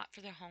do a lot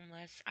for the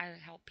homeless, I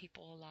help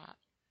people a lot.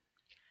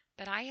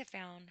 But I have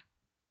found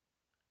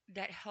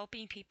that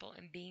helping people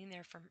and being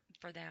there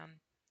for them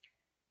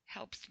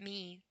helps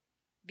me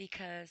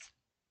because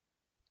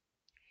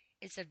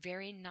it's a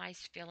very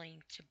nice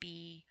feeling to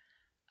be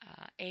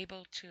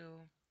able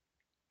to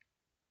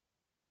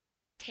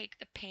take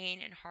the pain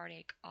and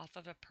heartache off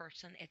of a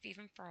person, if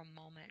even for a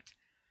moment.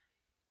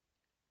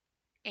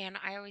 And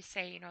I always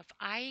say, if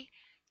I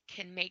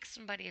can make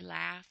somebody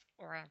laugh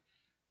or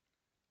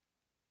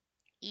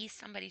ease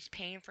somebody's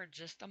pain for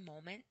just a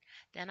moment,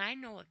 then I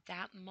know at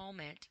that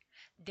moment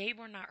they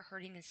were not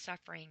hurting and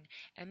suffering,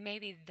 and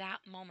maybe that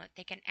moment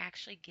they can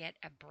actually get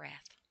a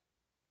breath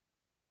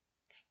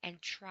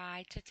and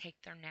try to take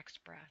their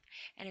next breath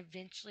and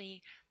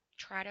eventually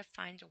try to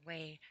find a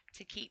way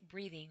to keep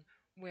breathing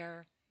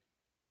where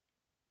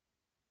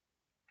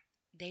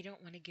they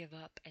don't want to give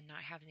up and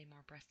not have any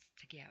more breaths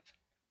to give.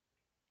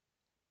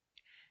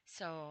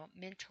 So,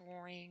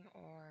 mentoring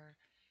or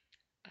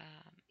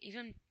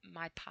even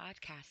my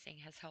podcasting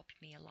has helped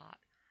me a lot.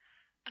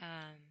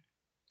 Um,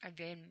 I've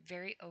been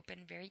very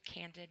open, very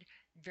candid,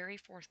 very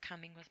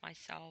forthcoming with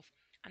myself.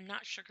 I'm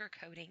not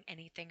sugarcoating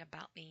anything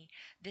about me.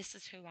 This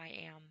is who I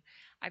am.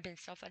 I've been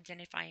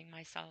self-identifying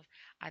myself.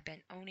 I've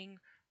been owning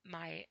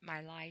my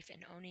life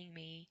and owning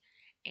me,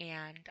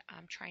 and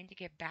I'm trying to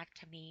give back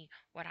to me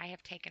what I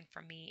have taken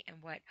from me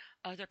and what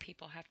other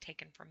people have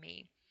taken from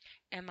me.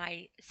 Am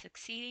I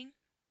succeeding?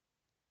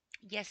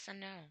 Yes and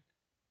no.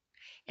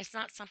 It's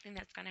not something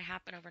that's going to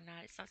happen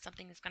overnight. It's not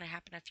something that's going to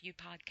happen in a few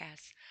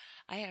podcasts.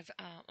 I have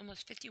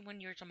almost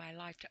 51 years of my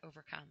life to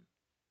overcome.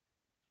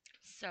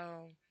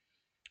 So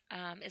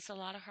it's a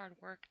lot of hard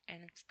work,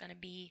 and it's going to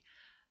be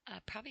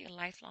probably a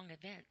lifelong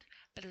event.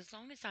 But as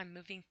long as I'm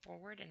moving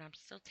forward and I'm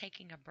still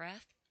taking a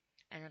breath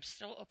and I'm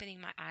still opening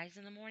my eyes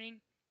in the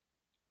morning,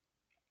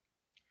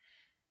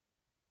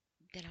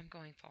 then I'm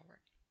going forward.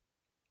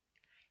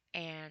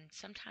 And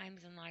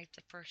sometimes in life,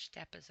 the first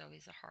step is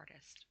always the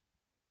hardest.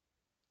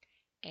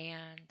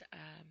 And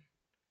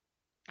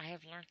I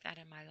have learned that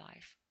in my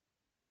life.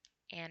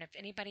 And if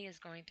anybody is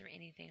going through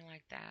anything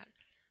like that,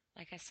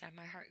 like I said,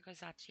 my heart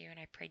goes out to you and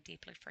I pray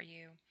deeply for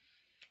you.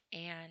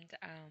 And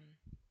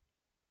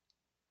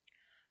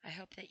I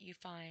hope that you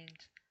find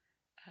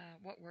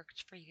what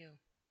works for you.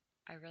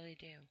 I really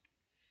do.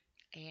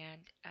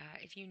 And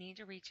if you need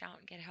to reach out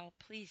and get help,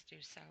 please do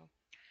so.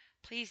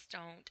 Please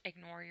don't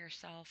ignore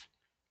yourself.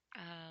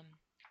 Um,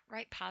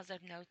 write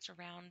positive notes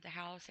around the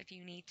house if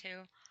you need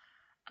to.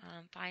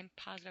 Find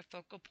positive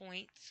focal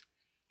points.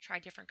 Try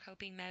different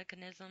coping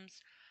mechanisms.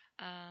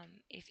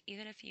 If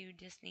even if you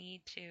just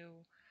need to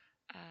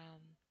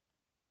um,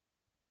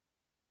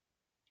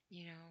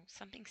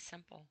 something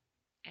simple.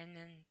 And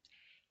then,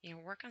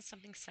 work on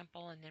something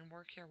simple and then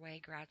work your way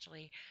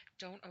gradually.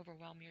 Don't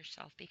overwhelm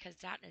yourself because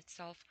that in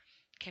itself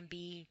can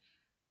be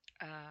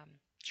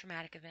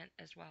traumatic event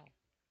as well.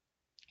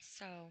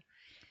 So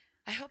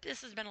I hope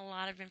this has been a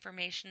lot of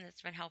information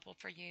that's been helpful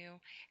for you.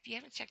 If you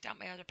haven't checked out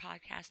my other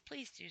podcast,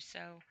 please do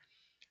so.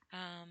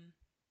 Um,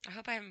 I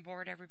hope I haven't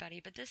bored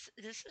everybody, but this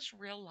is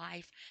real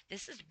life.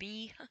 This is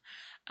me,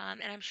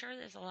 and I'm sure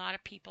there's a lot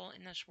of people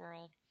in this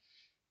world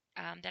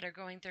that are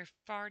going through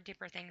far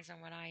deeper things than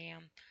what I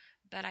am.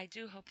 But I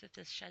do hope that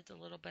this sheds a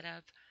little bit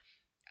of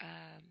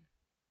um,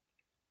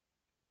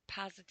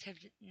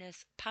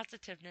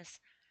 positiveness,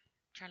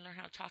 trying to learn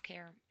how to talk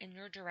here in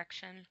your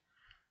direction,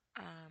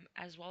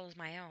 as well as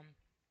my own.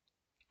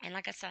 And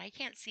like I said, I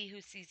can't see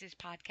who sees these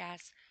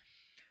podcasts.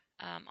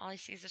 All I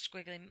see is the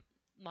squiggly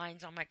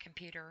lines on my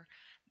computer.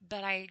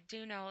 But I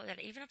do know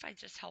that even if I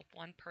just help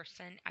one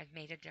person, I've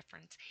made a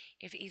difference.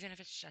 Even if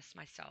it's just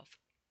myself.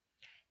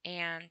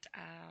 And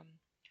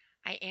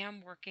I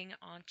am working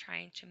on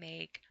trying to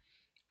make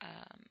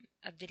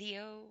a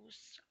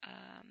videos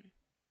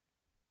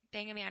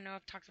thing. I mean, I know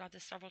I've talked about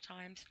this several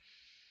times.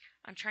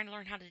 I'm trying to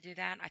learn how to do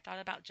that. I thought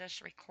about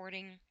just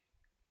recording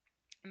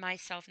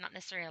myself, not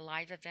necessarily a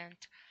live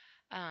event,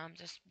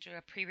 just do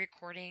a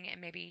pre-recording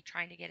and maybe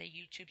trying to get a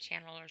YouTube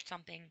channel or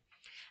something,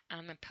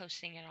 and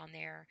posting it on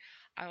there.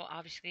 I will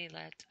obviously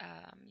let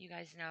you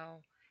guys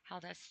know how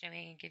that's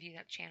doing and give you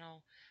that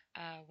channel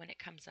when it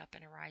comes up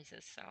and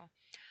arises. So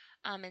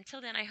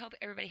until then, I hope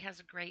everybody has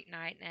a great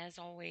night. And as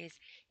always,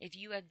 if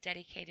you have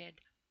dedicated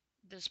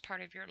this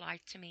part of your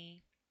life to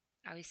me,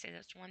 I always say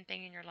that's one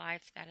thing in your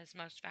life that is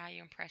most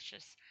valuable and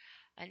precious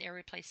and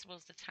irreplaceable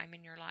is the time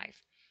in your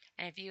life.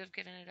 And if you have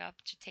given it up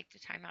to take the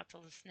time out to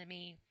listen to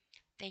me,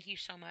 thank you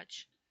so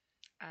much,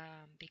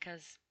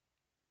 because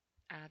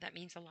that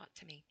means a lot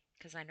to me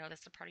because I know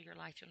that's a part of your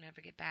life you'll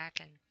never get back,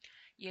 and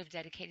you have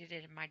dedicated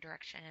it in my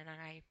direction, and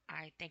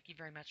I thank you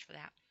very much for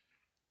that.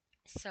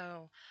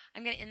 So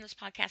I'm going to end this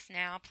podcast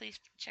now. Please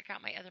check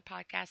out my other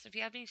podcasts. If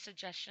you have any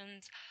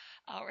suggestions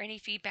or any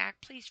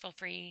feedback, please feel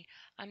free.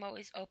 I'm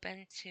always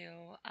open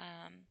to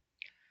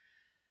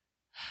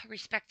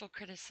respectful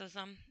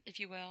criticism, if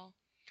you will.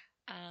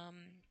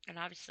 And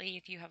obviously,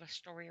 if you have a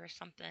story or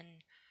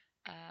something,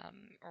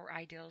 or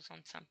ideals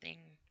on something,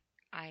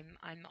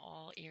 I'm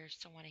all ears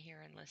to want to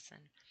hear and listen.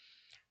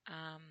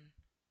 Um,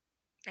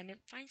 and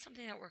find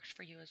something that works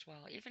for you as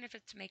well. Even if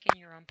it's making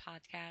your own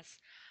podcast,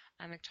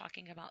 and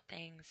talking about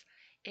things,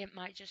 it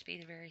might just be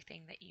the very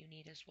thing that you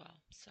need as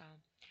well. So,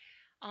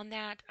 on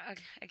that,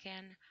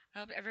 again, I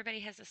hope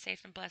everybody has a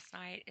safe and blessed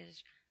night.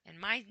 Is in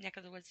my neck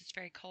of the woods, it's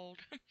very cold,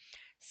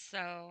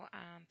 so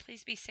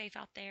please be safe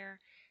out there,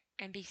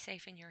 and be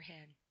safe in your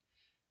head.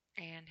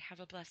 And have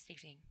a blessed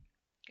evening.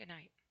 Good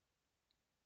night.